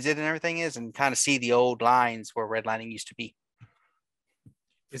transit and everything is, and kind of see the old lines where redlining used to be.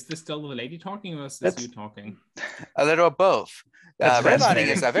 Is this still the lady talking, or is this you talking? A little of both. Redlining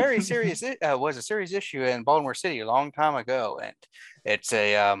is fascinating. a very serious was a serious issue in Baltimore City a long time ago, and it's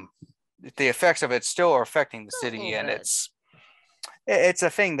a the effects of it still are affecting the city, and it's a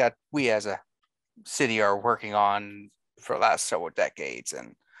thing that we as a city are working on for the last several decades,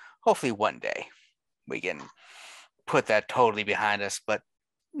 and hopefully one day we can put that totally behind us, but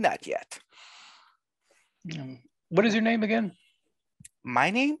not yet. What is your name again? My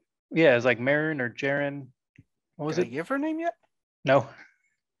name? Yeah, it's like Marin or Jaren. What was Did I it? give her name yet? No.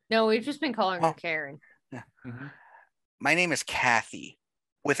 No, we've just been calling her Oh. Karen. Mm-hmm. My name is Kathy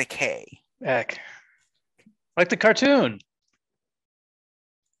with a K. Heck. Like the cartoon.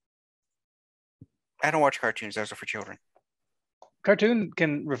 I don't watch cartoons. Those are for children. Cartoon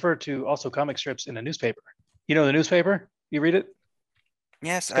can refer to also comic strips in a newspaper. You know the newspaper? You read it?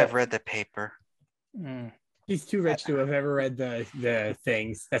 Yes, It's got- I've read the paper. Mm. He's too rich to have ever read the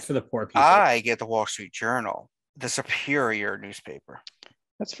things. That's for the poor people. I get the Wall Street Journal, the superior newspaper.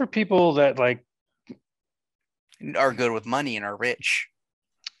 That's for people that like. Are good with money and are rich.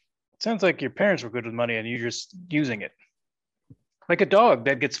 Sounds like your parents were good with money and you're just using it. Like a dog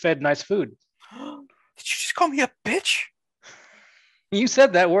that gets fed nice food. Did you just call me a bitch? You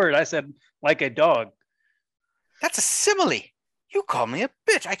said that word. I said like a dog. That's a simile. You call me a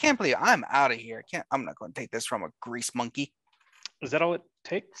bitch. I can't believe I'm out of here. I'm not going to take this from a grease monkey. Is that all it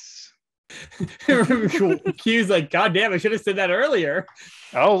takes? Q's like, God damn, I should have said that earlier.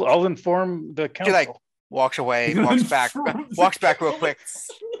 I'll inform the council. She like walks away, walks back real quick,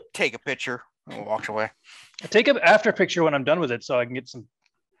 take a picture, and walks away. I take an after picture when I'm done with it so I can get some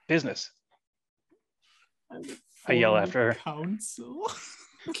business. I yell after her. Council.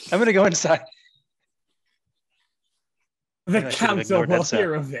 I'm gonna go inside. The I should have council ignored that will sound.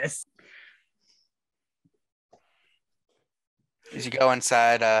 hear of this. As you go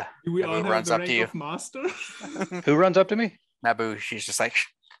inside, Do we Naboo all have runs the up rank to you. of master? Who runs up to me? Naboo, she's just like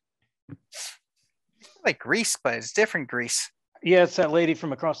grease, but it's different grease. Yeah, it's that lady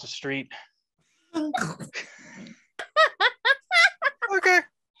from across the street. Okay.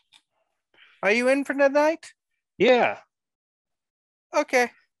 Are you in for the night? Yeah. Okay.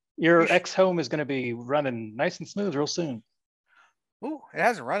 Your You sh- ex-home is gonna be running nice and smooth real soon. Ooh, it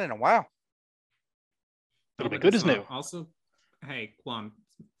hasn't run in a while. It'll be But good it's as new. Also, hey, Quant,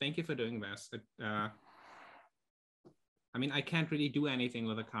 thank you for doing this. I mean, I can't really do anything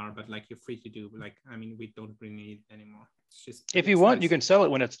with a car, but like you're free to do. Like, I mean, we don't really need it anymore. It's just If you it's want, nice. you can sell it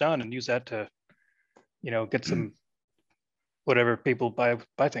when it's done and use that to, get some whatever people buy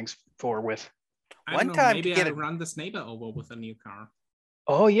things for with. I One don't know, time to maybe get I it- run this neighbor over with a new car.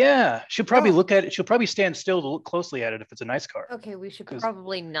 Oh yeah, she'll probably Oh. look at it. She'll probably stand still to look closely at it if it's a nice car. Okay, we should 'Cause-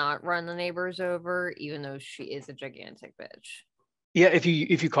 probably not run the neighbors over, even though she is a gigantic bitch. Yeah, if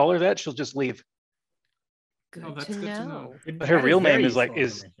you call her that, she'll just leave. Good, Oh, that's to, good to know. know. But her That real very name is like- useful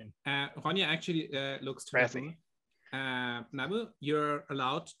is- information. Ronja actually looks to Wrathy. Naboo. Naboo, you're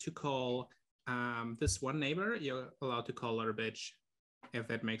allowed to call this one neighbor. You're allowed to call her a bitch if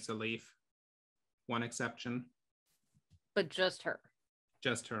that makes her leave. One exception, But just her.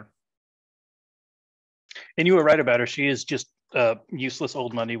 just her. And you were right about her. She is just useless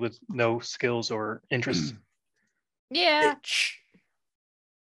old money with no skills or interests. Yeah. Bitch.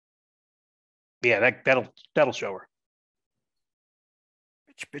 Yeah, that'll show her.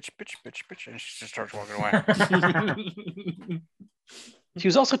 Bitch. And she just starts walking away. She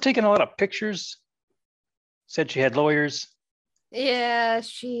was also taking a lot of pictures. Said she had lawyers. Yeah,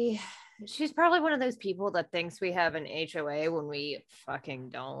 she's probably one of those people that thinks we have an HOA when we fucking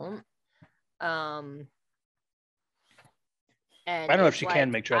don't. And I don't know if it's she like,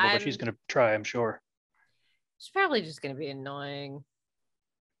 can make trouble, but she's I'm- gonna try, I'm sure. She's probably just gonna be annoying.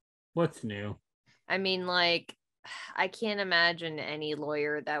 What's new? I mean, like, I can't imagine any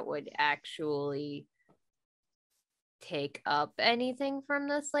lawyer that would actually take up anything from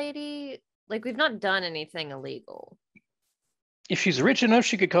this lady. Like, we've not done anything illegal. If she's rich enough,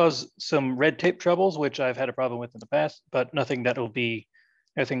 she could cause some red tape troubles, which I've had a problem with in the past, but probably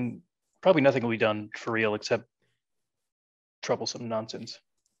nothing will be done for real except troublesome nonsense.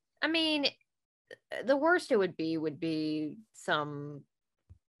 I mean, the worst it would be some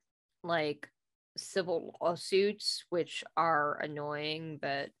like civil lawsuits, which are annoying,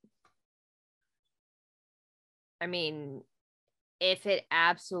 but I mean, if it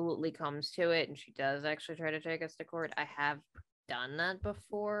absolutely comes to it and she does actually try to take us to court, I have done that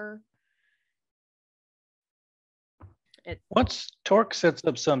before. Once Torque sets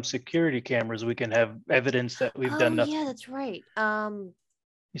up some security cameras, we can have evidence that we've done nothing. Yeah, that's right.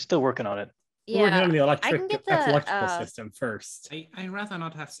 He's still working on it. We're working Yeah, on the can get the, electrical system first. I'd rather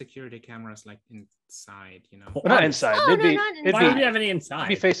not have security cameras like inside, you know. Well, Well, not inside. Oh, no, not it'd Why be, would you have any it'd inside?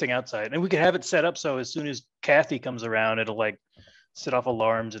 be facing outside, and we could have it set up so as soon as Kathy comes around, it'll like set off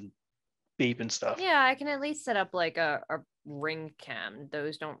alarms and beep and stuff. yeah, I can at least set up like a ring cam.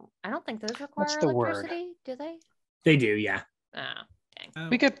 I don't think those require What's the word? electricity, do they? They do, yeah. Ah, dang.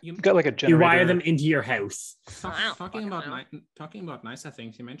 We could You- got like a You generator. wire them into your house. I don't Talking fucking about know. talking about nicer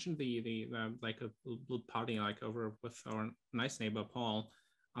things, you mentioned the like a little party like over with our nice neighbor Paul.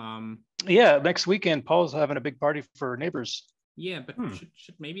 Yeah, next weekend, Paul's having a big party for neighbors. Yeah, but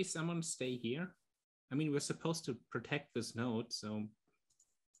should maybe someone stay here? I mean, we're supposed to protect this node, so.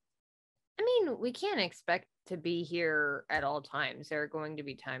 I mean, we can't expect to be here at all times. There are going to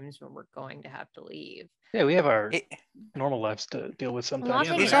be times when we're going to have to leave. Yeah, we have our normal lives to deal with sometimes.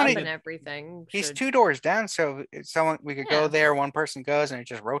 Locking He's up only- and everything. He's should- 2 doors down, so we could go Yeah. there, one person goes, and it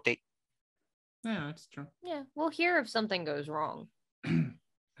just rotate. Yeah, that's true. Yeah, we'll hear if something goes wrong.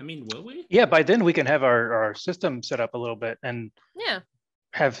 I mean, will we? Yeah, by then we can have our system set up a little bit and Yeah.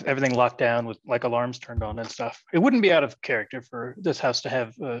 have everything locked down with like alarms turned on and stuff. It wouldn't be out of character for this house to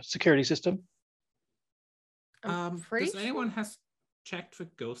have a security system. Pretty Does sure- anyone has checked for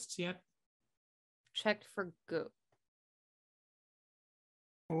ghosts yet? checked for go.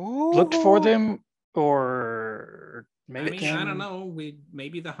 Looked for them or I make mean, I them- don't know.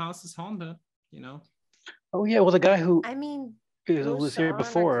 Maybe the house is haunted. You know. Oh yeah, well the guy who I mean, was ghosts here aren't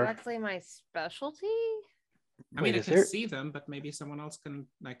before. exactly my specialty. I Wait, mean, I is can there- see them, but maybe someone else can.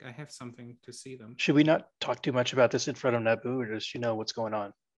 Like, I have something to see them. Should we not talk too much about this in front of Naboo, or does she know what's going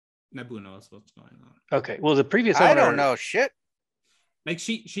on? Nabu knows what's going on. Okay, well the previous I owner, don't know shit. Like,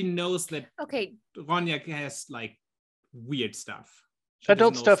 she knows that Okay, Ronja has like weird stuff. She doesn't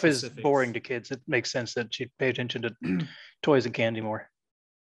adult know stuff is specifics. boring to kids. It makes sense that she'd pay attention to toys and candy more.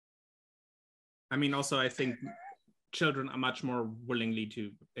 I mean, also, I think children are much more willingly to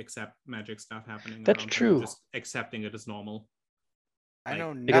accept magic stuff happening. That's around them, true. Just accepting it as normal. I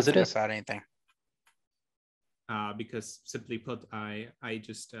know Because it nothing is. about anything. Because simply put, I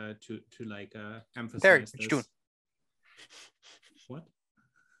just to like emphasize There, this. what you doing? What?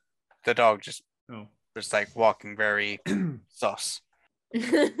 The dog just Oh. like walking very sus.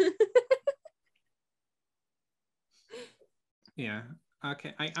 Yeah.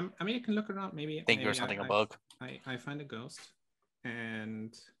 Okay. I mean, I can look around. Maybe. Think you're maybe something I, a bug. I find a ghost,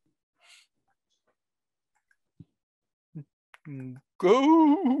 and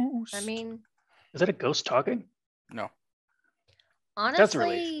Ghost. I mean, Is that a ghost talking? no. That's a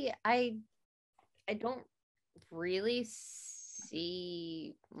honestly, I don't really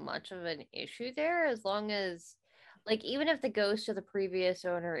see much of an issue there as long as, like, even if the ghost of the previous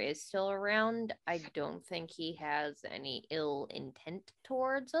owner is still around, I don't think he has any ill intent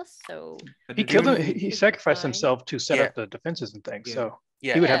towards us. So but He the killed him. dude- He Should sacrificed fine. himself to set Yeah. up the defenses and things. Yeah. So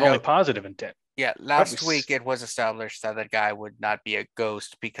Yeah, he would have Yeah. only positive intent. Yeah, last Probably week it was established that the guy would not be a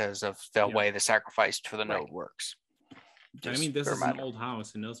ghost because of the Yeah. way the sacrifice for the node Right. works. I mean, this a is an reminder. old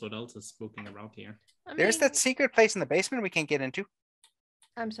house. Who knows what else is spooking around here? I There's mean, that secret place in the basement we can't get into.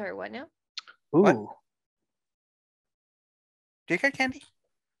 I'm sorry, what now? Ooh, What? Do you got candy?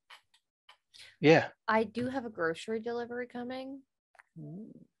 yeah. I do have a grocery delivery coming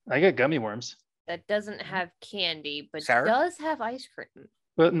I got gummy worms, that doesn't have candy, but Sour? does have ice cream.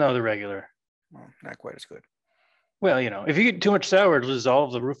 but no, the regular. Well, not quite as good. Well, if you eat too much sour, it'll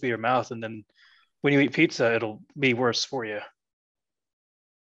dissolve the roof of your mouth, and then when you eat pizza, it'll be worse for you.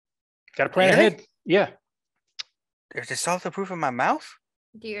 Got to plan Really? ahead. Yeah, There's dissolved the roof of my mouth?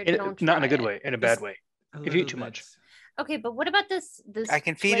 Dear, It- don't not in try a good it. way, in a bad Just- way. A If you eat little too bit. much. Okay, but what about this I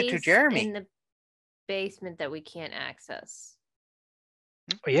can feed it to place Jeremy. in the basement that we can't access?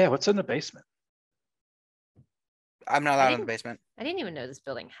 Oh, yeah, what's in the basement? I'm not allowed in the didn't- basement. I didn't even know this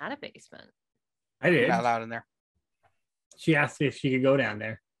building had a basement. I I'm did. not allowed in there. She asked if she could go down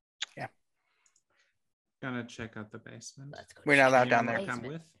there. Gonna check out the basement. Let's go. We're not check allowed out down the there. Anyone come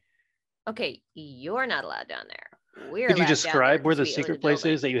basement. with? Okay, you're not allowed down there. We're Could you allowed down there describe where the 'cause we own secret place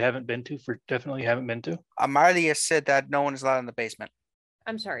building. is that you haven't been to for definitely haven't been to? Amalia said that no one is allowed in the basement.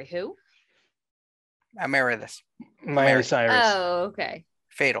 I'm sorry, who? Amaryllis. Miley Mary. Cyrus. Oh, okay.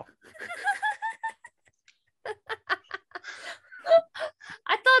 Fatal.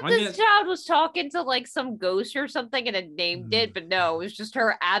 I thought Ronja- this child was talking to like some ghost or something and it named it, but no, it was just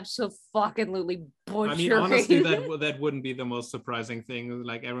her absolutely butchering. I mean, honestly, that wouldn't be the most surprising thing.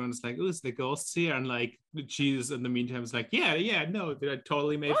 Like, everyone's like, "Oh, is the ghosts here?" And like, she's in the meantime is like, "Yeah, no, I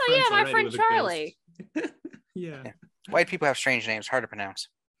totally made Oh, friends yeah, my already friend with a Charlie." ghost." Yeah. Yeah. White people have strange names, hard to pronounce.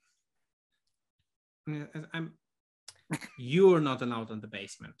 Yeah, You're not allowed in the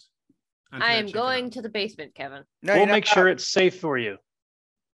basement. until I am check it going out. to the basement, Kevin. No, We'll you're not make sure allowed. it's safe for you.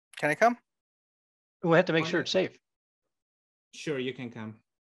 Can I come? We'll have to make Oh, sure yeah. it's safe. Sure, you can come.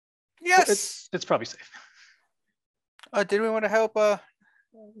 Yes. It's probably safe. Did we want to help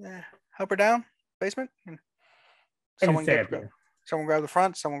help her down basement? I didn't Someone say get, it there. someone grab the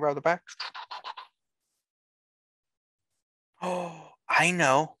front, someone grab the back. Oh, I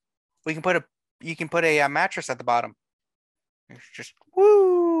know. You can put a mattress at the bottom. It's just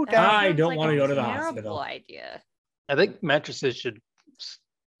woo That down. I sounds don't like wanna a go to the terrible hospital. idea. I think mattresses should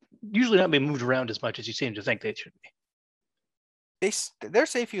usually not be moved around as much as you seem to think they should be. They're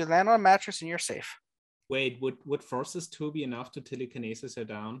safe. You land on a mattress and you're safe. Wait, would forces 2 be enough to telekinesis her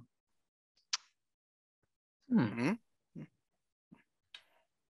down? Mm-hmm.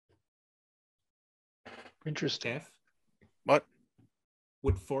 Interesting. Jeff? What?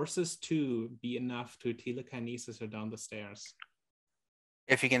 Would forces 2 be enough to telekinesis her down the stairs?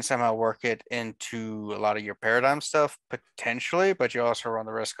 If you can somehow work it into a lot of your paradigm stuff, potentially, but you also run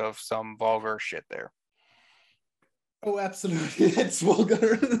the risk of some vulgar shit there. Oh, absolutely. That's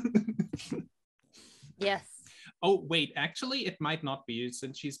vulgar. Yes. Oh, wait, actually, it might not be,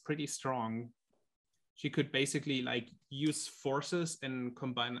 since she's pretty strong. She could basically like use forces in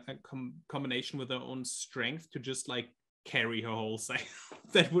combination with her own strength to just like carry her whole self.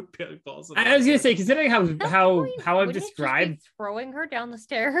 That would be possible. I was gonna say, considering how I've Wouldn't described, it just be throwing her down the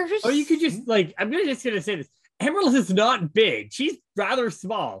stairs. or you could just like, I'm just gonna say this. Emerald is not big. She's rather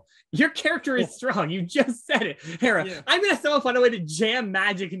small. Your character is strong. You just said it, Hera. Yeah. I'm gonna somehow find a way to jam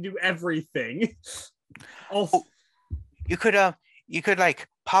magic and do everything. Also, You could like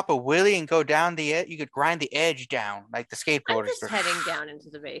pop a willy and go down the edge. You could grind the edge down like the I'm skateboarders. just heading down into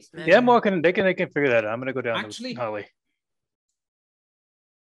the basement. Yeah, I'm walking. They can figure that out. I'm gonna go down Actually- the hallway.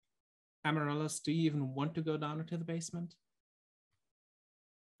 Amaryllis, do you even want to go down into the basement?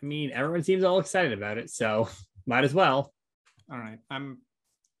 I mean, everyone seems all excited about it, so might as well. All right.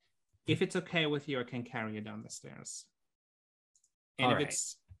 If it's okay with you, I can carry you down the stairs. And All if right.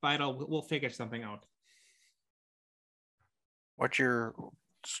 it's vital, we'll figure something out. What's your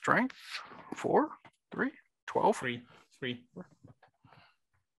strength? 4, 3, 12? 3.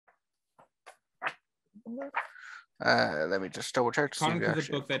 Let me just double check. To see if According you to the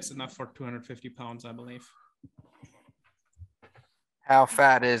actually- book, that's enough for 250 pounds, I believe. How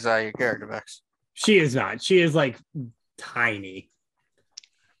fat is your character, Vex? She is not. She is like tiny.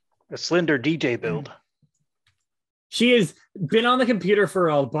 A slender DJ build. She has been on the computer for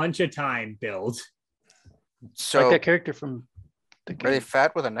a bunch of time. Build. So Like that character from the are they game.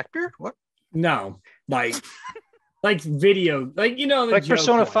 fat with a neck beard? What? No, like video, like the Like joke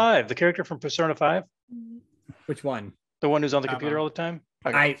Persona one. 5, the character from Persona 5, Which one? the one who's on the Futaba. computer all the time.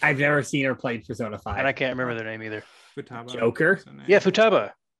 I've never seen her played Persona 5. And I can't remember their name either. Futaba. Joker? is her name. Yeah,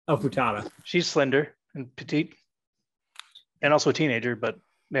 Futaba. Oh, Futaba. She's slender and petite, and also a teenager, but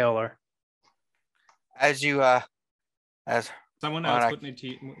they all are. As you as Someone Alright. else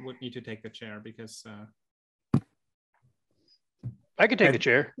would need to take the chair because I could take the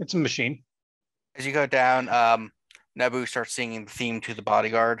chair. It's a machine. as you go down, Nebu starts singing the theme to the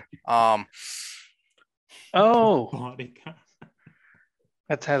bodyguard. Oh, bodyguard.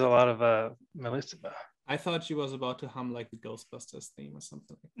 that has a lot of Melissa. I thought she was about to hum like the Ghostbusters theme or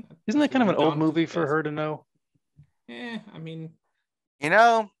something like that. Isn't that kind of an Down old to movie the for her to know? I mean, You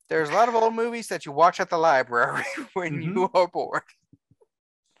know, there's a lot of old movies that you watch at the library when you are bored.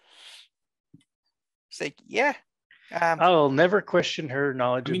 It's like, yeah. I'll never question her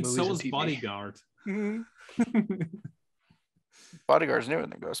knowledge I mean, of movies so and is TV. Bodyguard. Bodyguard's newer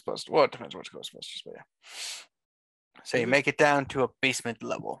than Ghostbusters. Well, it depends which Ghostbusters, but yeah. So you make it down to a basement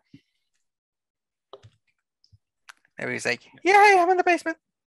level. Everybody's like, yay, I'm in the basement.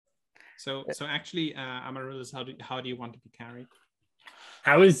 So actually, Amaryllis, how do you want to be carried?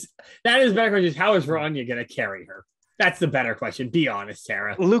 That is a better question. How is Ronja gonna carry her? That's the better question. Be honest,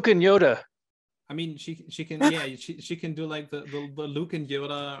 Sarah. Luke and Yoda. I mean, she can she can do like the Luke and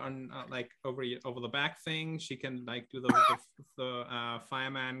Yoda on like over the back thing. She can like do the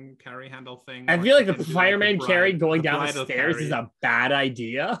fireman carry handle thing. I or feel she like the can do, fireman the carry going the down the bridal stairs carry. is a bad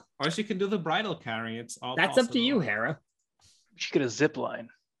idea. Or she can do the bridal carry. It's all That's up to you, possible. Hera. She could have zip line.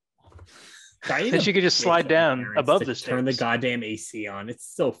 Trying Then to she could just bitch slide at down parents above to the Turn the stairs. goddamn AC on. It's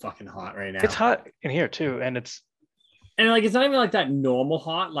so fucking hot right now. It's hot in here too, and it's And like it's not even like that normal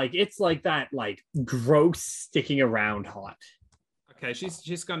hot. Like it's like that like gross sticking around hot. Okay,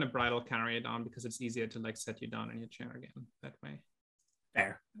 she's gonna bridal carry it on because it's easier to like set you down in your chair again that way.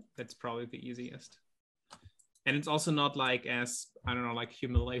 There. That's probably the easiest. And it's also not like as I don't know, like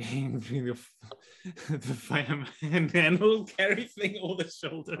humiliating the fireman handle carry thing over the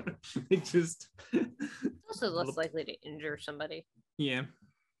shoulder. It just Also less likely to injure somebody. yeah.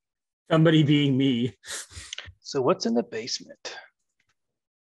 Somebody being me. so. What's in the basement?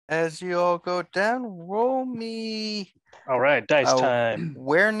 As you all go down, roll me All right, dice Oh. time.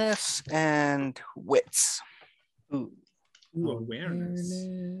 awareness and wits. Ooh, Awareness.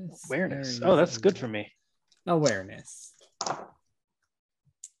 awareness. Oh, that's good for me. Awareness.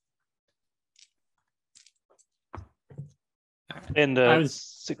 And I was-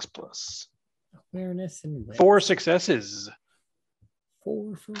 6+. Awareness and wits. 4 successes.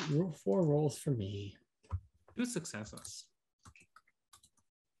 Four rolls for me. 2 successes.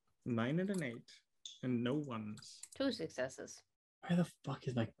 9 and an 8. And no ones. 2 successes. Where the fuck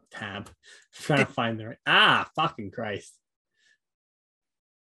is my tab? I'm trying to find the right. Fucking Christ.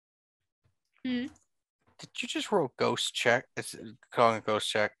 Did you just roll ghost check? It's calling a ghost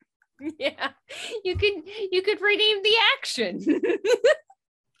check. Yeah. You could rename the action.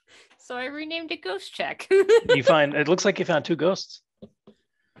 So I renamed it ghost check. It looks like you found 2 ghosts.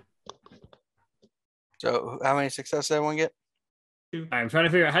 So how many successes did everyone get? 2. I'm trying to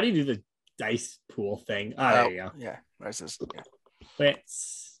figure out how do you do the dice pool thing. There you go. Yeah. Where's this? Yeah.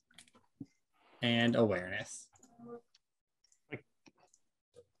 Wits and awareness.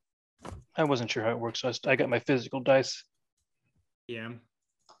 I wasn't sure how it works, so I got my physical dice. Yeah.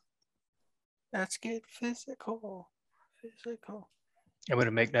 Let's get physical. Physical. I'm going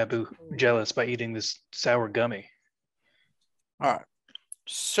to make Naboo jealous by eating this sour gummy. All right.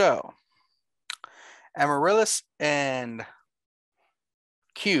 So, Amaryllis and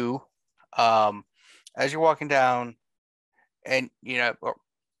Q, as you're walking down, and or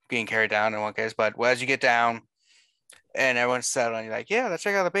being carried down in one case, but as you get down, and everyone's settling, you're like, yeah, let's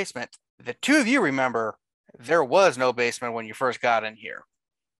check out the basement. The 2 of you remember there was no basement when you first got in here.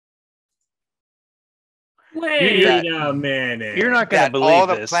 Wait a minute. You're not going to believe all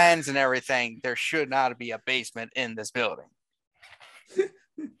the this. plans and everything, there should not be a basement in this building.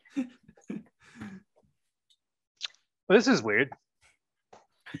 Well, this is weird.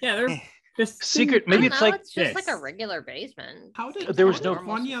 Yeah, they're just Secret. Maybe it's like it's just this. like a regular basement. How did There was no-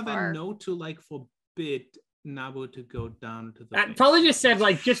 Ronja then know to forbid Nabu to go down to the That basement? probably just said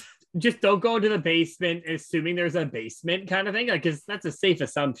just don't go into the basement, assuming there's a basement kind of thing. Because that's a safe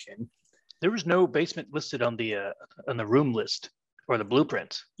assumption. there was no basement listed on the room list or the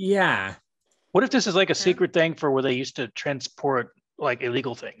blueprints. Yeah. What if this is like a secret thing for where they used to transport like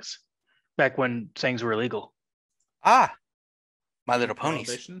illegal things back when things were illegal? My Little Ponies.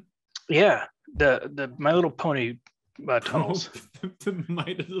 Prohibition? Yeah, the My Little Pony tunnels. The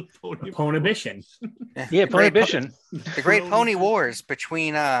My Little Pony. Prohibition. Yeah, Great prohibition. The Great Pony Wars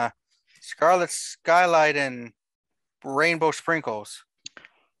between Scarlet Skylight and Rainbow Sprinkles.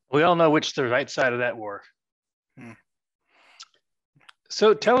 We all know which the right side of that war. Hmm.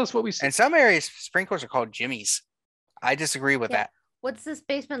 So tell us what we see. In some areas, sprinkles are called jimmies. I disagree with Yeah. that. What's this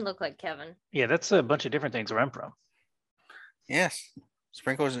basement look like, Kevin? Yeah, that's a bunch of different things where I'm from. Yes,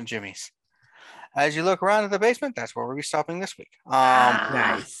 sprinkles and jimmies. As you look around at the basement, that's where we'll be stopping this week.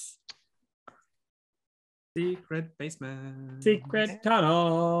 Nice. Secret basement. Secret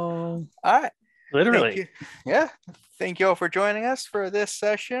tunnel. All right. Literally. Thank you. Yeah. Thank you all for joining us for this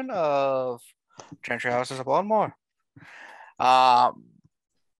session of Chantry House Baltimore. Yeah,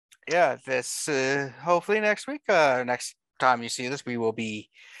 this hopefully next week, next time you see this, we will be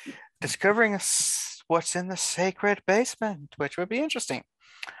discovering what's in the sacred basement, which would be interesting.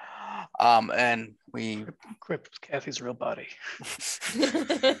 And we Crypt with Kathy's real body.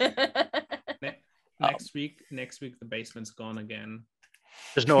 Next week, the basement's gone again.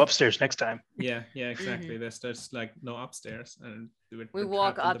 There's no upstairs next time. Yeah, exactly. There's just like no upstairs, and We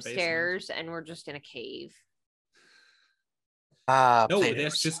walk upstairs and we're just in a cave. No, players.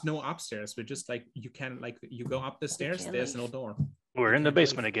 there's just no upstairs. We're just like you go up the stairs. can't There's leave. no door. We're in the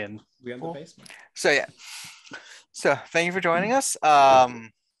basement again. We're in the basement. So yeah. So thank you for joining us.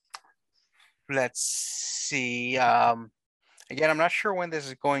 Let's see. Again, I'm not sure when this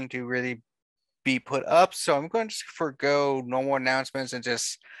is going to really be put up, so I'm going to just forgo no more announcements and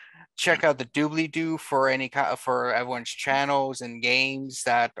just check out the doobly-doo for for everyone's channels and games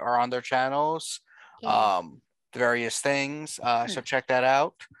that are on their channels. Yeah. The various things. So check that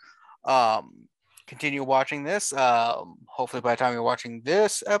out. Continue watching this. Hopefully by the time you're watching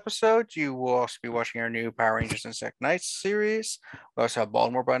this episode, you will also be watching our new Power Rangers and Sect Knights series. We also have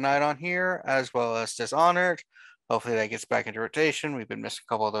Baltimore by Night on here, as well as Dishonored. Hopefully that gets back into rotation. We've been missing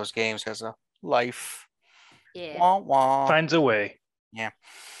a couple of those games because of life. Yeah. Wah, wah. Finds a way. Yeah.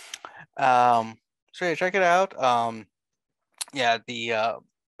 So yeah, check it out. Yeah, the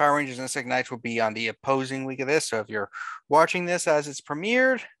Power Rangers and Sect Knights will be on the opposing week of this. So if you're watching this as it's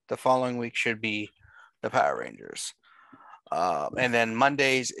premiered, the following week should be the Power Rangers. And then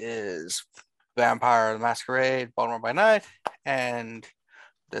Mondays is Vampire the Masquerade, Baltimore by Night, and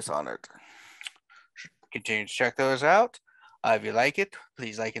Dishonored. Continue to check those out. If you like it,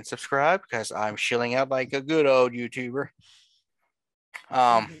 please like and subscribe because I'm shilling out like a good old YouTuber.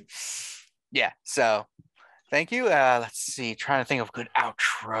 Yeah, so thank you. Let's see, trying to think of a good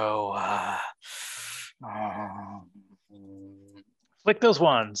outro. Flick those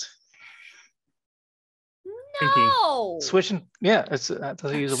wands. No. Swish and yeah, that's how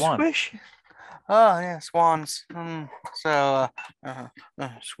you use a wand. Swish. Oh yeah, swans.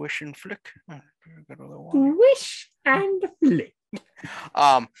 Swish and flick. Wish and flick.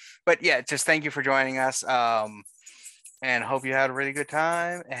 But yeah, just thank you for joining us. And hope you had a really good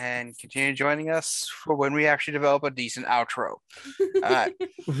time and continue joining us for when we actually develop a decent outro.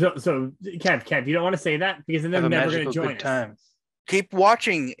 So Kev, you don't want to say that because then they're Have a never going to magical join good us. time. Keep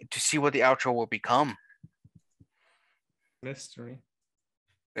watching to see what the outro will become. Mystery.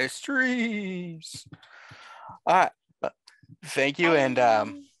 Mysteries. All right. Thank you and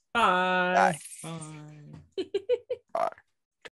Bye. bye. Bye.